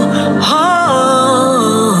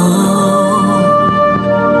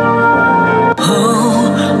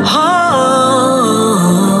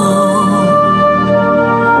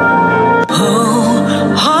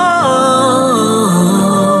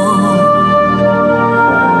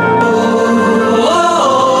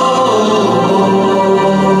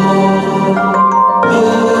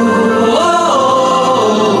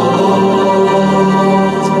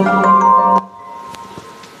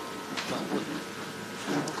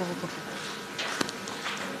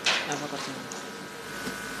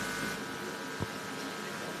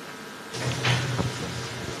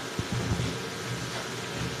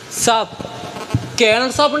 Saab, colonel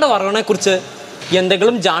സാബിന്റെ വരവിനെ കുറിച്ച്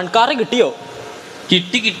എന്തെങ്കിലും ജാൺകാറി കിട്ടിയോ?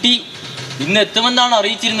 കിട്ടി. ഇന്ന് എത്തുമെന്നാണ്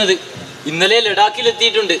അറിയിച്ചിരുന്നത്. ഇന്നലെ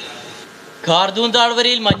ലഡാക്കിലെത്തിയിട്ടുണ്ട്. ഖാർദൂം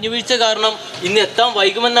താഴ്വരയിൽ മഞ്ഞുവീഴ്ച കാരണം ഇന്ന് എത്താൻ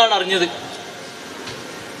വൈകുമെന്നാണ് അറിഞ്ഞത്.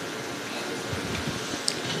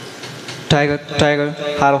 Tiger,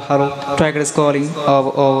 hello, Tiger is calling.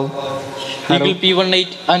 Over. Eagle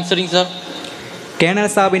P18 answering, sir. Colonel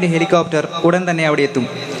സാബിന്റെ helicopter ഉടൻ തന്നെ അവിടെ എത്തും.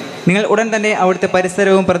 നിങ്ങൾ ഉടൻ തന്നെ അവിടുത്തെ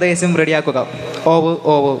പരിസരവും പ്രദേശവും റെഡിയാക്കുക.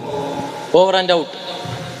 Over and out.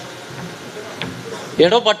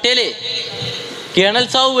 എടോ പട്ടേലേ, കേണൽ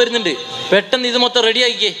സാബ് വരുന്നുണ്ട്. പെട്ടെന്ന് ഇത് മൊത്തം റെഡി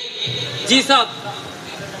ആക്കിക്കേ. ജി സാബ്.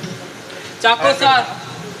 ചാക്കോ സാർ.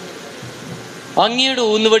 അങ്ങയുടെ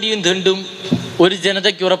ഊന്നുവടിയും ദണ്ടും ഒരു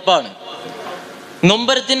ജനതയ്ക്ക് ഉറപ്പാണ്.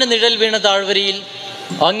 നൊമ്പരത്തിന്റെ നിഴൽ വീണ താഴ്വരയിൽ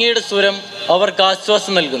അങ്ങയുടെ സ്വരം അവർക്ക്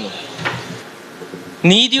ആശ്വാസം നൽകുന്നു.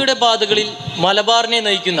 നീതിയുടെ പാതകളിൽ മലബാറിനെ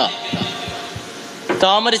നയിക്കുന്ന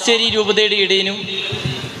താമരശ്ശേരി രൂപതയുടെ ഇടയനും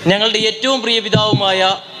ഞങ്ങളുടെ ഏറ്റവും പ്രിയ പിതാവുമായ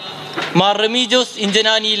മാർ റെമിജോസ്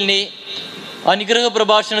ഇഞ്ചനാനിയിലിനെ അനുഗ്രഹ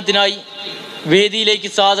പ്രഭാഷണത്തിനായി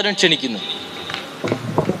വേദിയിലേക്ക് സാദരം ക്ഷണിക്കുന്നു.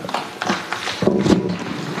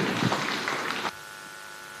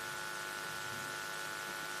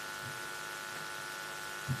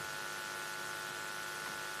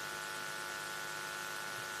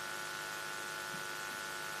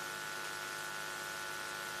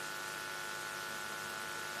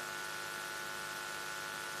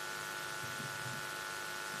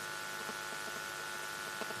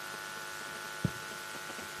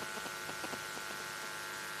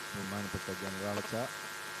 ബഹുമാനപ്പെട്ട ജനറൽ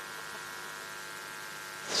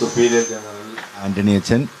സുപ്പീരിയർ ജനറൽ ആൻ്റണി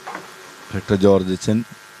അച്ഛൻ, ഡോക്ടർ ജോർജ് അച്ഛൻ,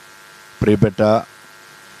 പ്രിയപ്പെട്ട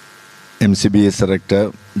MCBS ഡയറക്ടർ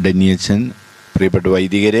ഡെന്നി അച്ഛൻ, പ്രിയപ്പെട്ട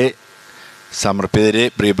വൈദികരെ, സമർപ്പിതരെ,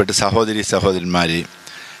 പ്രിയപ്പെട്ട സഹോദരന്മാരെ,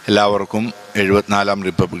 എല്ലാവർക്കും 74-ാം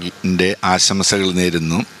റിപ്പബ്ലിക്കിൻ്റെ ആശംസകൾ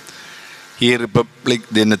നേരുന്നു. ഈ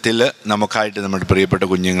റിപ്പബ്ലിക് ദിനത്തിൽ നമുക്കായിട്ട് നമ്മുടെ പ്രിയപ്പെട്ട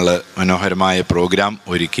കുഞ്ഞുങ്ങൾ മനോഹരമായ പ്രോഗ്രാം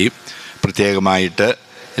ഒരുക്കി. പ്രത്യേകമായിട്ട്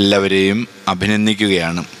എല്ലാവരെയും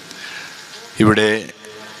അഭിനന്ദിക്കുകയാണ്. ഇവിടെ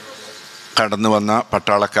കടന്നു വന്ന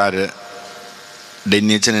പട്ടാളക്കാർ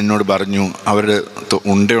ഡെന്നിയച്ചൻ എന്നോട് പറഞ്ഞു, അവർ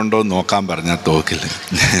ഉണ്ടയുണ്ടോ എന്ന് നോക്കാൻ പറഞ്ഞ തോക്കിൽ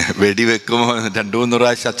വെടിവെക്കുമ്പോൾ 2-3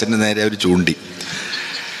 പ്രാവശ്യം അച്ഛൻ്റെ നേരെ അവർ ചൂണ്ടി.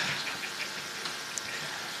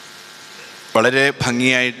 വളരെ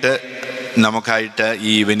ഭംഗിയായിട്ട് നമുക്കായിട്ട്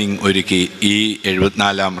ഈ ഈവനിങ് ഒരുക്കി. ഈ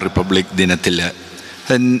 74ാം റിപ്പബ്ലിക് ദിനത്തിൽ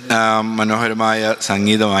മനോഹരമായ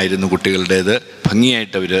സംഗീതമായിരുന്നു കുട്ടികളുടേത്.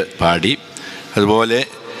 ഭംഗിയായിട്ട് അവർ പാടി. അതുപോലെ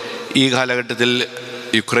ഈ കാലഘട്ടത്തിൽ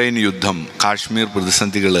യുക്രൈൻ യുദ്ധം, കാശ്മീർ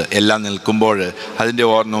പ്രതിസന്ധികൾ എല്ലാം നിൽക്കുമ്പോൾ അതിൻ്റെ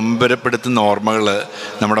നൊമ്പരപ്പെടുത്തുന്ന ഓർമ്മകൾ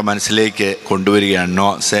നമ്മുടെ മനസ്സിലേക്ക് കൊണ്ടുവരികയാണ്. നോ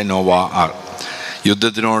സേ നോ വാർ,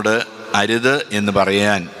 യുദ്ധത്തിനോട് അരുത് എന്ന്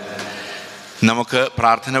പറയാൻ നമുക്ക്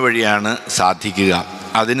പ്രാർത്ഥന വഴിയാണ് സാധിക്കുക.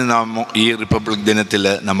 അതിന് നാം ഈ റിപ്പബ്ലിക് ദിനത്തിൽ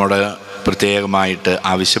നമ്മുടെ പ്രത്യേകമായിട്ട്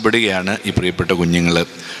ആവശ്യപ്പെടുകയാണ്. ഈ പ്രിയപ്പെട്ട കുഞ്ഞുങ്ങൾ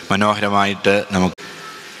മനോഹരമായിട്ട് നമുക്ക്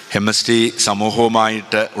MST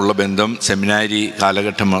സമൂഹവുമായിട്ട് ഉള്ള ബന്ധം സെമിനാരി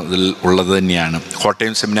കാലഘട്ടം മുതൽ ഉള്ളത് തന്നെയാണ്.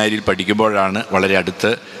 കോട്ടയം സെമിനാരിയിൽ പഠിക്കുമ്പോഴാണ് വളരെ അടുത്ത്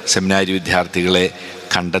സെമിനാരി വിദ്യാർത്ഥികളെ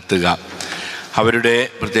കണ്ടെത്തുക. അവരുടെ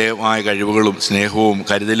പ്രത്യേകമായ കഴിവുകളും സ്നേഹവും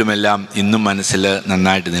കരുതലുമെല്ലാം ഇന്നും മനസ്സിൽ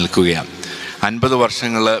നന്നായിട്ട് നിൽക്കുകയാണ്. 50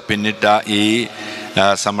 വർഷങ്ങൾ പിന്നിട്ട ഈ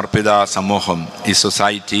സമർപ്പിത സമൂഹം, ഈ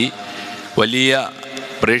സൊസൈറ്റി വലിയ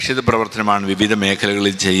പ്രേക്ഷിത പ്രവർത്തനമാണ് വിവിധ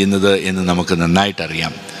മേഖലകളിൽ ചെയ്യുന്നത് എന്ന് നമുക്ക്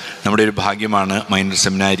നന്നായിട്ടറിയാം. നമ്മുടെ ഒരു ഭാഗ്യമാണ് മൈനർ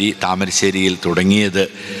സെമിനാരി താമരശ്ശേരിയിൽ തുടങ്ങിയത്.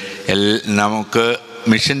 നമുക്ക്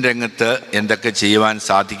മിഷൻ രംഗത്ത് എന്തൊക്കെ ചെയ്യുവാൻ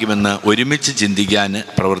സാധിക്കുമെന്ന് ഒരുമിച്ച് ചിന്തിക്കാൻ,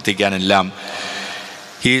 പ്രവർത്തിക്കാനെല്ലാം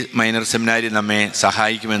ഈ മൈനർ സെമിനാരി നമ്മെ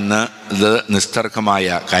സഹായിക്കുമെന്ന് ഇത്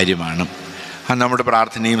നിസ്തർക്കമായ കാര്യമാണ്. നമ്മുടെ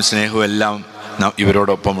പ്രാർത്ഥനയും സ്നേഹവും എല്ലാം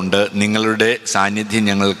ഇവരോടൊപ്പമുണ്ട്. നിങ്ങളുടെ സാന്നിധ്യം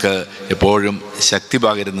ഞങ്ങൾക്ക് എപ്പോഴും ശക്തി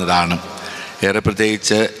പകരുന്നതാണ്. ഏറെ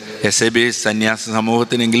പ്രത്യേകിച്ച് SABS സന്യാസ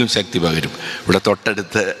സമൂഹത്തിനെങ്കിലും ശക്തി പകരും. ഇവിടെ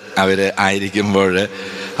തൊട്ടടുത്ത് അവർ ആയിരിക്കുമ്പോൾ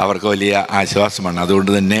അവർക്ക് വലിയ ആശ്വാസമാണ്.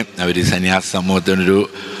 അതുകൊണ്ട് തന്നെ അവർ ഈ സന്യാസ സമൂഹത്തിനൊരു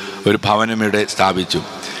ഭവനം ഇവിടെ സ്ഥാപിച്ചു.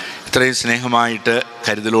 ഇത്രയും സ്നേഹമായിട്ട്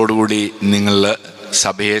കരുതലോടുകൂടി നിങ്ങൾ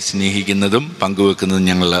സഭയെ സ്നേഹിക്കുന്നതും പങ്കുവെക്കുന്നതും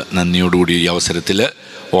ഞങ്ങൾ നന്ദിയോടുകൂടി ഈ അവസരത്തിൽ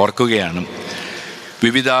ഓർക്കുകയാണ്.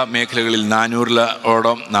 വിവിധ മേഖലകളിൽ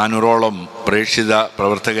 400ഓളം പ്രേക്ഷിത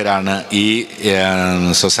പ്രവർത്തകരാണ് ഈ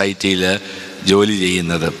സൊസൈറ്റിയിൽ ജോലി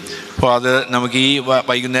ചെയ്യുന്നത്. അപ്പോൾ അത് നമുക്ക് ഈ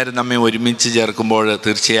വൈകുന്നേരം നമ്മെ ഒരുമിച്ച് ചേർക്കുമ്പോൾ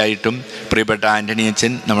തീർച്ചയായിട്ടും പ്രിയപ്പെട്ട ആൻ്റണി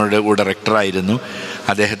അച്ഛൻ നമ്മുടെ കൂടെ റെക്ടറായിരുന്നു.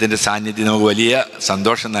 അദ്ദേഹത്തിൻ്റെ സാന്നിധ്യം നമുക്ക് വലിയ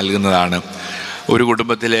സന്തോഷം നൽകുന്നതാണ്. ഒരു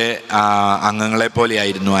കുടുംബത്തിലെ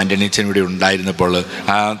അംഗങ്ങളെപ്പോലെയായിരുന്നു ആൻ്റണി അച്ഛൻ ഇവിടെ ഉണ്ടായിരുന്നപ്പോൾ.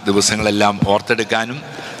 ആ ദിവസങ്ങളെല്ലാം ഓർത്തെടുക്കാനും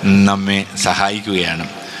നമ്മെ സഹായിക്കുകയാണ്.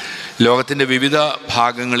 ലോകത്തിൻ്റെ വിവിധ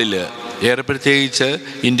ഭാഗങ്ങളിൽ, ഏറെ പ്രത്യേകിച്ച്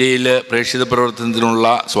ഇന്ത്യയിൽ പ്രേക്ഷിത പ്രവർത്തനത്തിനുള്ള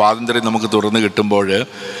സ്വാതന്ത്ര്യം നമുക്ക് തുറന്നു കിട്ടുമ്പോൾ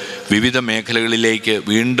വിവിധ മേഖലകളിലേക്ക്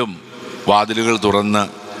വീണ്ടും വാതിലുകൾ തുറന്ന്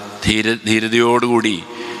ധീരതയോടുകൂടി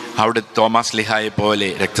അവിടെ തോമസ് ലിഹായെ പോലെ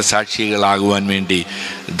രക്തസാക്ഷികളാകുവാൻ വേണ്ടി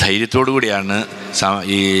ധൈര്യത്തോടു കൂടിയാണ്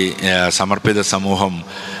ഈ സമർപ്പിത സമൂഹം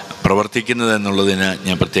പ്രവർത്തിക്കുന്നതെന്നുള്ളതിന്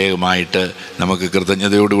ഞാൻ പ്രത്യേകമായിട്ട് നമുക്ക്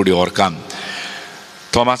കൃതജ്ഞതയോടുകൂടി ഓർക്കാം.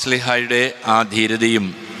 തോമസ് ലിഹായുടെ ആ ധീരതയും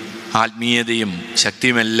ആത്മീയതയും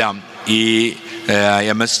ശക്തിയുമെല്ലാം ഈ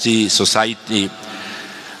MST സൊസൈറ്റി,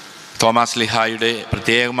 തോമസ് ലിഹായുടെ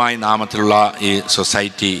പ്രത്യേകമായ നാമത്തിലുള്ള ഈ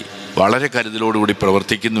സൊസൈറ്റി വളരെ കരുതലോടുകൂടി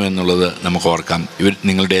പ്രവർത്തിക്കുന്നു എന്നുള്ളത് നമുക്ക് ഓർക്കാം.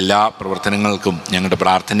 നിങ്ങളുടെ എല്ലാ പ്രവർത്തനങ്ങൾക്കും ഞങ്ങളുടെ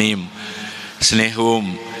പ്രാർത്ഥനയും സ്നേഹവും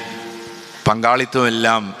പങ്കാളിത്തവും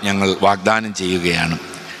എല്ലാം ഞങ്ങൾ വാഗ്ദാനം ചെയ്യുകയാണ്.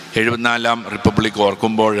 74ാം റിപ്പബ്ലിക്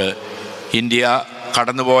ഓർക്കുമ്പോൾ ഇന്ത്യ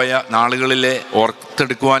കടന്നുപോയ നാളുകളിലെ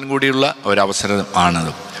ഓർത്തെടുക്കുവാൻ കൂടിയുള്ള ഒരവസരം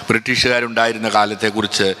ആണത്. ബ്രിട്ടീഷുകാരുണ്ടായിരുന്ന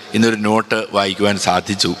കാലത്തെക്കുറിച്ച് ഇന്നൊരു നോട്ട് വായിക്കുവാൻ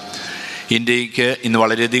സാധിച്ചു. ഇന്ത്യക്ക് ഇന്ന്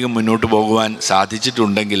വളരെയധികം മുന്നോട്ട് പോകുവാൻ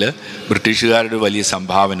സാധിച്ചിട്ടുണ്ടെങ്കിൽ ബ്രിട്ടീഷുകാരുടെ വലിയ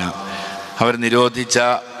സംഭാവന, അവർ നിരോധിച്ച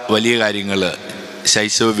വലിയ കാര്യങ്ങൾ,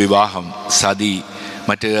 ശൈശവ വിവാഹം, സതി,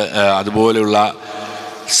 അതുപോലെയുള്ള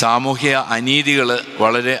സാമൂഹ്യ അനീതികൾ,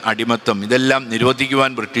 വളരെ അടിമത്തം, ഇതെല്ലാം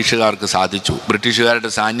നിരോധിക്കുവാൻ ബ്രിട്ടീഷുകാർക്ക് സാധിച്ചു.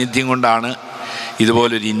 ബ്രിട്ടീഷുകാരുടെ സാന്നിധ്യം കൊണ്ടാണ്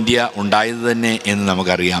ഇതുപോലൊരു ഇന്ത്യ ഉണ്ടായത് തന്നെ എന്ന്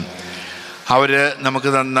നമുക്കറിയാം. അവർ നമുക്ക്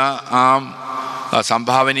തന്ന ആ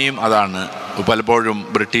സംഭാവനയും അതാണ്. പലപ്പോഴും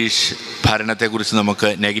ബ്രിട്ടീഷ് ഭരണത്തെക്കുറിച്ച് നമുക്ക്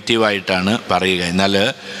നെഗറ്റീവായിട്ടാണ് പറയുക. എന്നാൽ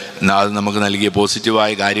അത് നമുക്ക് നൽകിയ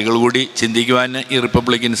പോസിറ്റീവായ കാര്യങ്ങൾ കൂടി ചിന്തിക്കുവാൻ ഈ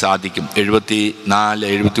റിപ്പബ്ലിക്കിന് സാധിക്കും.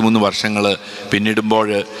 74-73 വർഷങ്ങൾ പിന്നിടുമ്പോൾ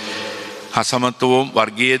അസമത്വവും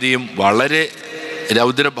വർഗീയതയും വളരെ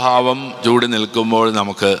രൗദ്രഭാവം ചൂടി നിൽക്കുമ്പോൾ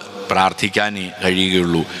നമുക്ക് പ്രാർത്ഥിക്കാനേ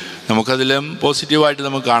കഴിയുകയുള്ളൂ. നമുക്കതിലും പോസിറ്റീവായിട്ട്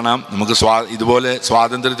നമുക്ക് കാണാം. നമുക്ക് ഇതുപോലെ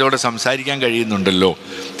സ്വാതന്ത്ര്യത്തോടെ സംസാരിക്കാൻ കഴിയുന്നുണ്ടല്ലോ.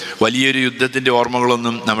 വലിയൊരു യുദ്ധത്തിൻ്റെ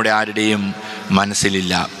ഓർമ്മകളൊന്നും നമ്മുടെ ആരുടെയും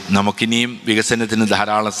മനസ്സിലില്ല. നമുക്കിനിയും വികസനത്തിന്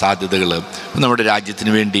ധാരാളം സാധ്യതകൾ, നമ്മുടെ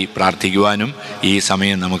രാജ്യത്തിന് വേണ്ടി പ്രാർത്ഥിക്കുവാനും ഈ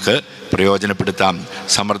സമയം നമുക്ക് പ്രയോജനപ്പെടുത്താം.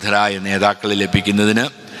 സമർത്ഥരായ നേതാക്കളെ ലഭിക്കുന്നതിന്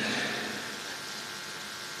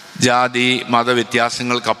ജാതി മത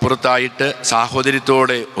വ്യത്യാസങ്ങൾക്കപ്പുറത്തായിട്ട്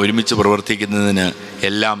സാഹോദര്യത്തോടെ ഒരുമിച്ച് പ്രവർത്തിക്കുന്നതിന്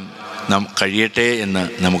എല്ലാം കഴിയട്ടെ എന്ന്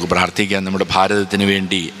നമുക്ക് പ്രാർത്ഥിക്കാം. നമ്മുടെ ഭാരതത്തിന്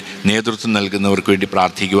വേണ്ടി നേതൃത്വം നൽകുന്നവർക്ക് വേണ്ടി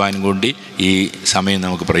പ്രാർത്ഥിക്കുവാനും കൂടി ഈ സമയം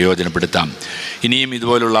നമുക്ക് പ്രയോജനപ്പെടുത്താം. ഇനിയും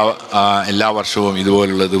ഇതുപോലുള്ള എല്ലാ വർഷവും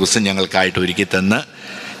ഇതുപോലുള്ള ദിവസം ഞങ്ങൾക്കായിട്ട് ഒരുക്കി തന്ന്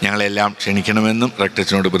ഞങ്ങളെല്ലാം ക്ഷണിക്കണമെന്നും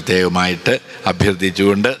റക്ടച്ചനോട് പ്രത്യേകമായിട്ട്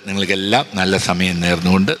അഭ്യർത്ഥിച്ചുകൊണ്ട് നിങ്ങൾക്കെല്ലാം നല്ല സമയം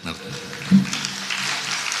നേർന്നുകൊണ്ട് നിർത്തുന്നു.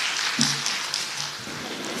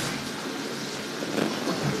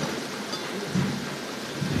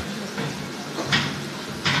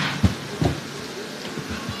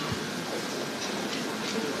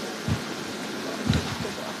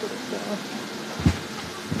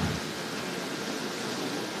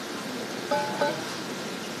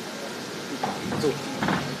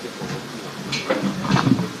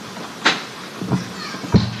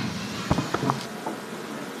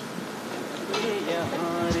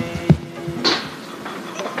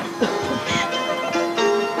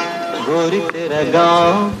 गोरी तेरा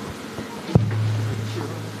गाँव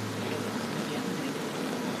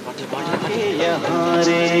यहाँ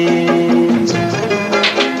रे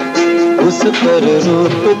उस पर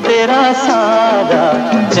रूप तेरा सादा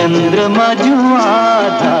चंद्रमा जो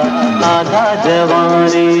आधा आधा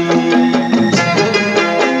जवारे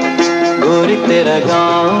गोरी तेरा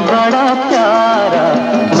गाँव बड़ा प्यारा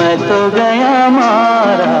मैं तो गया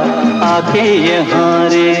मारा आके यहाँ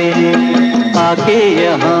रे आके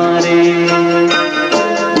यहाँ रे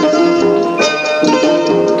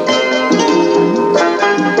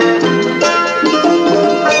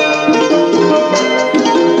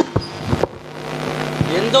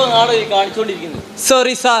എന്തോ നാടോ ഈ കാണിച്ചുകൊണ്ടിരിക്കുന്നത്?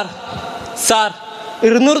 സോറി സാർ, സാർ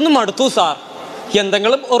ഇരുന്നൂറിന് മടുത്തു സാർ.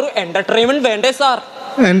 എന്തെങ്കിലും ഒരു എന്റർടൈൻമെന്റ് വേണ്ടേ സാർ?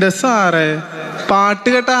 എന്റെ സാറേ, പാട്ട്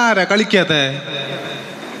കേട്ട ആരാ കളിക്കാത്തെ?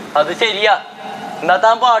 അത് ശരിയാ. എന്നാ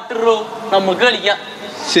താൻ പാട്ടിടൂ, നമുക്ക് കളിക്കാം.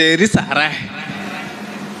 ശരി സാറേ.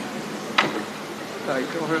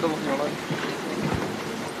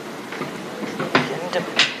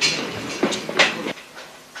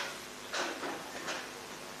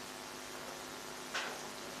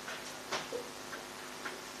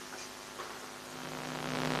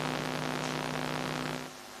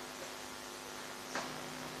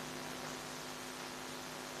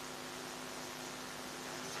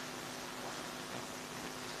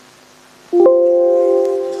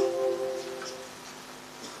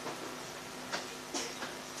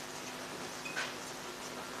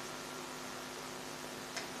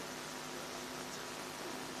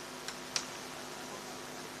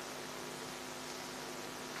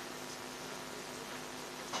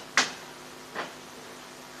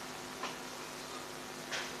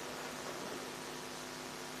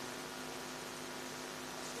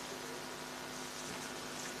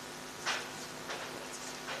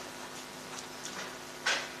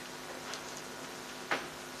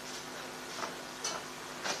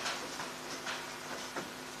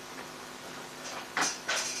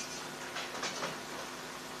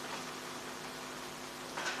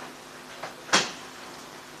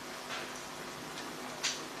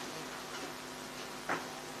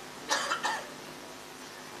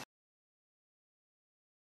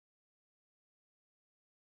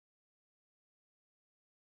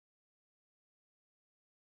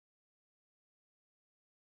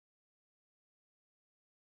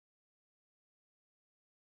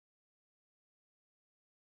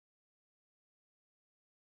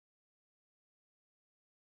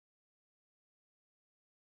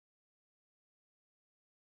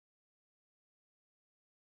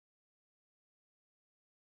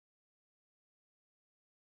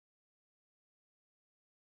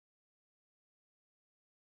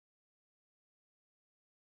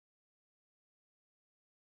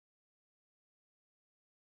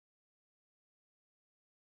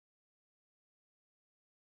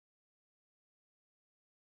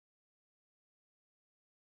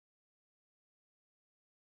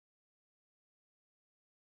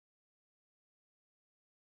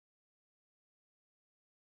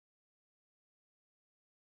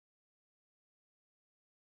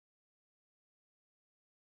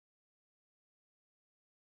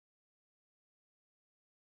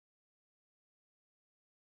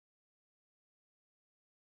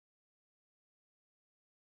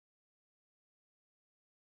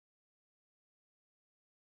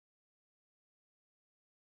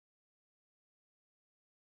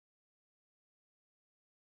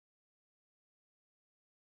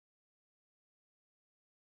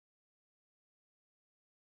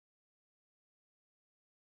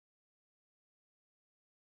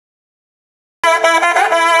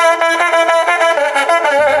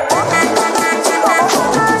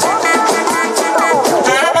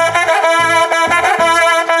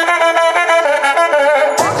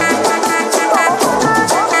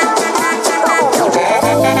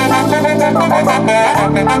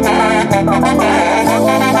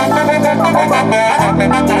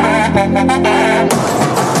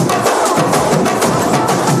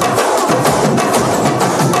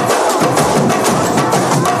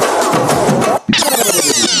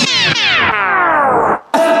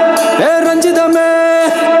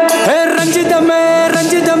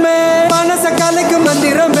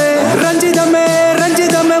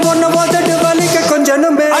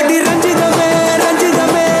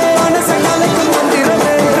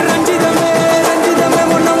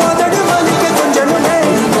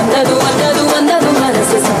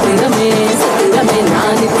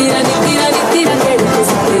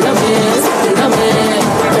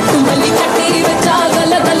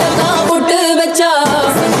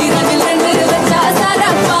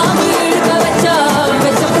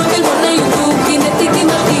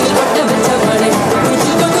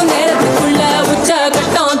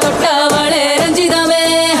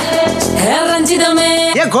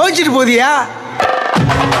 கோச்சிட்டு போதியா?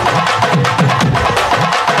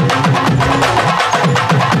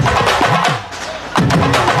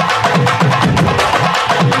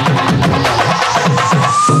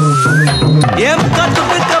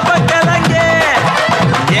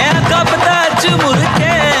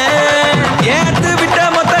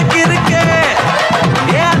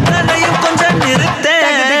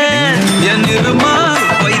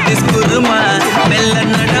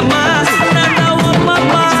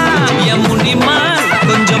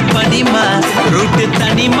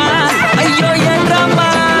 தனிமா ஐயோ ஏண்டாமா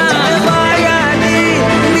வாயாடி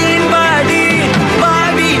மீன் வாடி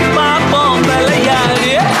பாவி பாப்போம்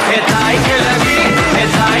விளையாடி தாய் கிளவி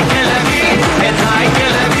தாய் கிளவி தாய்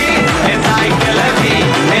கிளவி தாய் கிளவி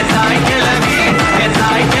தாய் கிளவி தாய்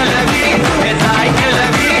கிளவி தாய்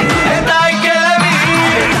கிளவி தாய் கிளவி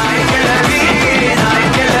தாய் கிளவி தாய்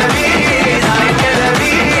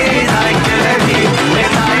கிளவி தாய் கிளவி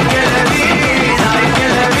தாய்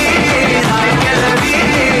கிளவி தாய் கிளவி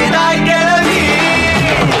தாய் கிளவி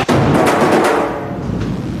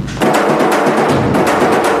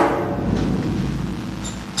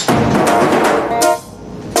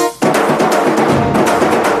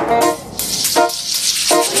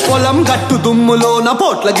పొలం గట్టు దుమ్ములోన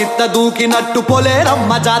పోట్ల గిత్త దూకినట్టు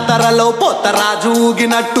పొలేరమ్మ జాతరలో పోతరాజు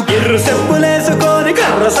ఊగినట్టు గిర్రు చెప్పులేసుకొని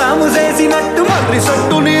కర్ర సాము చేసినట్టు మర్రి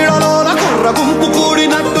సొట్టు నీడలోన కుర్ర గుంపు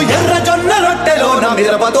కూడినట్టు ఎర్ర జొన్న రొట్టెలోన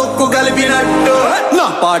మిరప దొక్కు కలిపినట్టు నా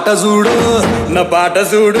పాట చూడు నా పాట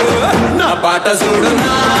చూడు నా పాట చూడు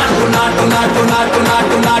నాటు నాటు నాటు నాటు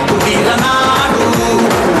నాటు నాటు వీర నాటు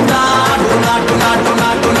నాటు నాటు నాటు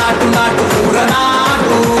నాటు నాటు నాటు ఊర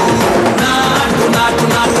నాటు నాటు నాటు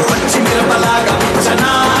నాటు పచ్చి మిరపలాగా పిచ్చ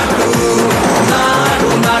నాటు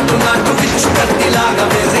నాటు నాటు నాటు పిచ్చు కత్తిలాగా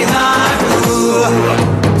వెర్రి నాటు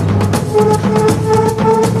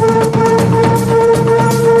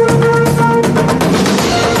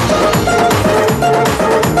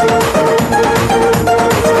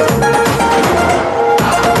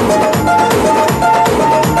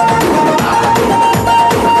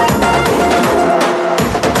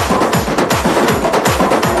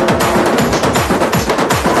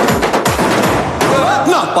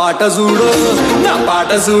పాట చూడు నా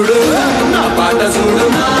పాట చూడు నా పాట చూడు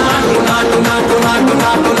నాటు నాటు నాటు నాటు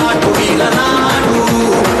నాటు నాటు వీర నాటు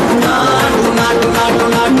నాటు నాటు నాటు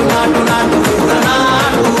నాటు నాటు నాటు ఊర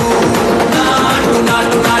నాటు నాటు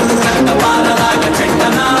నాటు నాటు కట్ట పారలాగా చెట్ట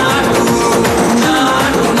నాటు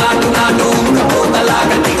నాటు నాటు నాటు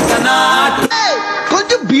పోతలాగా తిక్క నాటు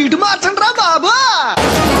కొంచెం బీటు మార్చండి రా బాబా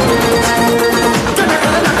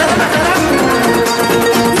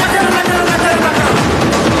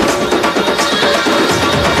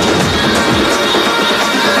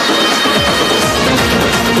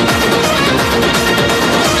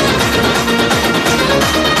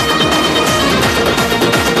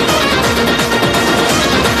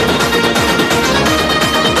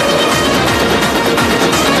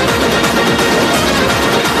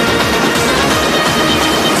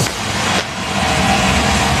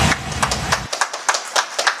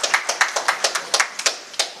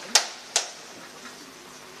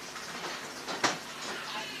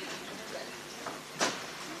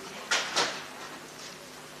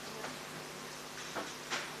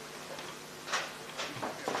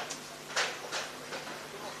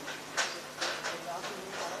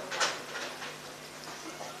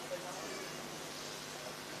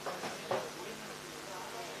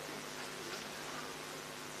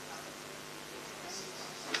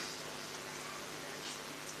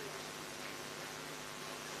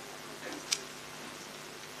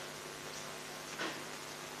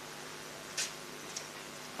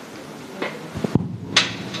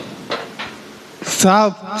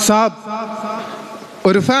साहब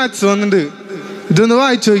ഒരു ഫാക്സ് വന്നിട്ടുണ്ട്, ഇതൊന്ന്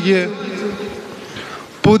വായിച്ചു നോക്കിയേ.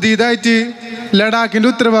 പുതിയതായിട്ട് ലഡാക്കിൻ്റെ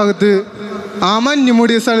ഉത്തരഭാഗത്ത് ആ മഞ്ഞ്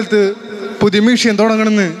മൂടിയ സ്ഥലത്ത് പുതിയ മിഷൻ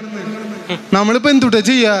തുടങ്ങണമെന്ന്. നമ്മളിപ്പോൾ എന്തുട്ടാ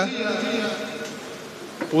ചെയ്യാ?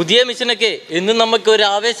 പുതിയ മിഷനൊക്കെ എന്നും നമുക്ക് ഒരു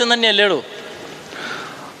ആവേശം തന്നെയല്ലേടോ.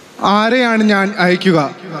 ആരെയാണ് ഞാൻ അയക്കുക?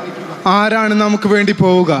 ആരാണ് നമുക്ക് വേണ്ടി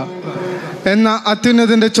പോവുക എന്ന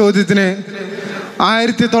അത്യുന്നതൻ്റെ ചോദ്യത്തിന്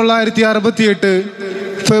 1968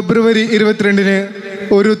 ഫെബ്രുവരി 22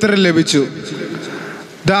 ഒരു ഉത്തരം ലഭിച്ചു.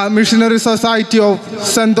 The missionary society of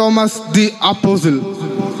saint Thomas the അപ്പോസിൽ.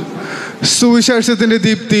 സുവിശേഷത്തിൻ്റെ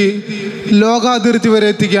ദീപ്തി ലോകാതിർത്തി വരെ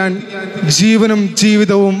എത്തിക്കാൻ ജീവനും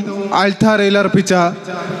ജീവിതവും അൾത്താരയിൽ അർപ്പിച്ച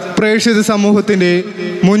പ്രേക്ഷിത സമൂഹത്തിൻ്റെ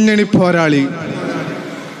മുന്നണി പോരാളി.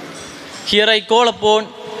 Here I call upon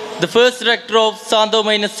the first rector of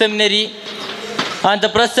SANTHOME Seminary and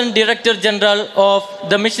the present Director General of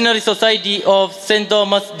the Missionary Society of St.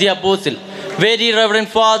 Thomas the Apostle, Very Reverend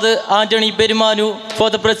Father Antony Perumanoor, for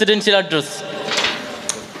the presidential address.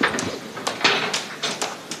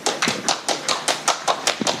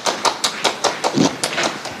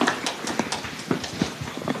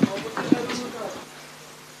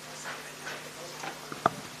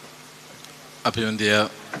 അഭിവന്ദ്യ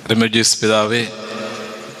റെമിജിയസ് പിതാവേ,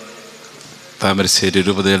 താമരശ്ശേരി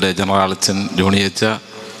രൂപതയുടെ general അച്ഛൻ ജോണിയച്ച,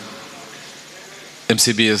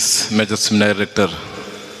 MCBS major seminary director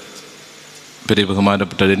Periya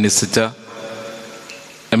ബഹുമാനപ്പെട്ട ഡെന്നിസച്ച,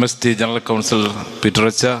 MST general council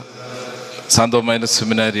പീറ്ററച്ച, സാന്തോമ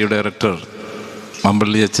സെമിനാരിയുടെ director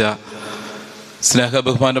മമ്പള്ളിയച്ച, സ്നേഹ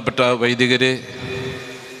ബഹുമാനപ്പെട്ട വൈദികരെ,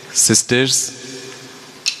 sisters,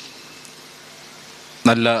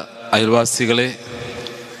 നല്ല അയൽവാസികളെ,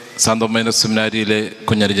 സാന്തോമ സെമിനാരിയിലെ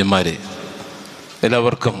കുഞ്ഞനുജന്മാരെ,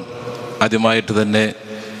 എല്ലാവർക്കും ആദ്യമായിട്ട് തന്നെ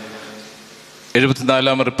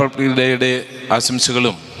 74ാം റിപ്പബ്ലിക് ഡേയുടെ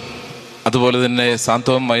ആശംസകളും അതുപോലെ തന്നെ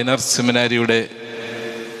സാന്തോം മൈനർ സെമിനാരിയുടെ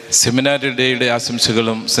സെമിനാരി ഡേയുടെ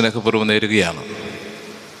ആശംസകളും സ്നേഹപൂർവ്വം നേരുകയാണ്.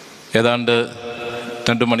 ഏതാണ്ട്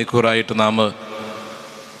 2 മണിക്കൂറായിട്ട് നാം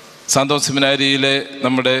സാന്തോം സെമിനാരിയിലെ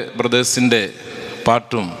നമ്മുടെ ബ്രദേഴ്സിൻ്റെ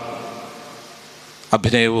പാട്ടും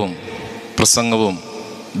അഭിനയവും പ്രസംഗവും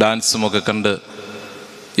ഡാൻസുമൊക്കെ കണ്ട്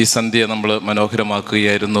ഈ സന്ധ്യ നമ്മൾ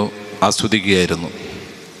മനോഹരമാക്കുകയായിരുന്നു, ആസ്വദിക്കുകയായിരുന്നു.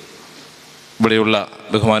 ഇവിടെയുള്ള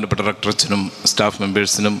ബഹുമാനപ്പെട്ട റക്ടറച്ചനും സ്റ്റാഫ്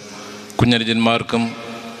മെമ്പേഴ്സിനും കുഞ്ഞനുജന്മാർക്കും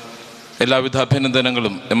എല്ലാവിധ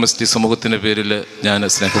അഭിനന്ദനങ്ങളും MST സമൂഹത്തിൻ്റെ പേരിൽ ഞാൻ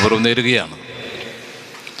സ്നേഹപൂർവ്വം നേരുകയാണ്.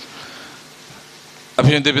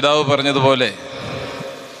 അഭിനന്ദ പിതാവ് പറഞ്ഞതുപോലെ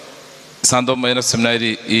സാന്തോം മൈനർ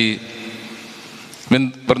സെമിനാരി ഈ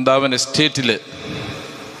വൃന്ദാവൻ എസ്റ്റേറ്റിൽ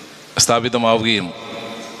സ്ഥാപിതമാവുകയും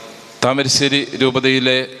താമരശ്ശേരി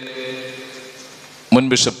രൂപതയിലെ മുൻ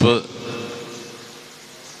ബിഷപ്പ്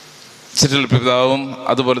ചിറ്റൽ പിതാവും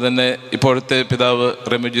അതുപോലെ തന്നെ ഇപ്പോഴത്തെ പിതാവ്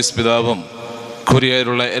റെമിജിയസ് പിതാവും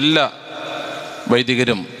കൊറിയയിലുള്ള എല്ലാ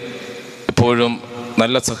വൈദികരും എപ്പോഴും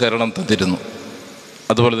നല്ല സഹകരണം തന്നിരുന്നു.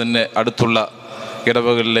 അതുപോലെ തന്നെ അടുത്തുള്ള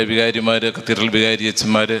ഇടവകളിലെ വികാരിമാർ, കത്തീഡ്രൽ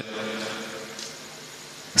വികാരിയച്ചന്മാർ,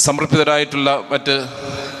 സമർപ്പിതരായിട്ടുള്ള മറ്റ്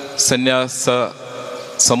സന്യാസ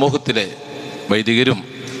സമൂഹത്തിലെ വൈദികരും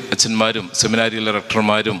അച്ഛന്മാരും സെമിനാരിയിലെ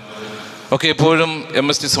റക്ടർമാരും ഒക്കെ എപ്പോഴും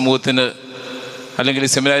MST സമൂഹത്തിന് അല്ലെങ്കിൽ ഈ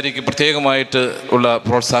സെമിനാരിക്ക് പ്രത്യേകമായിട്ട് ഉള്ള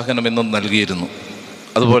പ്രോത്സാഹനം എന്നും നൽകിയിരുന്നു.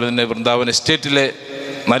 അതുപോലെ തന്നെ വൃന്ദാവൻ എസ്റ്റേറ്റിലെ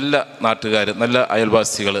നല്ല നാട്ടുകാർ, നല്ല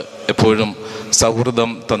അയൽവാസികൾ എപ്പോഴും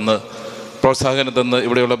സൗഹൃദം തന്ന് പ്രോത്സാഹനം തന്ന്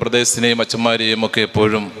ഇവിടെയുള്ള ബ്രദേഴ്സിനെയും അച്ഛന്മാരെയും ഒക്കെ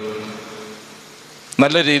എപ്പോഴും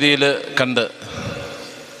നല്ല രീതിയിൽ കണ്ട്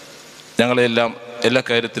ഞങ്ങളെല്ലാം എല്ലാ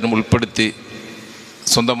കാര്യത്തിനും ഉൾപ്പെടുത്തി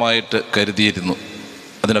സ്വന്തമായിട്ട് കരുതിയിരുന്നു.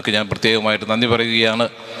 അതിനൊക്കെ ഞാൻ പ്രത്യേകമായിട്ട് നന്ദി പറയുകയാണ്.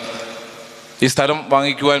 ഈ സ്ഥലം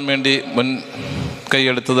വാങ്ങിക്കുവാൻ വേണ്ടി മുൻ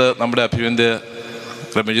കൈയെടുത്തത് നമ്മുടെ അഭിവന്ദ്യ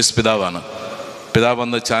റെമിജിയസ് പിതാവാണ്. പിതാവ്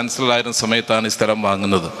അന്ന് ചാൻസലറായിരുന്ന സമയത്താണ് ഈ സ്ഥലം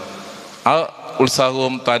വാങ്ങുന്നത്. ആ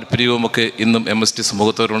ഉത്സാഹവും താല്പര്യവും ഒക്കെ ഇന്നും MST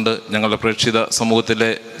സമൂഹത്തോടുണ്ട്, ഞങ്ങളുടെ പ്രേക്ഷിത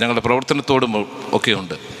സമൂഹത്തിലെ ഞങ്ങളുടെ പ്രവർത്തനത്തോടും ഒക്കെ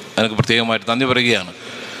ഉണ്ട്. അതിനൊക്കെ പ്രത്യേകമായിട്ട് നന്ദി പറയുകയാണ്.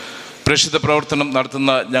 പ്രേക്ഷിത പ്രവർത്തനം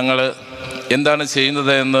നടത്തുന്ന ഞങ്ങൾ എന്താണ്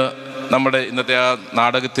ചെയ്യുന്നത് എന്ന് നമ്മുടെ ഇന്നത്തെ ആ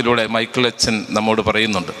നാടകത്തിലൂടെ മൈക്കിൾ അച്ഛൻ നമ്മോട്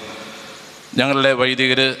പറയുന്നുണ്ട്. ഞങ്ങളുടെ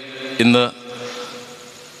വൈദികർ ഇന്ന്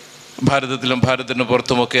ഭാരതത്തിലും ഭാരതത്തിന്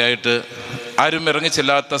പുറത്തുമൊക്കെ ആയിട്ട് ആരും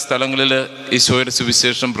ഇറങ്ങിച്ചെല്ലാത്ത സ്ഥലങ്ങളിൽ ഈശോയുടെ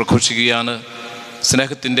സുവിശേഷം പ്രഘോഷിക്കുകയാണ്.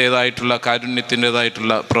 സ്നേഹത്തിൻ്റേതായിട്ടുള്ള,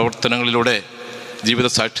 കാരുണ്യത്തിൻ്റേതായിട്ടുള്ള പ്രവർത്തനങ്ങളിലൂടെ, ജീവിത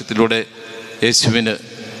സാക്ഷ്യത്തിലൂടെ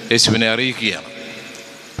യേശുവിനെ അറിയിക്കുകയാണ്.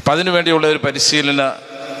 അപ്പം അതിനുവേണ്ടിയുള്ള ഒരു പരിശീലന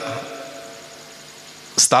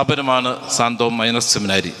സ്ഥാപനമാണ് സാന്തോം മൈനർ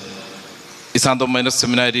സെമിനാരി. ഈ സാന്തോം മൈനർ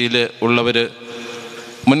സെമിനാരിയിൽ ഉള്ളവർ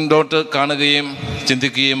മുൻപോട്ട് കാണുകയും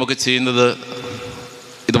ചിന്തിക്കുകയും ഒക്കെ ചെയ്യുന്നത്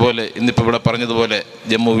ഇതുപോലെ ഇന്നിപ്പോൾ ഇവിടെ പറഞ്ഞതുപോലെ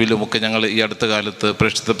ജമ്മുവിലുമൊക്കെ ഞങ്ങൾ ഈ അടുത്ത കാലത്ത്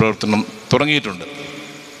പ്രേക്ഷിത പ്രവർത്തനം തുടങ്ങിയിട്ടുണ്ട്.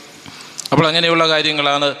 അപ്പോൾ അങ്ങനെയുള്ള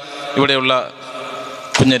കാര്യങ്ങളാണ് ഇവിടെയുള്ള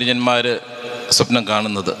കുഞ്ഞനുജന്മാർ സ്വപ്നം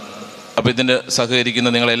കാണുന്നത്. അപ്പോൾ ഇതിന് സഹകരിക്കുന്ന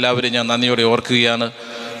നിങ്ങളെല്ലാവരെയും ഞാൻ നന്ദിയോടെ ഓർക്കുകയാണ്.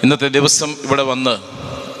 ഇന്നത്തെ ദിവസം ഇവിടെ വന്ന്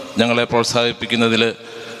ഞങ്ങളെ പ്രോത്സാഹിപ്പിക്കുന്നതിൽ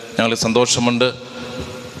ഞങ്ങൾ സന്തോഷമുണ്ട്.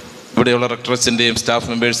 ഇവിടെയുള്ള റെക്ടറസിൻ്റെയും സ്റ്റാഫ്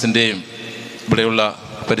മെമ്പേഴ്സിൻ്റെയും ഇവിടെയുള്ള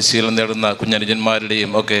പരിശീലനം നേടുന്ന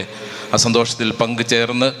കുഞ്ഞനുജന്മാരുടെയും ഒക്കെ ആ സന്തോഷത്തിൽ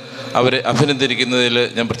പങ്കുചേർന്ന് അവരെ അഭിനന്ദിക്കുന്നതിൽ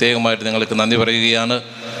ഞാൻ പ്രത്യേകമായിട്ട് നിങ്ങൾക്ക് നന്ദി പറയുകയാണ്.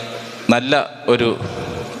 നല്ല ഒരു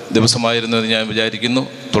ദിവസമായിരുന്നു എന്ന് ഞാൻ വിചാരിക്കുന്നു.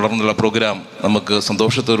 തുടർന്നുള്ള പ്രോഗ്രാം നമുക്ക്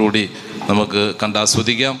സന്തോഷത്തോടുകൂടി നമുക്ക്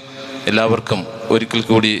കണ്ടാസ്വദിക്കാം. എല്ലാവർക്കും ഒരിക്കൽ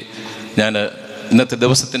കൂടി ഞാൻ ഇന്നത്തെ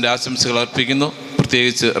ദിവസത്തിൻ്റെ ആശംസകൾ അർപ്പിക്കുന്നു.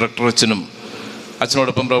 പ്രത്യേകിച്ച് റെക്ടർ അച്ഛനും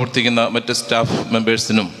അച്ഛനോടൊപ്പം പ്രവർത്തിക്കുന്ന മറ്റ് സ്റ്റാഫ്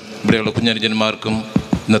മെമ്പേഴ്സിനും ഇവിടെയുള്ള കുഞ്ഞനുജന്മാർക്കും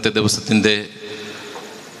ഇന്നത്തെ ദിവസത്തിൻ്റെ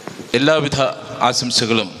എല്ലാവിധ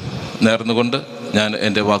ആശംസകളും നേർന്നുകൊണ്ട് ഞാൻ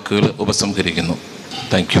എൻ്റെ വാക്കുകൾ ഉപസംഹരിക്കുന്നു.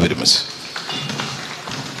 Thank you very much.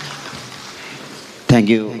 Thank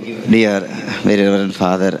you, dear very Reverend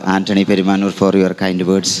Father Antony Perumanoor, for your kind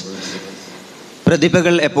words.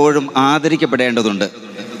 പ്രതിഭകൾ എപ്പോഴും ആദരിക്കപ്പെടേണ്ടതുണ്ട്.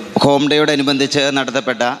 ഹോം ഡേയോടനുബന്ധിച്ച്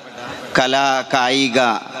നടത്തപ്പെട്ട കലാ കായിക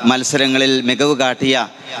മത്സരങ്ങളിൽ മികവ് കാട്ടിയ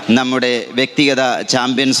നമ്മുടെ വ്യക്തിഗത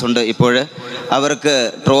ചാമ്പ്യൻസ് ഉണ്ട്. ഇപ്പോൾ അവർക്ക്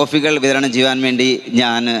ട്രോഫികൾ വിതരണം ചെയ്യാൻ വേണ്ടി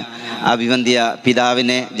ഞാൻ അഭിവന്ധ്യ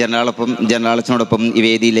പിതാവിനെ ജനറാളച്ചനോടൊപ്പം ഈ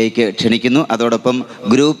വേദിയിലേക്ക് ക്ഷണിക്കുന്നു. അതോടൊപ്പം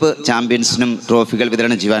ഗ്രൂപ്പ് ചാമ്പ്യൻസിനും ട്രോഫികൾ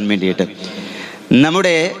വിതരണം ചെയ്യാൻ വേണ്ടിയിട്ട്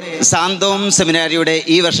നമ്മുടെ സാന്തോം സെമിനാരിയുടെ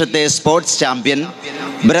ഈ വർഷത്തെ സ്പോർട്സ് ചാമ്പ്യൻ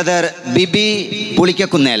ബ്രദർ ബിബി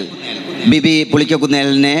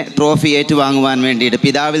പുളിക്കക്കുന്നേലിനെ ട്രോഫി ഏറ്റുവാങ്ങുവാൻ വേണ്ടിയിട്ട്,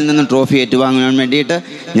 പിതാവിൽ നിന്നും ട്രോഫി ഏറ്റുവാങ്ങുവാൻ വേണ്ടിയിട്ട്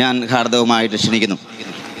ഞാൻ ഹാർദവമായിട്ട് ക്ഷണിക്കുന്നു.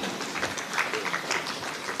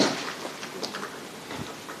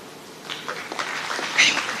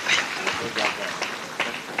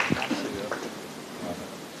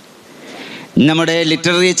 നമ്മുടെ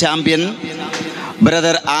ലിറ്റററി ചാമ്പ്യൻ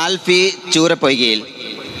ബ്രദർ ആൽഫി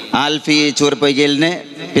ചൂരപ്പൊയ്കയിലിനെ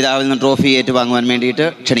പിതാവിൽ നിന്ന് ട്രോഫി ഏറ്റുവാങ്ങുവാൻ വേണ്ടിയിട്ട്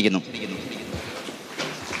ക്ഷണിക്കുന്നു.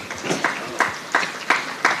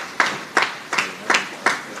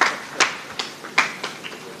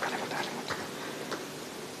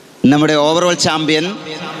 നമ്മുടെ overall champion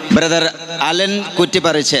brother Allen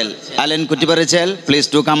കുറ്റിപ്പറിച്ചൽ,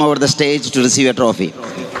 please to come over the stage two receive A trophy.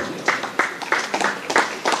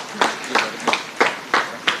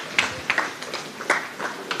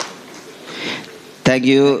 Thank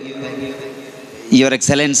you, Your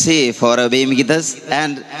Excellency, for being with us,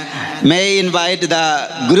 and may I invite the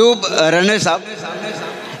group runners-up,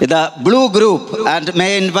 the blue group, and may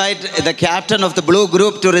I invite the captain of the blue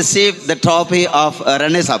group to receive the trophy of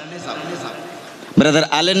runners-up. Brother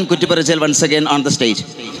Alan Kuttiparachal once again on the stage.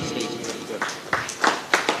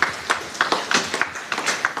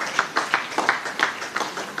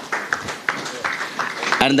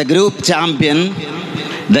 And the group champion,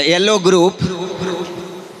 the yellow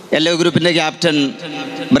group in the captain,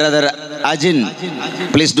 Brother Ajin,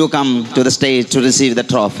 please do come to the stage to receive the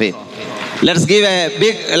trophy. Let's give a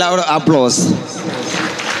big loud applause.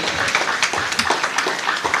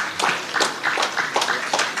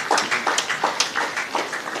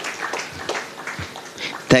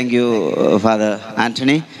 Thank you, Father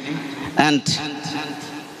Antony. And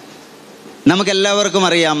നമുക്കെല്ലാവർക്കും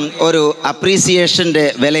അറിയാം ഒരു അപ്രീസിയേഷൻ്റെ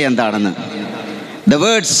വില എന്താണെന്ന്. The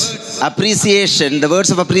words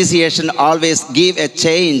of appreciation always give a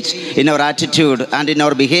change in our attitude and in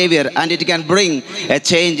our behavior, and it can bring a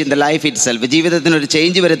change in the life itself. ജീവിതത്തിന് ഒരു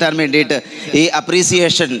change വരുത്താൻ വേണ്ടിയിട്ട് ഈ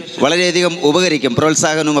അപ്രീസിയേഷൻ വളരെയധികം ഉപകരിക്കും.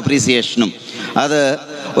 പ്രോത്സാഹനവും അപ്രീസിയേഷനും അത്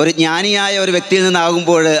ഒരു ജ്ഞാനിയായ ഒരു വ്യക്തിയിൽ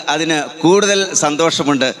നിന്നാകുമ്പോൾ അതിന് കൂടുതൽ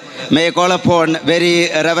സന്തോഷമുണ്ട്. May I call upon very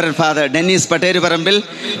Reverend Father Dennis Pateruparambil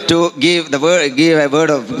to give a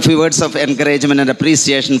few words of encouragement and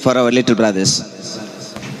appreciation for our little brothers.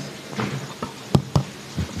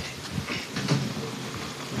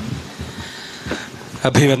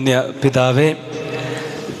 അഭിവന്യ പിതാവേ,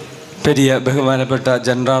 പെരിയ ബഹുമാനപ്പെട്ട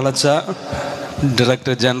ജനറാളച്ച,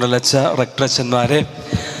 ഡയറക്ടർ ജനറലച്ച, റെക്ടറച്ചന്മാരെ,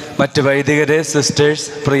 മറ്റ് വൈദികരെ, സിസ്റ്റേഴ്സ്,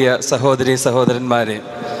 പ്രിയ സഹോദരി സഹോദരന്മാരെ,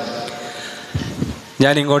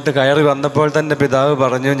 ഞാൻ ഇങ്ങോട്ട് കയറി വന്നപ്പോൾ തന്നെ പിതാവ്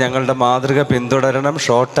പറഞ്ഞു ഞങ്ങളുടെ മാതൃക പിന്തുടരണം,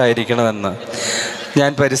 ഷോർട്ടായിരിക്കണമെന്ന്.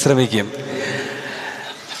 ഞാൻ പരിശ്രമിക്കും.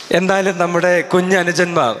 എന്തായാലും നമ്മുടെ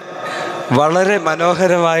കുഞ്ഞനുജന്മാർ വളരെ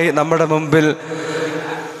മനോഹരമായി നമ്മുടെ മുമ്പിൽ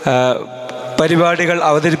പരിപാടികൾ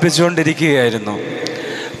അവതരിപ്പിച്ചുകൊണ്ടിരിക്കുകയായിരുന്നു.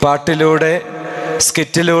 പാട്ടിലൂടെ,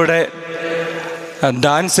 സ്കിറ്റിലൂടെ,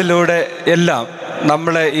 ഡാൻസിലൂടെ എല്ലാം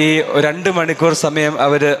നമ്മളെ ഈ 2 മണിക്കൂർ സമയം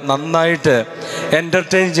അവർ നന്നായിട്ട്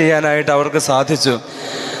എൻ്റർടൈൻ ചെയ്യാനായിട്ട് അവർക്ക് സാധിച്ചു.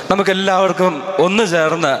 നമുക്കെല്ലാവർക്കും ഒന്ന്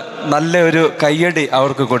ചേർന്ന് നല്ലൊരു കയ്യടി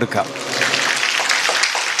അവർക്ക് കൊടുക്കാം.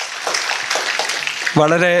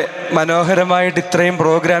 വളരെ മനോഹരമായിട്ട് ഇത്രയും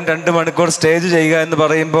പ്രോഗ്രാം 2 മണിക്കൂർ സ്റ്റേജ് ചെയ്യുക എന്ന്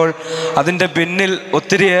പറയുമ്പോൾ അതിൻ്റെ പിന്നിൽ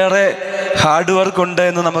ഒത്തിരിയേറെ ഹാർഡ് വർക്ക് ഉണ്ട്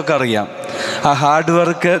എന്ന് നമുക്കറിയാം. ആ ഹാർഡ്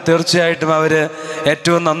വർക്ക് തീർച്ചയായിട്ടും അവർ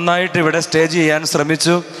ഏറ്റവും നന്നായിട്ട് ഇവിടെ സ്റ്റേജ് ചെയ്യാൻ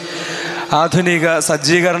ശ്രമിച്ചു. ആധുനിക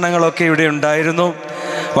സജ്ജീകരണങ്ങളൊക്കെ ഇവിടെ ഉണ്ടായിരുന്നു.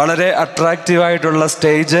 വളരെ അട്രാക്റ്റീവായിട്ടുള്ള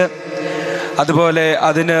സ്റ്റേജ്, അതുപോലെ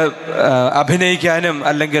അതിന് അഭിനയിക്കാനും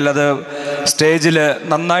അല്ലെങ്കിൽ അത് സ്റ്റേജിൽ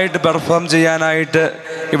നന്നായിട്ട് പെർഫോം ചെയ്യാനായിട്ട്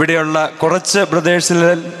ഇവിടെയുള്ള കുറച്ച് ബ്രദേഴ്സിൽ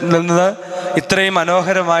നിന്ന് ഇത്രയും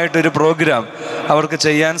മനോഹരമായിട്ടൊരു പ്രോഗ്രാം അവർക്ക്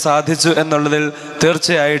ചെയ്യാൻ സാധിച്ചു എന്നുള്ളതിൽ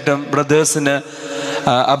തീർച്ചയായിട്ടും ബ്രദേഴ്സിന്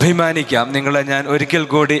അഭിമാനിക്കാം. നിങ്ങളെ ഞാൻ ഒരിക്കൽ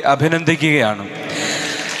കൂടി അഭിനന്ദിക്കുകയാണ്.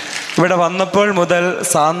 ഇവിടെ വന്നപ്പോൾ മുതൽ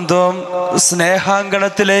സാന്തോം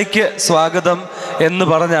സ്നേഹാങ്കണത്തിലേക്ക് സ്വാഗതം എന്ന്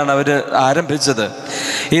പറഞ്ഞാണ് അവർ ആരംഭിച്ചത്.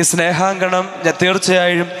 ഈ സ്നേഹാങ്കണം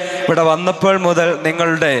തീർച്ചയായും ഇവിടെ വന്നപ്പോൾ മുതൽ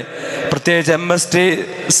നിങ്ങളുടെ പ്രത്യേകിച്ച് MST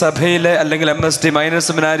സഭയിലെ അല്ലെങ്കിൽ MST മൈനർ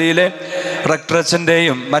സെമിനാരിയിലെ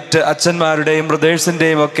റക്ടറച്ചൻ്റെയും മറ്റ് അച്ഛന്മാരുടെയും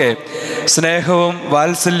ബ്രദേഴ്സിൻ്റെയും ഒക്കെ സ്നേഹവും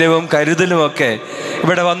വാത്സല്യവും കരുതലുമൊക്കെ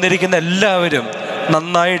ഇവിടെ വന്നിരിക്കുന്ന എല്ലാവരും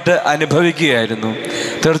നന്നായിട്ട് അനുഭവിക്കുകയായിരുന്നു.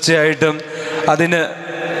 തീർച്ചയായിട്ടും അതിന്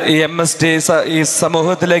ഈ MST ഈ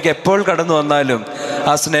സമൂഹത്തിലേക്ക് എപ്പോൾ കടന്നു വന്നാലും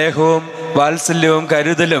ആ സ്നേഹവും വാത്സല്യവും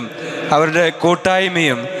കരുതലും അവരുടെ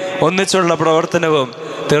കൂട്ടായ്മയും ഒന്നിച്ചുള്ള പ്രവർത്തനവും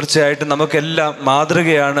തീർച്ചയായിട്ടും നമുക്കെല്ലാം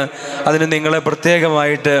മാതൃകയാണ്. അതിന് നിങ്ങളെ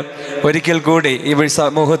പ്രത്യേകമായിട്ട് ഒരിക്കൽ കൂടി ഈ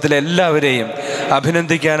സമൂഹത്തിലെ എല്ലാവരെയും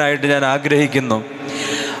അഭിനന്ദിക്കാനായിട്ട് ഞാൻ ആഗ്രഹിക്കുന്നു.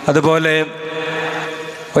 അതുപോലെ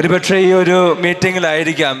ഒരുപക്ഷെ ഈ ഒരു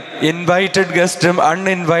മീറ്റിങ്ങിലായിരിക്കാം ഇൻവൈറ്റഡ് ഗസ്റ്റും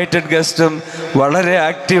അൺഇൻവൈറ്റഡ് ഗസ്റ്റും വളരെ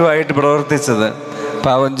ആക്റ്റീവായിട്ട് പ്രവർത്തിച്ചത്.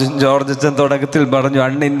 പാവൻ ജോർജ് അച്ഛൻ തുടക്കത്തിൽ പറഞ്ഞു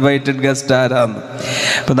അൺഇൻവൈറ്റഡ് ഗസ്റ്റ് ആരാന്ന്.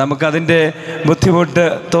 അപ്പം നമുക്കതിൻ്റെ ബുദ്ധിമുട്ട്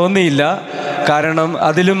തോന്നിയില്ല. കാരണം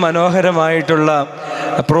അതിലും മനോഹരമായിട്ടുള്ള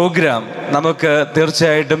പ്രോഗ്രാം നമുക്ക്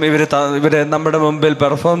തീർച്ചയായിട്ടും ഇവരെ നമ്മുടെ മുമ്പിൽ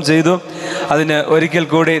പെർഫോം ചെയ്തു. അതിന് ഒരിക്കൽ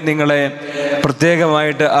കൂടി നിങ്ങളെ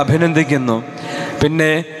പ്രത്യേകമായിട്ട് അഭിനന്ദിക്കുന്നു.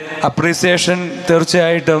 പിന്നെ അപ്രീസിയേഷൻ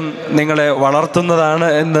തീർച്ചയായിട്ടും നിങ്ങളെ വളർത്തുന്നതാണ്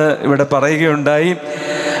എന്ന് ഇവിടെ പറയുകയുണ്ടായി.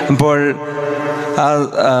 അപ്പോൾ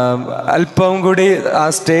അല്പം കൂടി ആ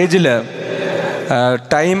സ്റ്റേജിൽ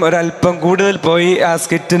ടൈം ഒരല്പം കൂടുതൽ പോയി ആ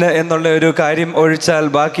സ്കിറ്റിന് എന്നുള്ള ഒരു കാര്യം ഒഴിച്ചാൽ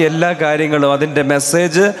ബാക്കി എല്ലാ കാര്യങ്ങളും അതിൻ്റെ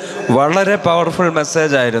മെസ്സേജ് വളരെ പവർഫുൾ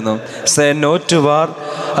മെസ്സേജായിരുന്നു. സേ നോ ടു വാർ,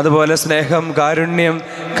 അതുപോലെ സ്നേഹം, കാരുണ്യം,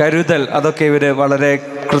 കരുതൽ, അതൊക്കെ ഇവർ വളരെ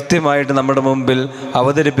കൃത്യമായിട്ട് നമ്മുടെ മുമ്പിൽ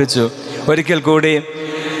അവതരിപ്പിച്ചു. ഒരിക്കൽ കൂടി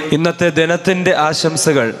ഇന്നത്തെ ദിനത്തിൻ്റെ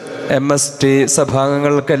ആശംസകൾ MST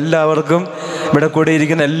സഭാംഗങ്ങൾക്ക് എല്ലാവർക്കും ഇവിടെ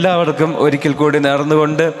കൂടിയിരിക്കുന്ന എല്ലാവർക്കും ഒരിക്കൽ കൂടി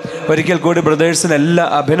നേർന്നുകൊണ്ട് ഒരിക്കൽ കൂടി ബ്രദേഴ്സിന് എല്ലാ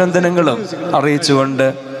അഭിനന്ദനങ്ങളും അറിയിച്ചുകൊണ്ട്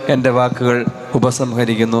എൻ്റെ വാക്കുകൾ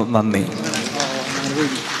ഉപസംഹരിക്കുന്നു. നന്ദി.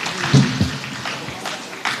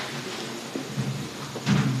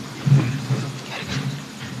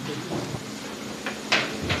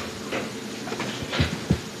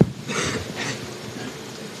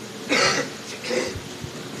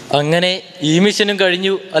 അങ്ങനെ ഈ മിഷനും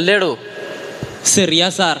കഴിഞ്ഞു അല്ലേടോ? ശരിയാ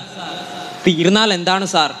സാർ. തീർന്നാൽ എന്താണ്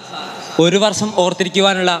സാർ, 1 വർഷം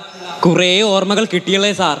ഓർത്തിരിക്കുവാനുള്ള കുറേ ഓർമ്മകൾ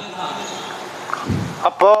കിട്ടിയല്ലേ സാർ.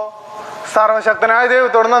 അപ്പോ സർവശക്തനായ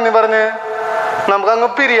ദൈവത്തോട് നന്ദി പറഞ്ഞ്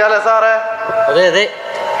നമുക്കങ്ങ് പിരിയാലേ സാറേ? അതെ അതെ.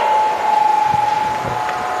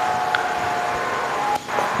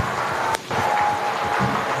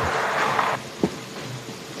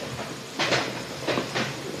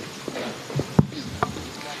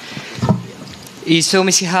 ഈശോ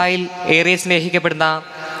മിശിഹായിൽ ഏറെ സ്നേഹിക്കപ്പെടുന്ന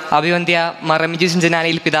അഭിവന്ദ്യ റെമിജിയോസ്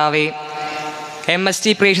ഇഞ്ചനാനിയിൽ പിതാവേ,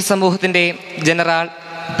 MST പ്രേക്ഷക സമൂഹത്തിൻ്റെ ജനറൽ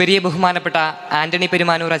പെരിയ ബഹുമാനപ്പെട്ട ആൻ്റണി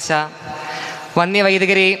പെരുമാനൂർ അച്ഛ,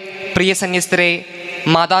 വന്യവൈദികരെ, പ്രിയ സന്യസ്തരെ,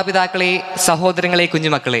 മാതാപിതാക്കളെ, സഹോദരങ്ങളെ,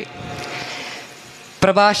 കുഞ്ഞുമക്കളെ,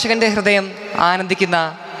 പ്രഭാഷകൻ്റെ ഹൃദയം ആനന്ദിക്കുന്ന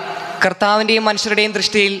കർത്താവിൻ്റെയും മനുഷ്യരുടെയും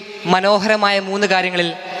ദൃഷ്ടിയിൽ മനോഹരമായ 3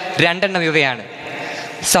 കാര്യങ്ങളിൽ 2 ഇവയാണ്: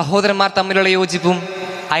 സഹോദരന്മാർ തമ്മിലുള്ള യോജിപ്പും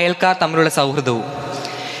അയൽക്കാർ തമ്മിലുള്ള സൗഹൃദവും.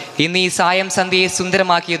 ഇന്ന് ഈ സായം സന്ധ്യയെ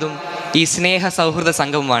സുന്ദരമാക്കിയതും ഈ സ്നേഹ സൗഹൃദ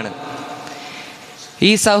സംഗമമാണ്.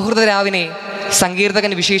 ഈ സൗഹൃദ രാവിനെ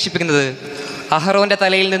സങ്കീർത്തകൻ വിശേഷിപ്പിക്കുന്നത് അഹറോൻ്റെ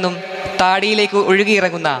തലയിൽ നിന്നും താടിയിലേക്ക്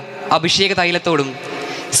ഒഴുകിയിറങ്ങുന്ന അഭിഷേക തൈലത്തോടും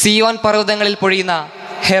സിയോൻ പർവ്വതങ്ങളിൽ പൊഴിയുന്ന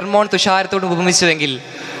ഹെർമോൺ തുഷാരത്തോടും ഉപമിച്ചുവെങ്കിൽ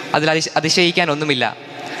അതിൽ അതിശയിക്കാൻ ഒന്നുമില്ല.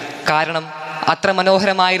 കാരണം അത്ര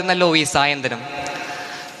മനോഹരമായിരുന്നല്ലോ ഈ സായന്തനം.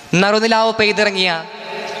 നറുനിലാവ് പെയ്തിറങ്ങിയ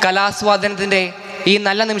കലാസ്വാദനത്തിൻ്റെ ഈ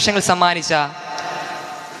നല്ല നിമിഷങ്ങൾ സമ്മാനിച്ച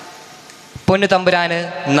പൊന്നു തമ്പുരാന്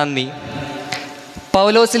നന്ദി.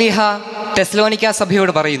 പൗലോസ്ലീഹ തെസ്സലോനിക്ക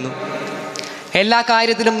സഭയോട് പറയുന്നു, എല്ലാ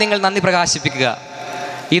കാര്യത്തിലും നിങ്ങൾ നന്ദി പ്രകാശിപ്പിക്കുക.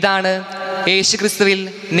 ഇതാണ് യേശുക്രിസ്തുവിൽ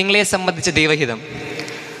നിങ്ങളെ സംബന്ധിച്ച ദൈവഹിതം.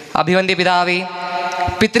 അഭിവന്ദ്യ പിതാവേ,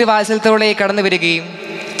 പിതൃവാത്സല്യത്തോടെ കടന്നു വരികയും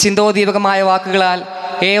ചിന്തോദീപകമായ വാക്കുകളാൽ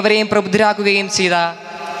ഏവരെയും പ്രബുദ്ധരാക്കുകയും ചെയ്ത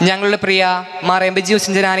ഞങ്ങളുടെ പ്രിയ റെമിജിയോസ്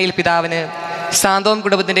ഇഞ്ചനാനിയിൽ പിതാവിന് സാന്തോം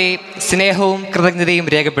കുടുംബത്തിൻ്റെ സ്നേഹവും കൃതജ്ഞതയും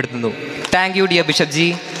രേഖപ്പെടുത്തുന്നു. Thank you dear bishop G.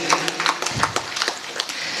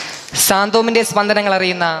 സാന്തോമിൻ്റെ സ്പന്ദനങ്ങൾ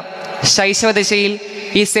അറിയുന്ന ശൈശവദശയിൽ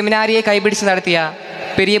ഈ സെമിനാരിയെ കൈപിടിച്ച് നടത്തിയ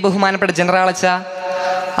പെരിയ ബഹുമാനപ്പെട്ട ജനറാളച്ച,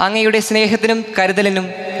 അങ്ങയുടെ സ്നേഹത്തിനും കരുതലിനും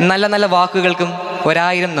നല്ല നല്ല വാക്കുകൾക്കും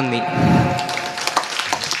 1000 നന്ദി.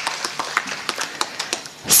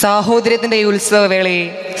 സാഹോദര്യത്തിൻ്റെ ഈ ഉത്സവവേളയെ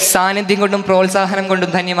സാന്നിധ്യം കൊണ്ടും പ്രോത്സാഹനം കൊണ്ടും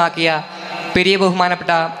ധന്യമാക്കിയ പെരിയ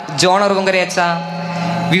ബഹുമാനപ്പെട്ട ജോൺ ഒറുങ്കരയച്ച,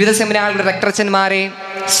 വിവിധ സെമിനാറുകളുടെ റെക്ടറച്ചന്മാരെ,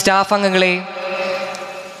 സ്റ്റാഫ് അംഗങ്ങളെ,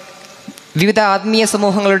 വിവിധ ആത്മീയ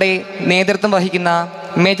സമൂഹങ്ങളുടെ നേതൃത്വം വഹിക്കുന്ന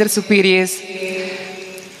മേജർ സുപ്പീരിയേഴ്സ്,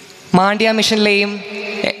 മാണ്ഡ്യ മിഷനിലെയും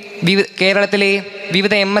കേരളത്തിലെ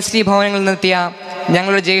വിവിധ MST ഭവനങ്ങളിൽ നിന്നെത്തിയ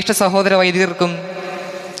ഞങ്ങളുടെ ജ്യേഷ്ഠ സഹോദര വൈദികർക്കും,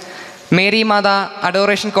 മേരി മാതാ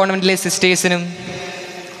അഡോറേഷൻ കോൺവെൻറ്റിലെ സിസ്റ്റേഴ്സിനും,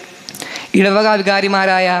 ഇടവക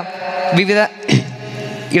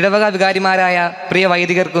വികാരിമാരായ പ്രിയ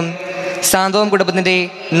വൈദികർക്കും സാന്തോം കുടുംബത്തിൻ്റെ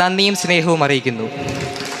നന്ദിയും സ്നേഹവും അറിയിക്കുന്നു.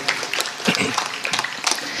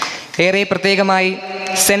 ഏറെ പ്രത്യേകമായി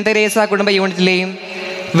സെൻറ്റ് തെരേസ കുടുംബ യൂണിറ്റിലെയും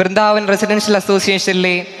വൃന്ദാവൻ റെസിഡൻഷ്യൽ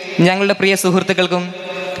അസോസിയേഷനിലെ ഞങ്ങളുടെ പ്രിയ സുഹൃത്തുക്കൾക്കും,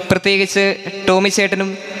 പ്രത്യേകിച്ച് ടോമി ചേട്ടനും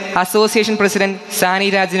അസോസിയേഷൻ പ്രസിഡന്റ് സാനി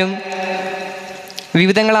രാജിനും,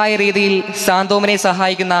 വിവിധങ്ങളായ രീതിയിൽ സാന്തോമിനെ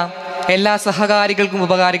സഹായിക്കുന്ന എല്ലാ സഹകാരികൾക്കും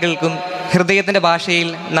ഉപകാരികൾക്കും ഹൃദയത്തിൻ്റെ ഭാഷയിൽ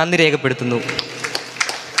നന്ദി രേഖപ്പെടുത്തുന്നു.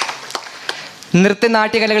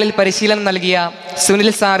 നൃത്യനാട്യകലകളിൽ പരിശീലനം നൽകിയ സുനിൽ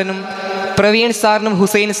സാറിനും പ്രവീൺ സാറിനും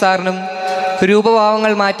ഹുസൈൻ സാറിനും,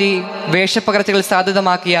 രൂപഭാവങ്ങൾ മാറ്റി വേഷപ്പകർച്ചകൾ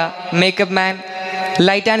സാധ്യതമാക്കിയ makeup man,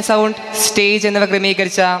 light and sound, stage എന്നിവ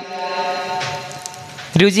ക്രമീകരിച്ച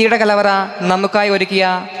രുചിയുടെ കലവറ നമുക്കായി ഒരുക്കിയ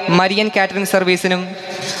മരിയൻ കാറ്ററിംഗ് സർവീസിനും,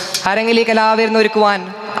 അരങ്ങിലെ കലാവിരുന്ന് ഒരുക്കുവാൻ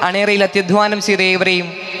അണേറയിൽ അത്യധ്വാനം ചെയ്ത ഏവരെയും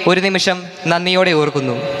ഒരു നിമിഷം നന്ദിയോടെ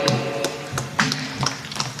ഓർക്കുന്നു.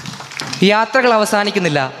 യാത്രകൾ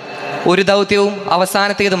അവസാനിക്കുന്നില്ല, ഒരു ദൗത്യവും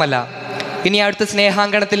അവസാനത്തേതുമല്ല. ഇനി അടുത്ത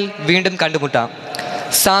സ്നേഹാങ്കണത്തിൽ വീണ്ടും കണ്ടുമുട്ടാം.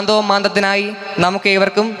 സാന്തോം മാന്തത്തിനായി നമുക്ക്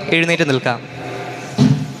ഏവർക്കും എഴുന്നേറ്റ് നിൽക്കാം.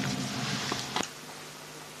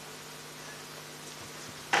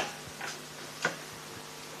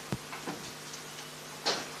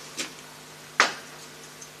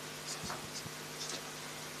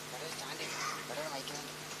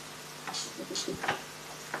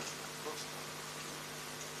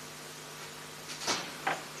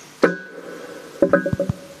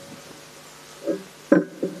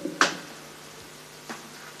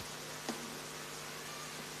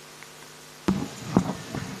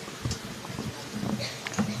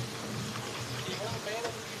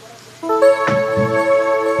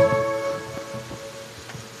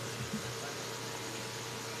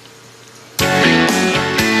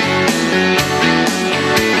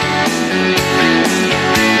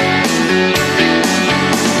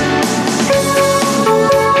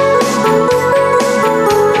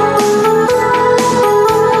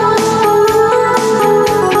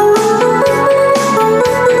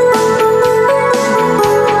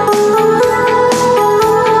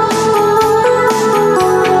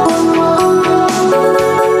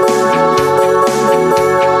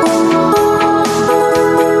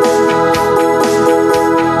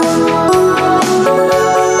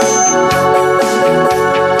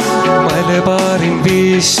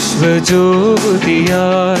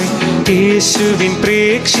 ജ്യോതിയായി യേശുവിൻ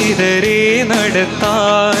പ്രേക്ഷിതരെ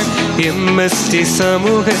നടത്താൻ MST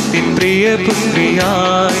സമൂഹത്തിൻ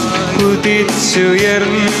പ്രിയപുത്രിയായി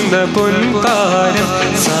ഉദിച്ചുയർന്ന പൊൻതാരം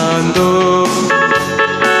Santhome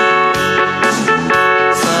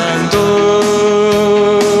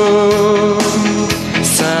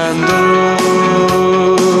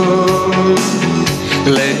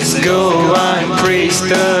Let's go and praise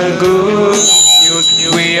the good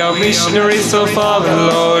news. We are missionaries of our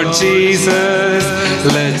Lord Jesus.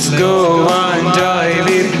 Let's go and die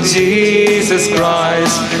with Jesus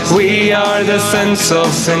Christ. We are the sons of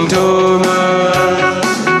SANTHOME.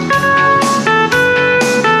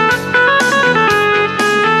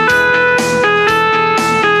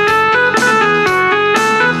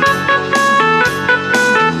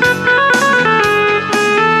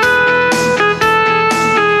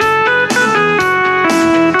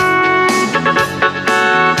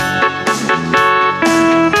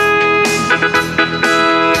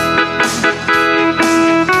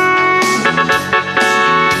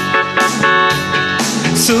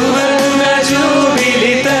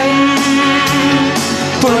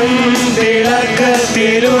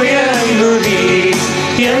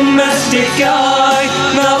 MSTക്കായി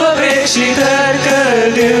നവപ്രേക്ഷിതർക്ക്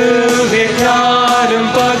ദിവ്യജ്ഞാനം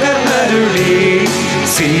പകർന്നരുളി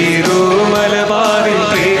zero മലബാറിൽ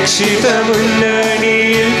പ്രേക്ഷിത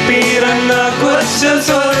മുന്നണിയിൽ പിറന്ന കൊച്ചു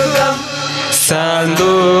സ്വർഗം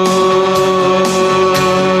സാന്തോം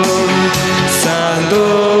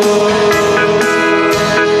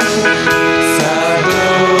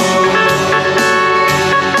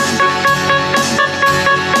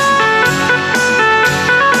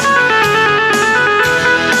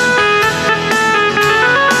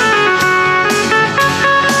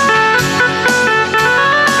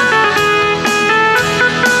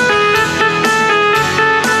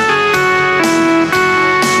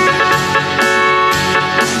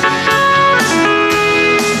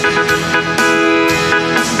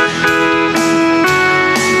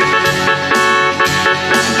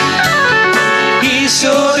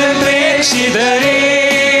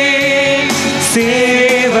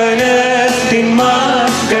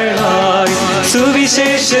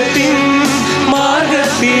വെളിച്ചത്തിൻ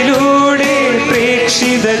മാർഗത്തിലൂടെ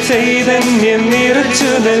പ്രേക്ഷിത ചൈതന്യം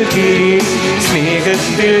നിറച്ചു നൽകി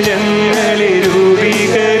സ്നേഹത്തിൽ ഞങ്ങളെ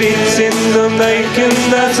രൂപീകരിച്ചെന്നും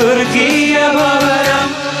നയിക്കുന്ന സ്വർഗീയ ഭവനം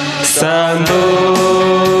സാന്തോ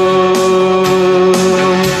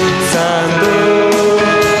സാന്തോ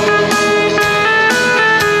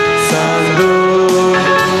സാന്തോ.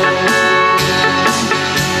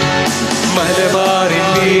 മലബാറിൽ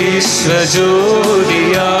വിശ്വജ്യോതിയായി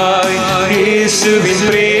യേശുവിൻ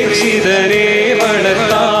പ്രേക്ഷിതരെ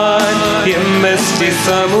വളർത്താൻ MST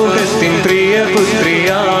സമൂഹത്തിൻ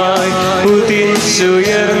പ്രിയപുത്രിയായി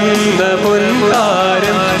ഉദിച്ചുയർന്ന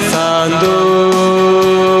പൊൻതാരം Santo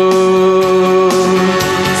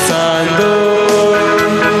Santo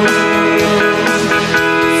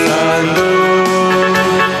Santo.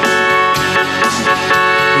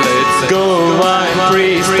 Let's go and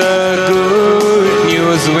preach the good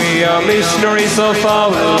news. We are missionaries of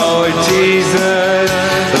our Lord Jesus.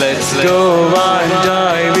 Let's go and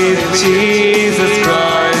die with Jesus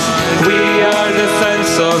Christ. We are the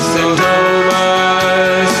sons of St.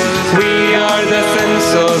 Thomas. We are the sons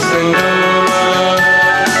of St. Thomas.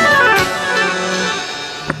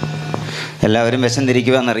 എല്ലാവരും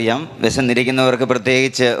വിശന്നിരിക്കുക എന്നറിയാം. വിശന്നിരിക്കുന്നവർക്ക്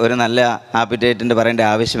പ്രത്യേകിച്ച് ഒരു നല്ല ആപ്പിറ്റേറ്റിൻ്റെ പറയേണ്ട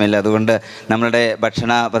ആവശ്യമില്ല. അതുകൊണ്ട് നമ്മളുടെ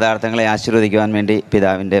ഭക്ഷണ പദാർത്ഥങ്ങളെ ആശീർവദിക്കുവാൻ വേണ്ടി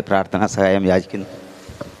പിതാവിൻ്റെ പ്രാർത്ഥനാ സഹായം യാചിക്കുന്നു.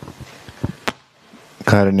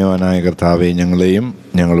 കാരുണ്യവാനായ കർത്താവെ, ഞങ്ങളെയും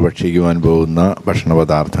ഞങ്ങൾ ഭക്ഷിക്കുവാൻ പോകുന്ന ഭക്ഷണ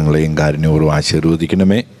പദാർത്ഥങ്ങളെയും കാരുണ്യപൂർവ്വം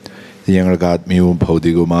ആശീർവദിക്കണമേ. ഇത് ഞങ്ങൾക്ക് ആത്മീയവും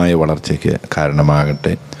ഭൗതികവുമായ വളർച്ചയ്ക്ക്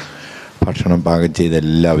കാരണമാകട്ടെ. ഭക്ഷണം പാകം ചെയ്ത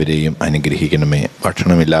എല്ലാവരെയും അനുഗ്രഹിക്കണമേ.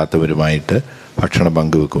 ഭക്ഷണമില്ലാത്തവരുമായിട്ട് ഭക്ഷണം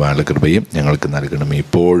പങ്കുവെക്കുവാനുള്ള കൃപയും ഞങ്ങൾക്ക് നൽകണമേ,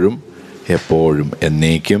 ഇപ്പോഴും എപ്പോഴും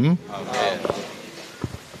എന്നേക്കും.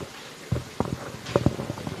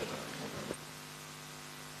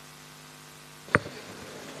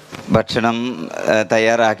 ഭക്ഷണം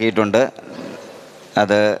തയ്യാറാക്കിയിട്ടുണ്ട്.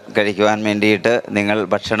 അത് കഴിക്കുവാൻ വേണ്ടിയിട്ട് നിങ്ങൾ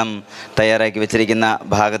ഭക്ഷണം തയ്യാറാക്കി വെച്ചിരിക്കുന്ന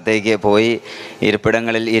ഭാഗത്തേക്ക് പോയി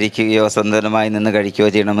ഇരിപ്പിടങ്ങളിൽ ഇരിക്കുകയോ സ്വന്തമായി നിന്ന് കഴിക്കുകയോ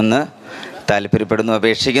ചെയ്യണമെന്ന് താല്പര്യപ്പെടുന്നു,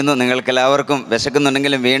 അപേക്ഷിക്കുന്നു. നിങ്ങൾക്കെല്ലാവർക്കും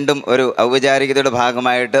വിശക്കുന്നുണ്ടെങ്കിലും വീണ്ടും ഒരു ഔപചാരികതയുടെ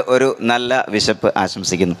ഭാഗമായിട്ട് ഒരു നല്ല വിശപ്പ്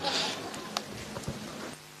ആശംസിക്കുന്നു.